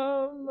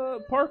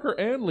 Parker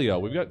and Leo.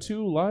 We've got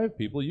 2 live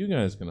people. You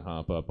guys can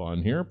hop up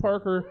on here.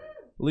 Parker,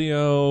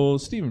 Leo,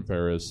 Stephen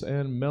Ferris,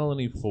 and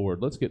Melanie Ford.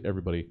 Let's get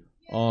everybody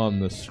on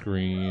the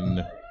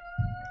screen.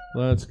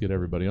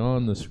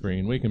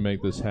 We can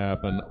make this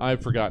happen.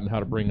 I've forgotten how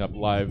to bring up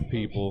live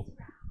people.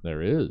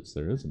 There is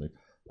a mix.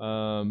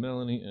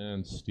 Melanie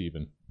and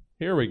Stephen.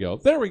 Here we go.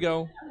 There we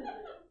go.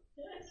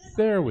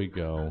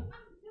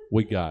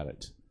 We got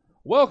it.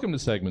 Welcome to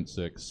segment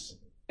 6.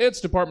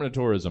 It's Department of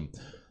Tourism.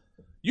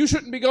 You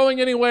shouldn't be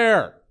going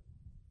anywhere.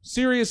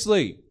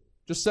 Seriously.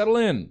 Just settle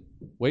in.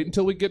 Wait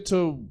until we get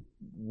to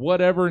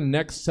whatever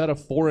next set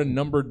of foreign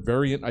numbered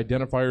variant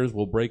identifiers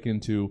we'll break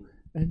into,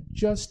 and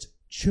just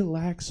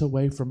chillax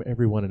away from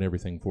everyone and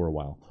everything for a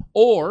while.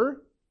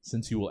 Or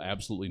since you will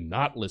absolutely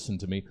not listen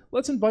to me,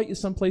 let's invite you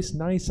someplace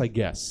nice, I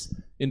guess.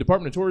 In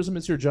Department of Tourism,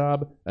 it's your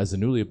job as the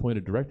newly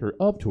appointed Director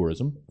of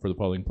Tourism for the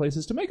following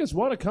places to make us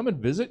want to come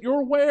and visit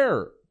your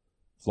where,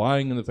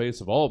 flying in the face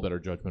of all better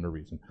judgment or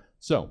reason.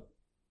 So,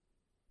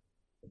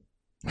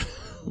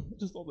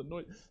 just all the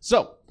noise.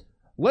 So,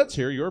 let's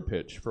hear your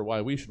pitch for why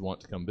we should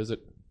want to come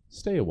visit,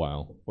 stay a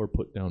while, or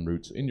put down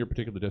roots in your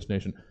particular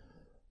destination.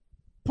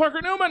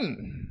 Parker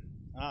Newman!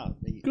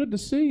 Good to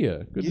see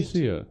you. Good to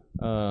see you.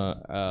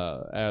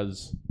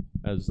 As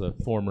the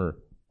former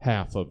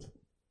half of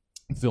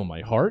Fill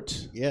My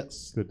Heart.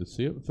 Yes. Good to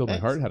see you. Fill My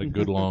Heart had a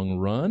good long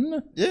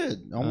run.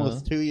 Did.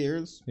 Almost 2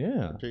 years.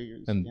 Yeah. 2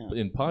 years. And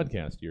in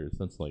podcast years,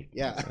 that's like...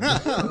 Yeah.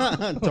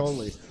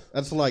 Totally.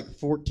 That's like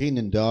 14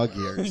 in dog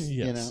years.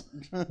 Yes.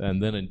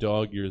 And then in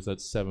dog years,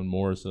 that's 7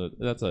 more. So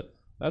that's a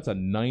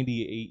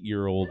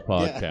 98-year-old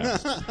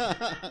podcast.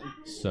 Yeah.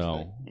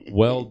 So,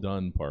 well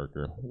done,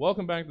 Parker.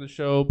 Welcome back to the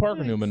show.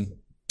 Parker Newman,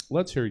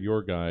 let's hear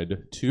your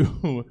guide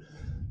to...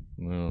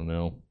 I don't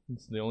know.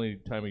 It's the only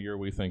time of year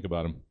we think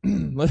about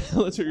him.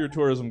 Let's hear your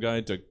tourism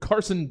guide to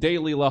Carson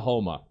Daly,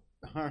 Lahoma.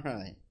 All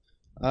right.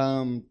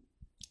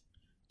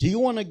 Do you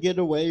want to get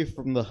away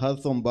from the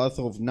hustle and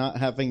bustle of not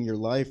having your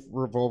life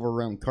revolve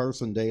around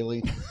Carson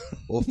Daly?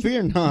 Well,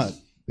 fear not,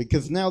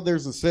 because now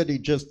there's a city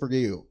just for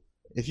you.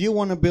 If you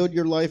want to build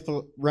your life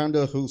around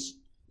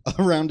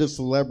a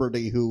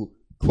celebrity who,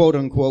 quote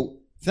unquote,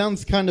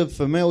 sounds kind of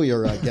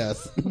familiar, I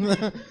guess,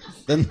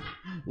 then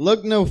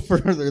look no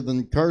further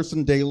than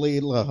Carson Daly,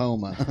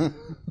 Lahoma.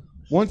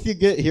 Once you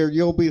get here,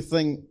 you'll be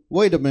thinking,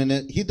 wait a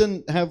minute, he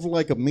didn't have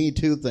like a Me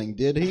Too thing,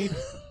 did he?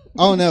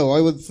 Oh no, I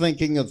was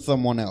thinking of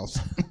someone else.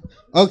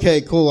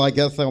 Okay, cool, I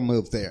guess I'll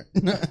move there.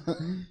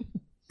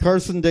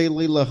 Carson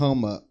Daly,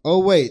 Lahoma. Oh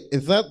wait,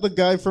 is that the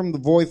guy from The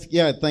Voice?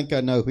 Yeah, I think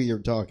I know who you're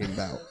talking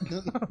about.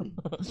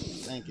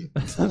 Thank you.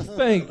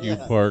 Thank you,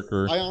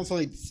 Parker. I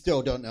honestly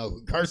still don't know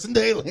who Carson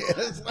Daly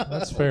is.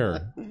 That's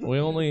fair. We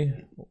only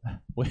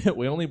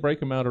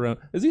break him out around.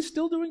 Is he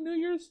still doing New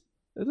Year's?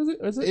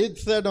 Is it? It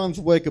said on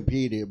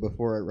Wikipedia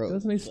before I wrote.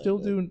 Doesn't he still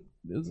do?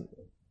 Is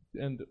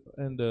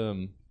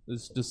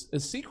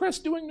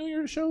Seacrest doing New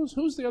Year's shows?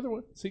 Who's the other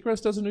one?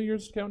 Seacrest does a New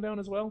Year's countdown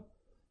as well.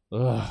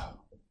 Ugh.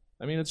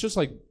 I mean, it's just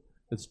like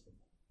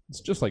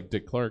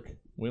Dick Clark.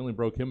 We only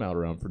broke him out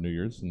around for New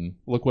Year's, and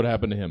look what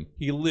happened to him.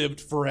 He lived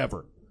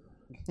forever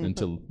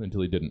until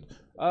he didn't.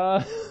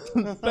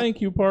 Thank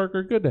you,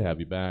 Parker. Good to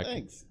have you back.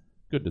 Thanks.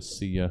 Good to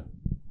see you,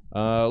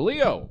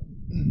 Leo.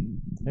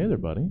 Hey there,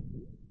 buddy.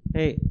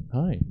 Hey.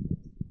 Hi.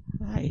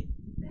 Hi.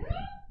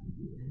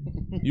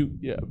 You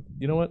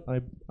know what?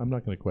 I'm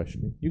not going to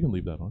question you. You can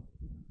leave that on.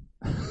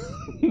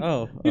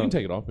 You can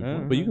take it off, if you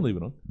want, but you can leave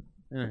it on.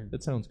 Right.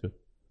 It sounds good.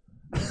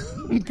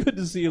 Good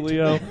to see you,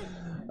 Leo.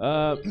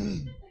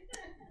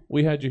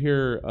 We had you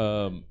here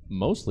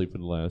mostly for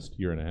the last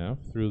year and a half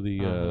through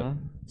the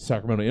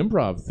Sacramento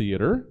Improv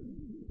Theater.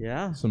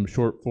 Yeah. Some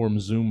short form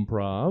Zoom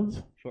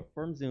prov. Short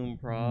form Zoom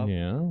prov.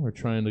 Yeah, we're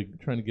trying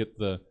to get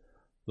the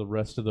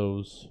rest of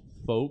those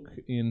folk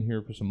in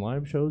here for some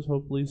live shows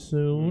hopefully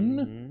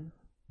soon.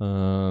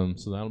 Mm-hmm.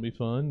 So that'll be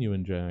fun. You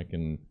and Jack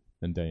and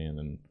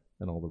Dan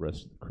and all the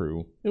rest of the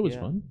crew. It was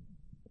fun.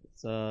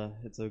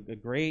 It's a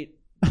great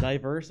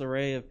diverse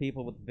array of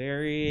people with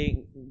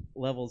varying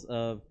levels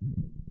of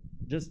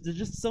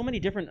just so many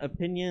different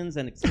opinions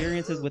and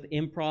experiences with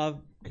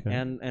improv. Okay.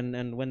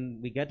 And when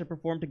we get to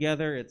perform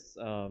together, it's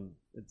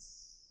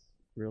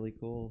really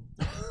cool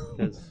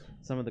because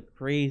some of the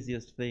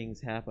craziest things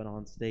happen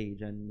on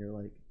stage, and you're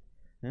like,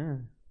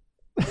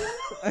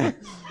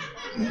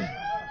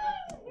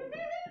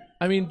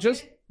 I mean,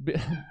 just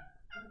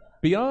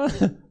beyond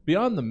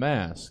the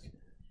mask,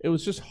 it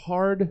was just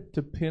hard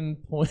to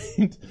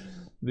pinpoint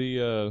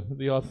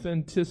the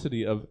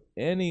authenticity of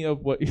any of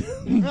what you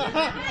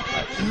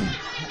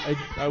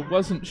I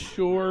wasn't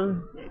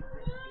sure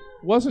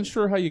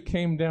how you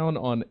came down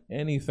on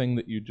anything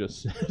that you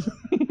just said.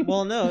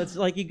 Well, no, it's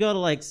like you go to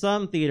like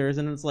some theaters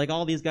and it's like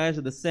all these guys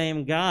are the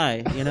same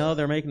guy, you know,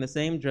 they're making the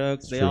same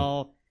jokes, they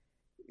all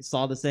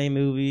saw the same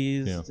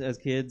movies as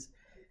kids.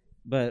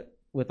 But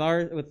with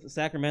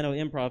Sacramento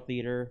Improv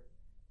Theater,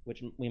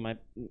 which they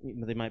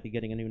might be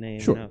getting a new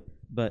name, you know,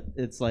 but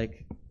it's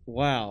like,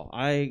 wow,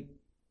 I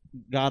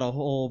got a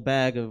whole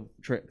bag of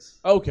tricks.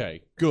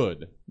 Okay,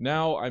 good.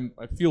 Now I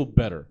feel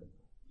better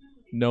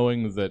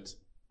knowing that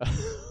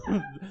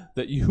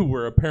that you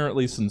were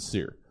apparently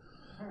sincere.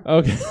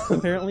 Okay.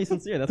 Apparently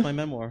sincere. That's my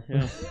memoir.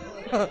 Yeah.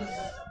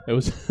 It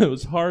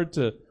was hard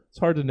to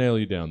nail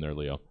you down there,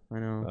 Leo. I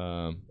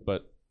know.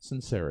 But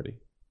sincerity.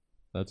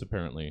 That's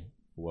apparently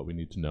what we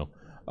need to know.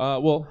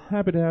 Well,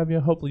 happy to have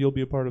you. Hopefully you'll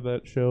be a part of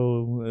that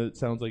show. It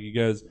sounds like you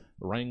guys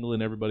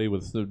wrangling everybody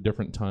with the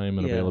different time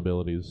and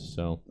availabilities.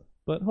 So,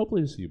 but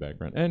hopefully to see you back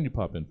around. And you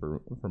pop in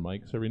for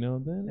mics every now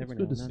and then. It's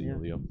good to see you,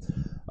 Leo.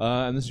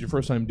 And this is your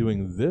first time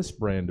doing this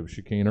brand of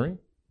chicanery.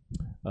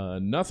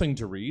 Nothing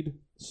to read,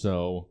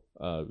 so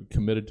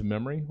committed to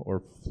memory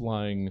or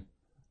flying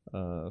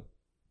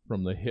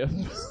from the hip.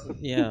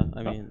 Yeah,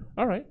 I mean.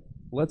 All right,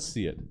 let's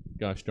see it.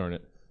 Gosh darn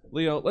it.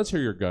 Leo, let's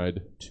hear your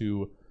guide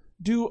to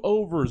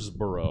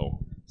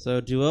Do-Oversboro.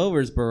 So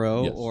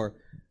Do-Oversboro, Yes. or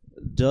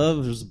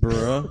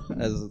Dovesboro,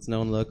 as it's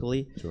known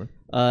locally, Sure.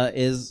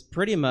 is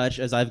pretty much,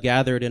 as I've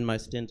gathered in my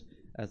stint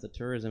as a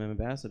tourism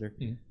ambassador,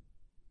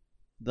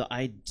 the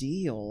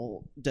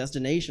ideal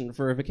destination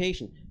for a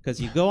vacation.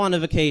 Because you go on a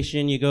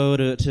vacation, you go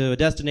to a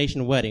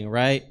destination wedding,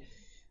 right?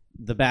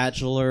 The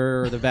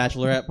bachelor or the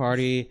bachelorette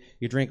party,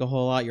 you drink a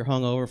whole lot, you're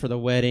hungover for the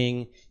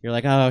wedding, you're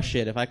like, oh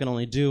shit, if I can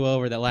only do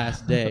over that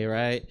last day,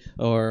 right?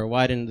 Or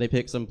why didn't they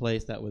pick some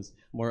place that was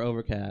more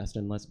overcast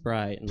and less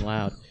bright and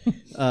loud?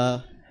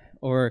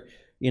 Or,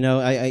 you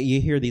know,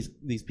 you hear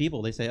these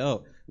people, they say,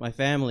 oh, my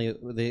family,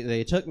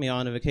 they took me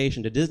on a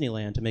vacation to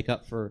Disneyland to make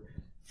up for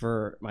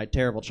my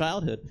terrible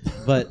childhood,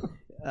 but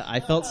I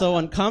felt so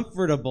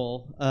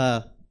uncomfortable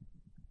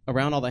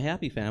around all the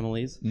happy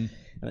families.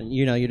 And,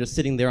 you know, you're just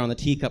sitting there on the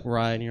teacup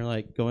ride, and you're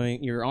like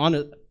you're on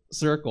a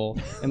circle,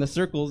 and the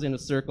circle's in a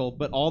circle,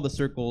 but all the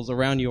circles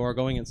around you are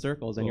going in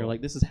circles, and you're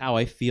like, this is how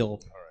I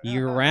feel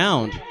year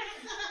round.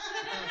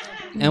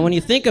 And when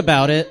you think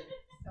about it,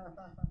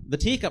 the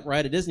teacup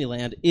ride at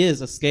Disneyland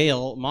is a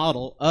scale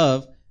model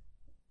of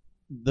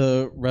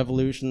the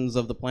revolutions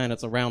of the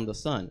planets around the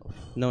sun,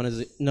 known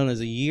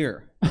as a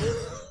year.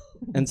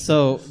 And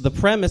so the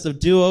premise of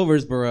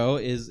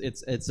Do-Oversboro is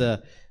it's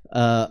a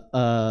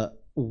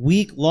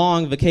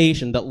week-long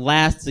vacation that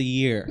lasts a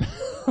year.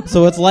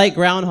 So it's like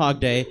Groundhog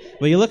Day,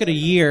 but you look at a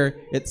year,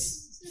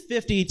 it's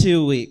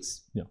 52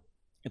 weeks,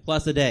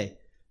 plus a day.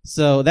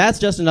 So that's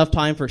just enough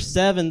time for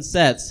 7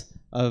 sets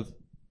of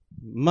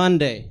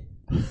Monday.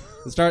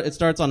 It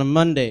starts on a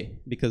Monday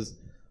because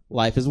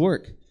life is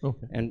work.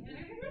 Okay. And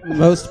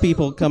most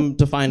people come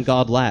to find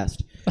God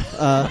last.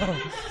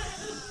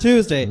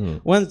 Tuesday,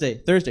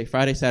 Wednesday, Thursday,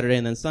 Friday, Saturday,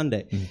 and then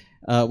Sunday,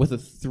 with a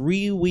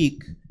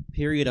 3-week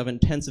period of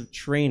intensive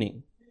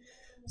training.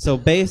 So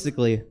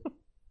basically,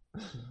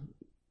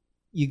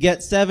 you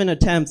get 7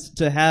 attempts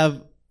to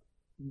have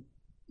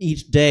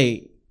each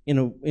day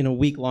in a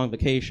week-long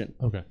vacation.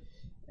 Okay.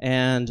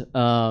 And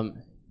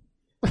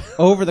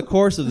over the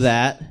course of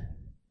that,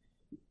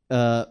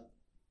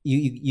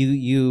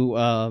 you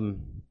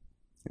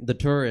the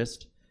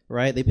tourist,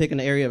 right? They pick an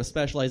area of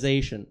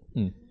specialization,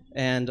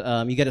 and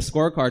you get a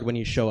scorecard when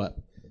you show up.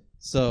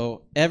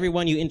 So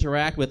everyone you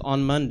interact with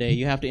on Monday,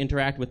 you have to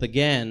interact with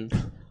again.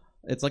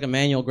 It's like a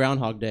manual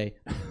Groundhog Day.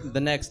 The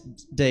next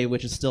day,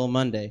 which is still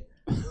Monday,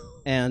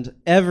 and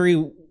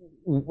every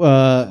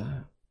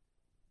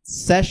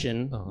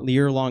session, the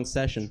year-long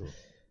session,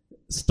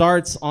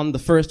 starts on the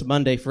first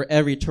Monday for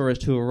every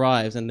tourist who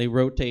arrives, and they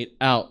rotate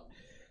out.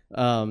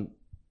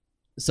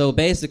 So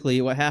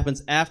basically, what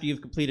happens after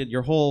you've completed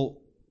your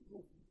whole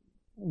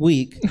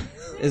week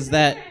is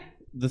that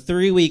the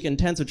 3-week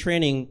intensive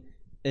training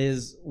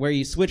is where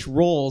you switch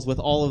roles with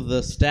all of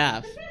the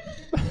staff.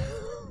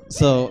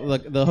 So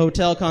the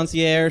hotel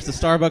concierge, the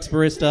Starbucks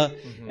barista,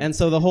 and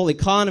so the whole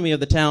economy of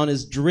the town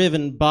is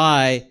driven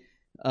by,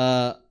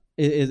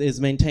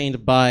 is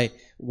maintained by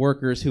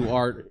workers who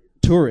are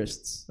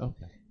tourists.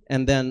 Okay.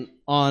 And then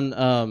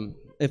on,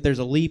 if there's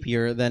a leap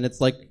year, then it's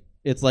like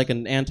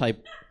the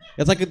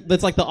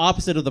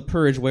opposite of The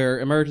Purge, where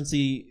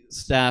emergency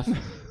staff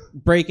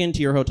break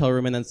into your hotel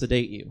room and then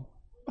sedate you,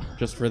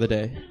 just for the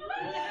day.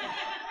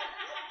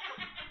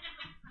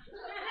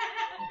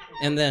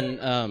 And then,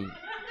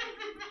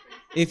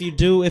 if you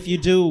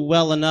do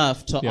well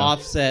enough to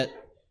offset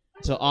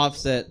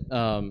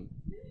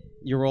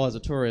your role as a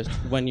tourist,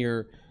 when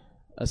you're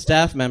a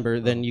staff member,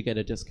 then you get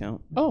a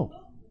discount. Oh,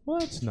 well,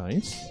 that's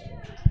nice.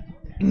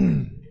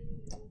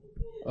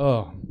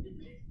 Oh,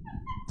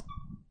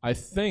 I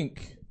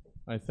think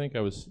I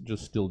was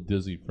just still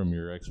dizzy from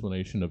your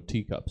explanation of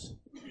teacups.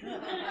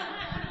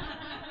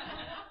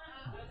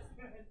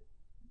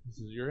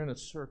 You're in a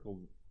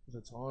circle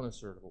that's on a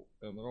circle,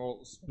 and they're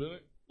all spinning.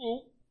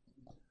 Oh.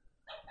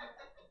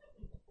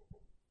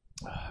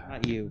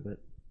 Not you, but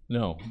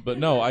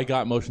no, I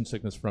got motion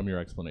sickness from your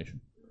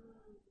explanation.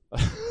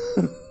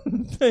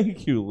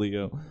 Thank you,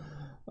 Leo.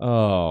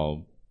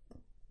 Oh,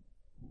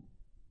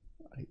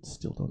 I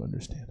still don't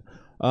understand.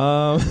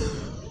 That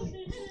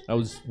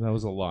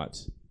was a lot.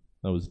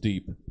 That was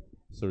deep.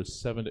 So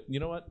there's 7. You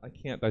know what? I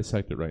can't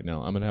dissect it right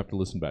now. I'm gonna have to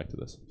listen back to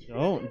this.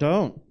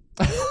 Don't.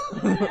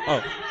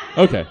 Oh,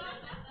 okay.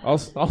 I'll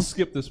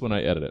skip this when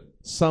I edit it.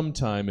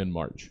 Sometime in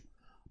March.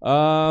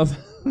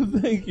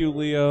 Thank you,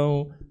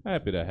 Leo.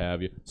 Happy to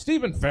have you,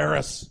 Stephen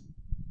Ferris.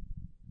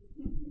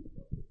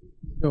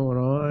 Going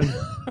on?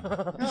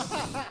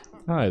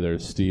 Hi there,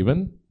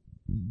 Stephen.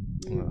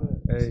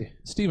 Hey,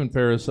 Stephen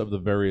Ferris of the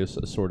various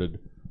assorted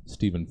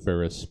Stephen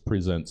Ferris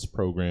Presents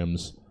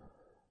programs.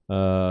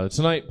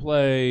 Tonight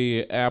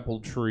play,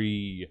 Apple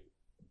Tree,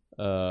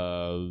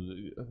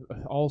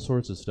 all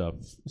sorts of stuff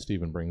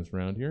Stephen brings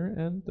around here,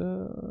 and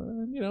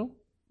you know,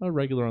 a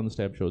regular on the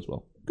Stab Show as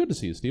well. Good to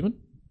see you, Stephen.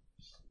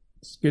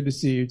 It's good to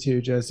see you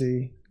too,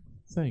 Jesse.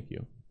 Thank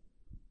you.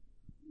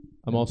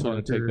 I'm also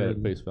going to take that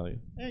at face value.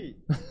 Hey.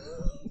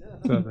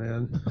 What's up,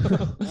 man?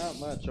 Not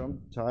much.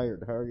 I'm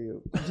tired. How are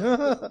you?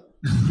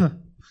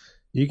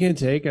 You can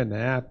take a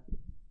nap.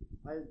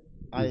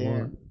 I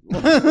am.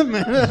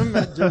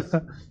 It's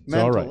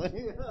all right.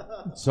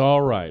 It's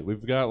all right.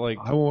 We've got like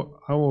I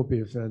won't be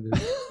offended.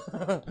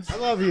 I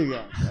love you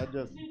guys. I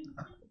just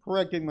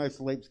correcting my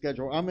sleep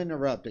schedule. I'm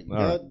interrupting. All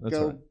right, that's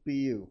Go all right. be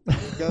you.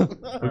 Go.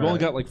 We've only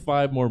got like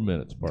 5 more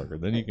minutes, Parker.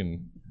 Then you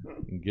can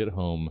get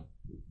home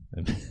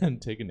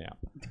and take a nap.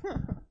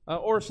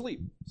 Or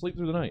sleep. Sleep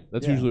through the night.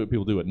 That's Yeah. usually what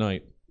people do at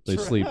night. They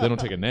True. sleep. They don't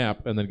take a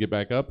nap and then get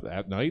back up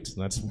at night.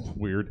 That's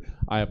weird.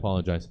 I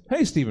apologize.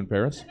 Hey, Stephen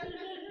Paris.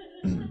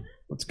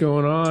 What's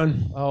going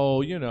on?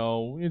 Oh, you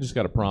just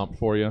got a prompt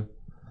for you.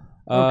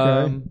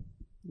 Okay.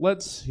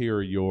 Let's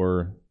hear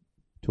your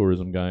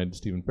tourism guide,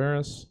 Stephen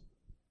Paris,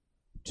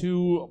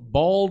 to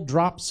Ball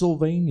Drop,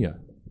 Sylvania.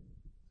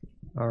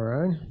 All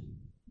right.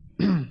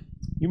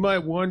 You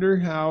might wonder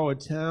how a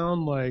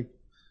town like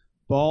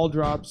Ball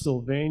Drop,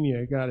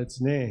 Sylvania got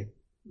its name.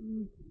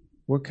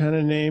 What kind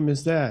of name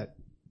is that?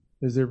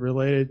 Is it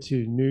related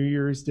to New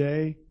Year's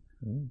Day?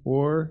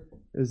 Or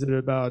is it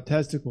about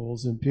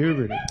testicles and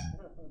puberty?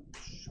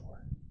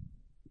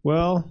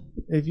 Well,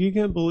 if you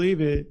can believe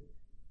it,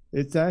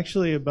 it's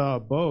actually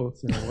about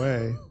both in a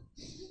way.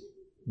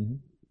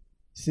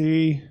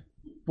 See,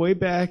 way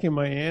back in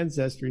my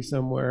ancestry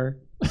somewhere,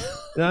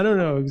 and I don't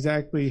know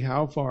exactly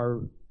how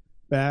far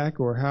back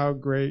or how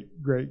great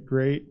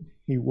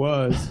he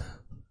was,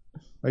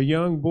 a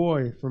young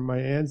boy from my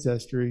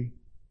ancestry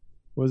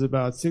was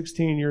about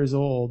 16 years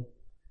old,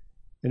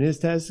 and his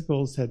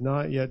testicles had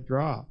not yet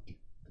dropped.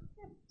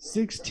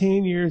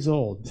 16 years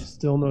old,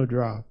 still no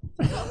drop.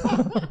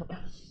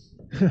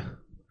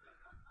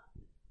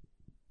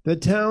 The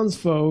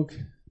townsfolk,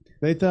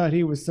 they thought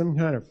he was some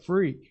kind of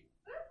freak.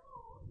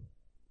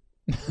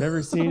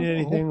 Never seen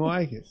anything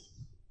like it.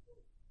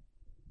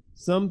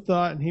 Some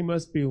thought he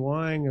must be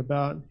lying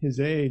about his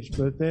age,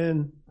 but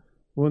then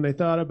when they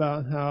thought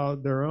about how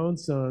their own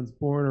sons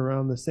born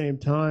around the same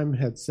time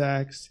had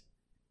sacks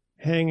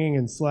hanging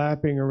and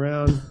slapping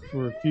around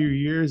for a few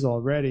years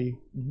already,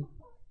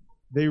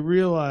 they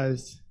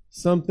realized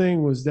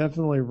something was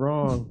definitely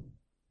wrong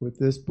with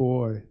this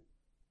boy.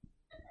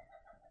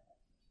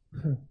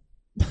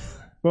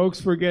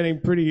 Folks were getting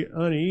pretty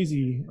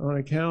uneasy on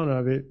account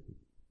of it,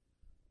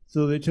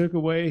 so they took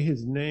away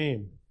his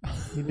name.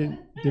 He didn't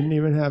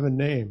even have a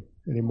name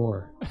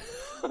anymore.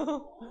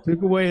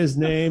 Took away his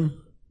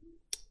name,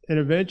 and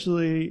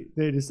eventually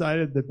they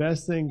decided the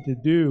best thing to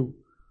do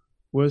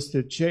was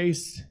to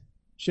chase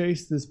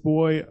this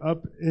boy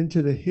up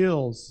into the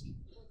hills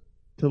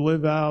to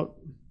live out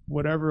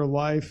whatever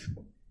life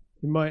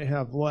he might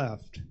have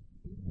left.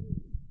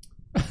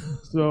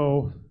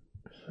 So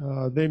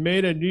they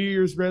made a New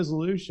Year's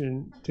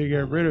resolution to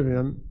get rid of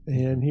him,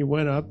 and he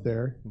went up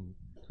there.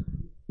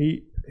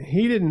 He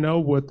didn't know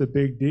what the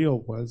big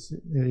deal was.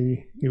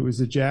 He was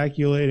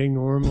ejaculating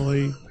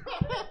normally.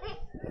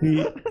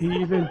 He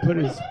even put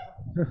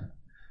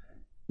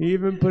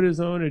his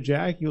own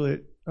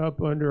ejaculate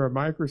up under a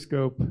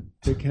microscope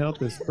to count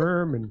the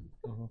sperm, and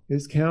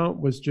his count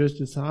was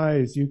just as high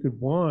as you could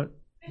want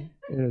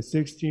in a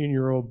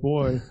 16-year-old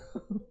boy.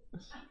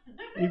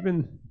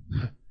 Even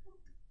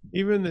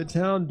the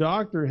town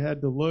doctor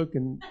had to look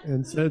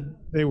and said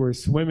they were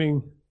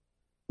swimming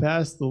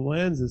past the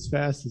lens as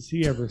fast as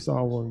he ever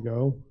saw one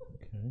go.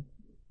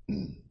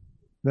 Okay.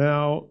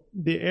 Now,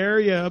 the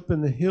area up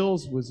in the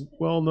hills was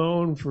well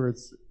known for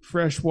its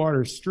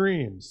freshwater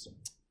streams.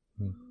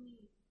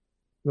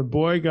 The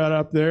boy got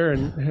up there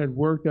and had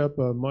worked up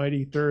a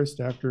mighty thirst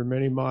after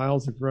many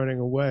miles of running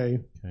away.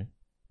 Okay.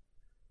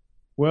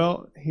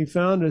 Well, he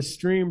found a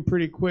stream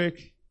pretty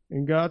quick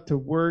and got to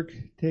work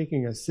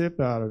taking a sip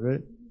out of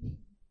it.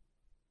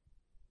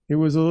 He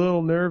was a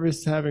little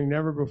nervous, having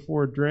never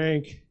before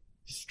drank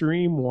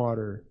stream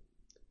water.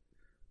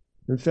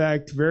 In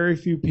fact, very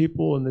few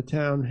people in the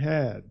town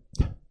had.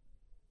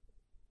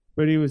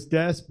 But he was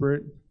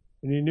desperate,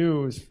 and he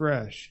knew it was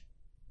fresh.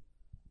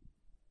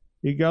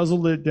 He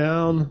guzzled it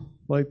down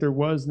like there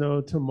was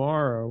no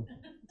tomorrow.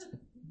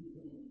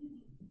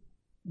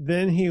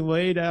 Then he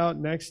laid out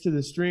next to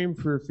the stream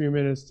for a few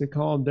minutes to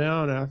calm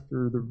down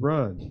after the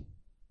run.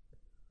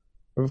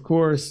 Of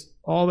course,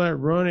 all that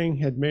running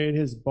had made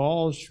his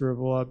balls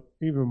shrivel up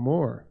even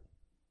more.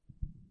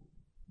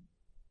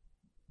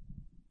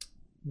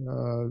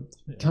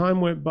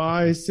 Time went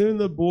by. Soon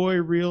the boy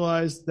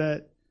realized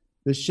that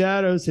the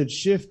shadows had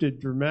shifted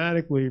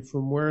dramatically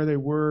from where they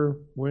were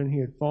when he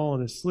had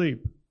fallen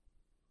asleep.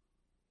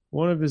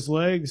 One of his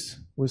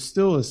legs was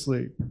still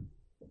asleep.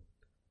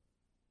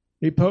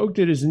 He poked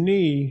at his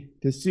knee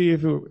to see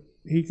if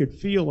he could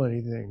feel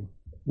anything.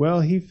 Well,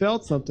 he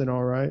felt something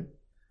all right,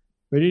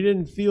 but he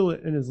didn't feel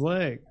it in his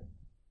leg.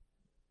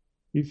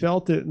 He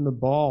felt it in the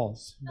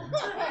balls.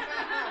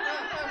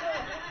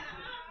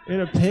 In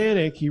a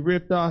panic, he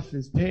ripped off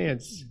his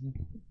pants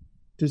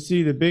to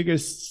see the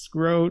biggest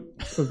scrot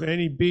of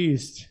any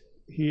beast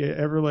he had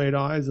ever laid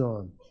eyes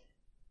on.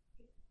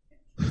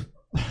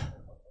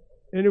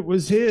 And it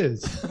was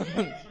his.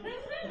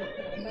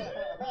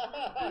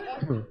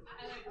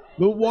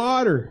 The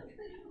water,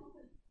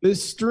 the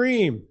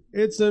stream,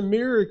 it's a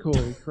miracle,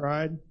 he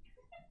cried.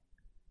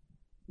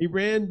 He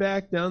ran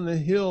back down the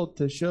hill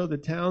to show the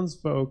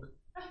townsfolk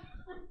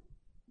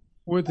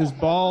with his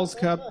balls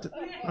cupped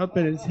up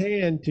in his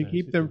hand to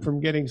keep them from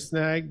getting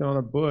snagged on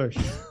a bush.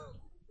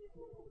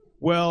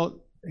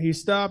 Well, he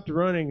stopped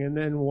running and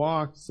then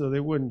walked so they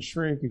wouldn't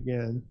shrink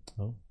again.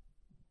 Oh.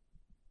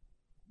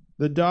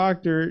 The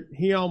doctor,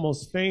 he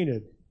almost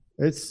fainted.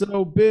 It's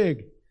so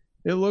big.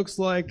 It looks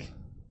like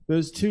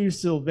those 2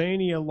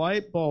 Sylvania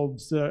light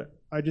bulbs that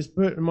I just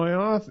put in my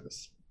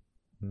office.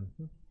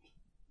 Mm-hmm.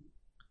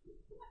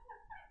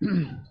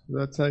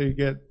 That's how you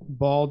get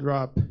ball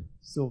drop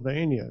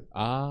Sylvania.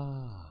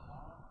 Ah.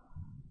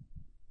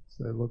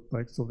 So they look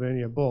like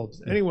Sylvania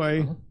bulbs.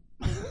 Anyway,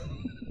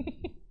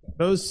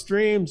 those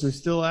streams are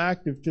still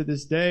active to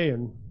this day,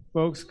 and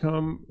folks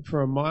come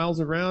from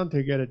miles around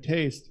to get a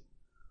taste.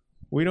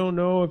 We don't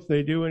know if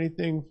they do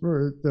anything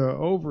for the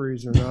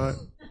ovaries or not.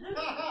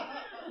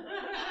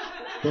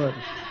 But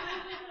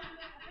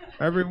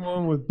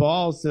everyone with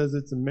balls says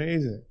it's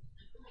amazing.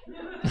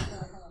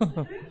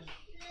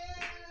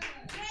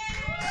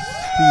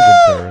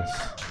 Stephen Ferris.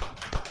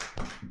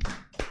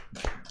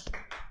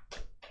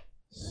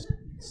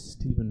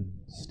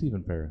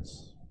 Stephen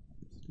Ferris.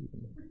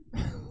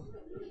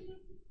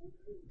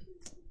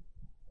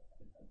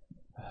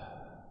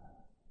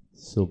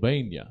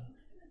 Sylvania,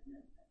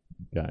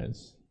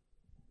 guys.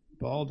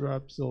 Ball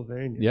drop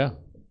Sylvania. Yeah,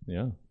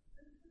 yeah.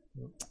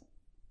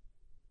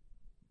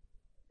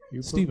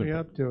 You Stephen. put me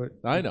up to it.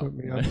 I You know. put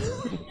me up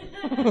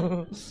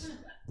to it.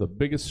 The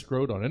biggest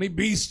scrot on any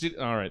beast.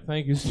 All right,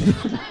 thank you, Stephen.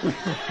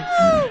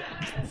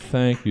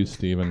 Thank you,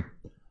 Stephen.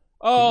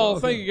 Oh,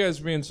 thank you guys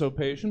for being so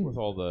patient with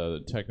all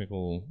the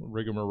technical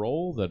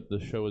rigmarole that the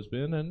show has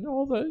been, and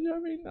all the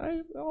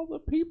all the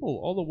people,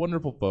 all the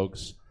wonderful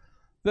folks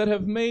that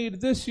have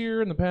made this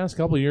year and the past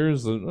couple of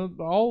years,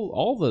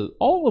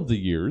 all of the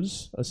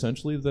years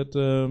essentially that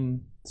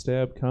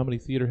Stab Comedy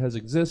Theater has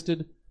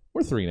existed.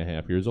 We're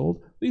 3.5 years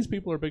old. These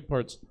people are big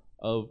parts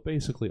of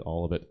basically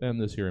all of it,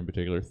 and this year in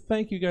particular.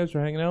 Thank you guys for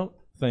hanging out.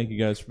 Thank you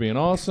guys for being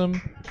awesome.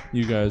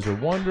 You guys are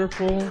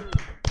wonderful.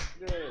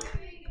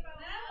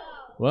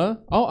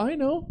 What? Oh, I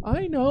know.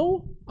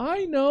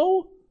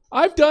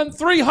 I've done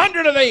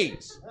 300 of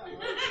these.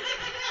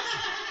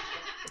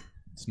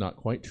 It's not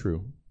quite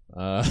true.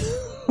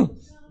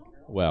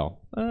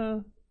 Well, I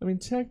mean,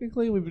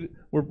 technically,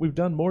 we've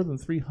done more than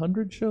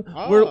 300 shows.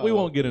 Oh. We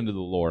won't get into the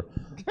lore,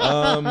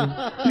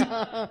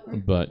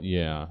 but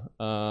yeah.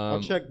 I'll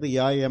check the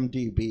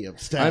IMDb of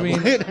Stab. I mean,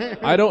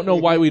 I don't know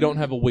why we don't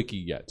have a wiki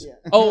yet. Yeah.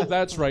 Oh,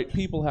 that's right.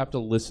 People have to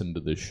listen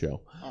to this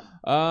show.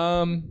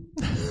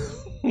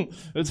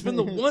 It's been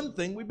the one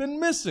thing we've been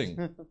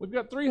missing. We've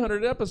got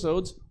 300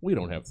 episodes. We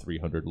don't have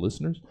 300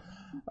 listeners.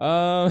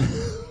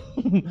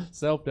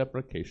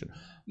 Self-deprecation.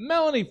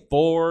 Melanie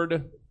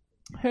Ford.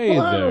 Hey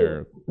Hello.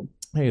 there.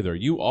 Hey there.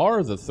 You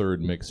are the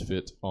third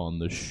Mixfit on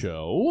the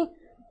show.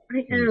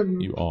 I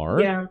am. You are.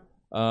 Yeah.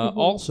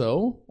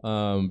 Also,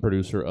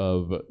 producer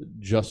of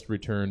Just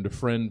Returned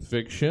Friend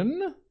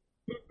Fiction.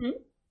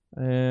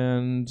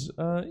 And,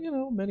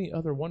 many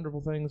other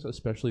wonderful things,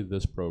 especially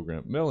this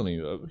program. Melanie,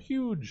 a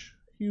huge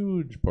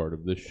part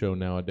of this show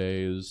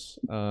nowadays.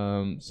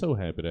 So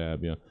happy to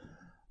have you.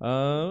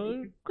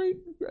 Great.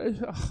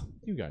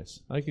 You guys,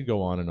 I could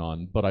go on and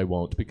on, but I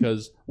won't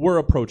because we're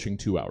approaching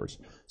 2 hours.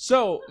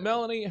 So,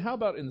 Melanie, how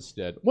about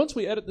instead, once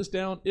we edit this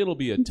down, it'll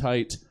be a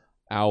tight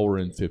hour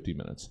and 50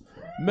 minutes.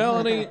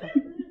 Melanie,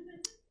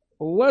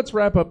 let's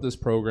wrap up this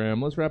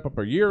program. Let's wrap up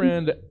our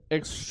year-end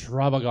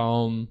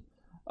extravagance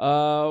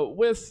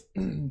with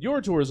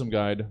your tourism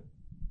guide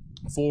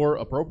for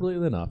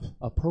appropriately enough,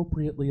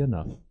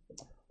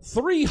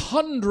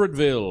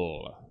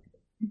 300ville.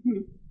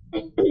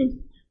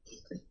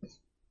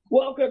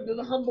 Welcome to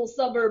the humble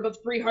suburb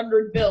of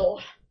 300ville.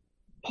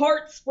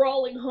 Part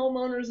sprawling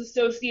homeowners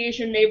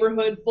association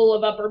neighborhood full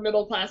of upper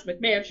middle class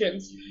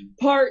McMansions.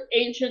 Part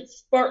ancient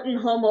Spartan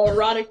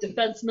homoerotic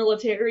defense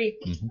military.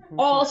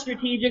 All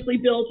strategically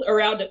built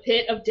around a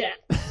pit of death.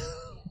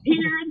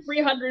 Here in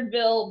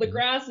 300ville, the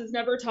grass is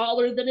never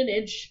taller than an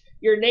inch.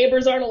 Your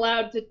neighbors aren't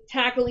allowed to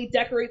tackily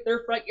decorate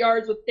their front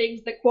yards with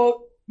things that,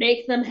 quote,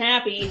 make them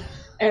happy.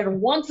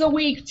 And once a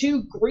week,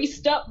 2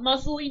 greased-up,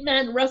 muscly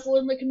men wrestle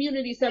in the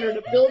community center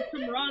to build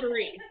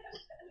camaraderie.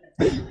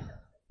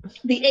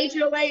 The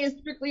HOA is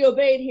strictly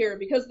obeyed here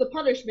because the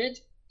punishment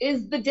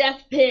is the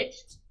death pit.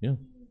 Yeah.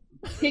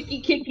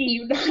 Kicky,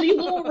 you naughty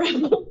little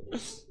rebel.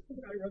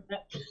 I wrote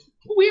that.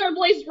 We are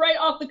placed right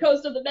off the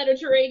coast of the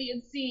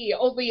Mediterranean Sea,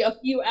 only a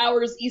few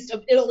hours east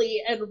of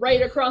Italy and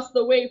right across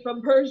the way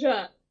from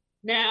Persia.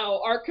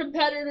 Now, our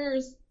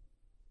competitors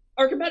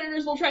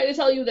will try to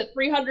tell you that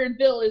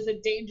 300ville is a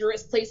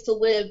dangerous place to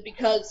live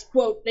because,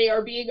 quote, they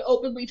are being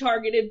openly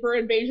targeted for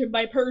invasion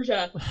by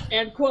Persia,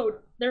 and,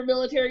 quote, their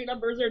military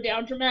numbers are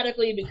down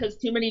dramatically because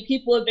too many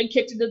people have been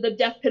kicked into the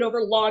death pit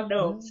over lawn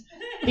gnomes.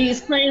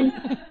 These claims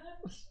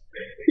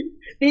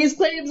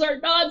are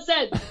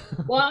nonsense.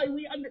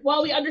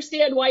 While we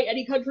understand why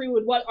any country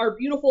would want our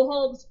beautiful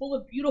homes full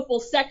of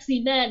beautiful,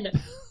 sexy men,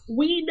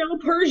 we know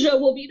Persia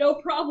will be no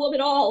problem at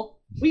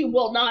all. We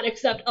will not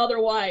accept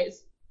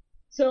otherwise.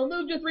 So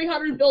move to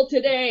 300 Bill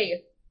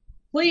today.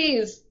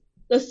 Please.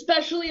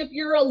 Especially if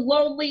you're a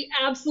lonely,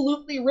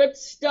 absolutely ripped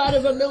stud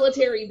of a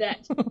military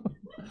vet.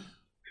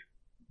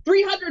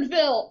 300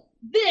 Bill.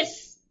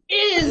 This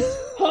is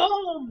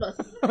home.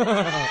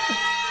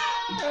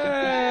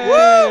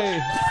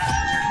 Hey.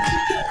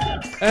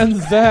 And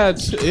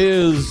that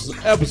is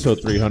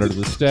episode 300 of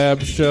The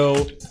Stab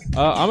Show.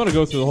 I'm going to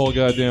go through the whole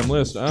goddamn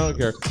list. I don't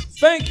care.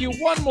 Thank you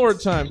one more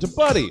time to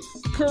Buddy,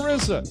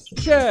 Carissa,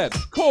 Chad,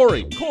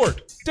 Corey,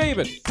 Court,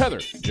 David, Heather,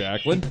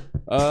 Jacqueline,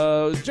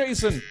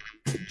 Jason,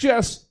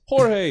 Jess,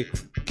 Jorge,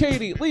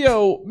 Katie,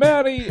 Leo,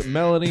 Maddie,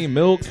 Melanie,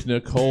 Milk,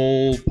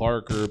 Nicole,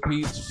 Parker,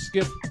 Pete,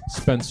 Skip,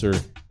 Spencer,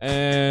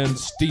 and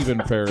Stephen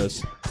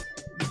Ferris.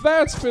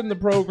 That's been the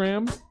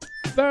program.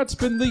 That's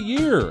been the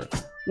year.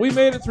 We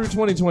made it through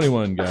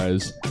 2021,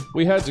 guys.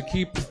 We had to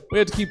keep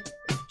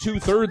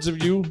 2/3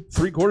 of you,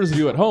 3/4 of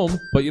you at home.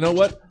 But you know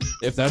what?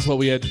 If that's what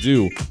we had to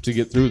do to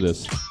get through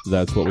this,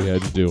 that's what we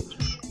had to do.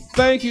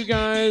 Thank you,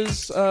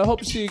 guys. Hope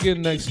to see you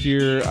again next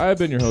year. I've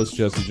been your host,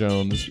 Jesse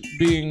Jones,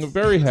 being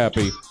very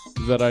happy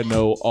that I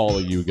know all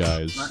of you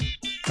guys.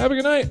 Have a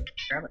good night.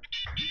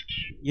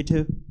 You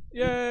too.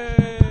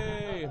 Yay!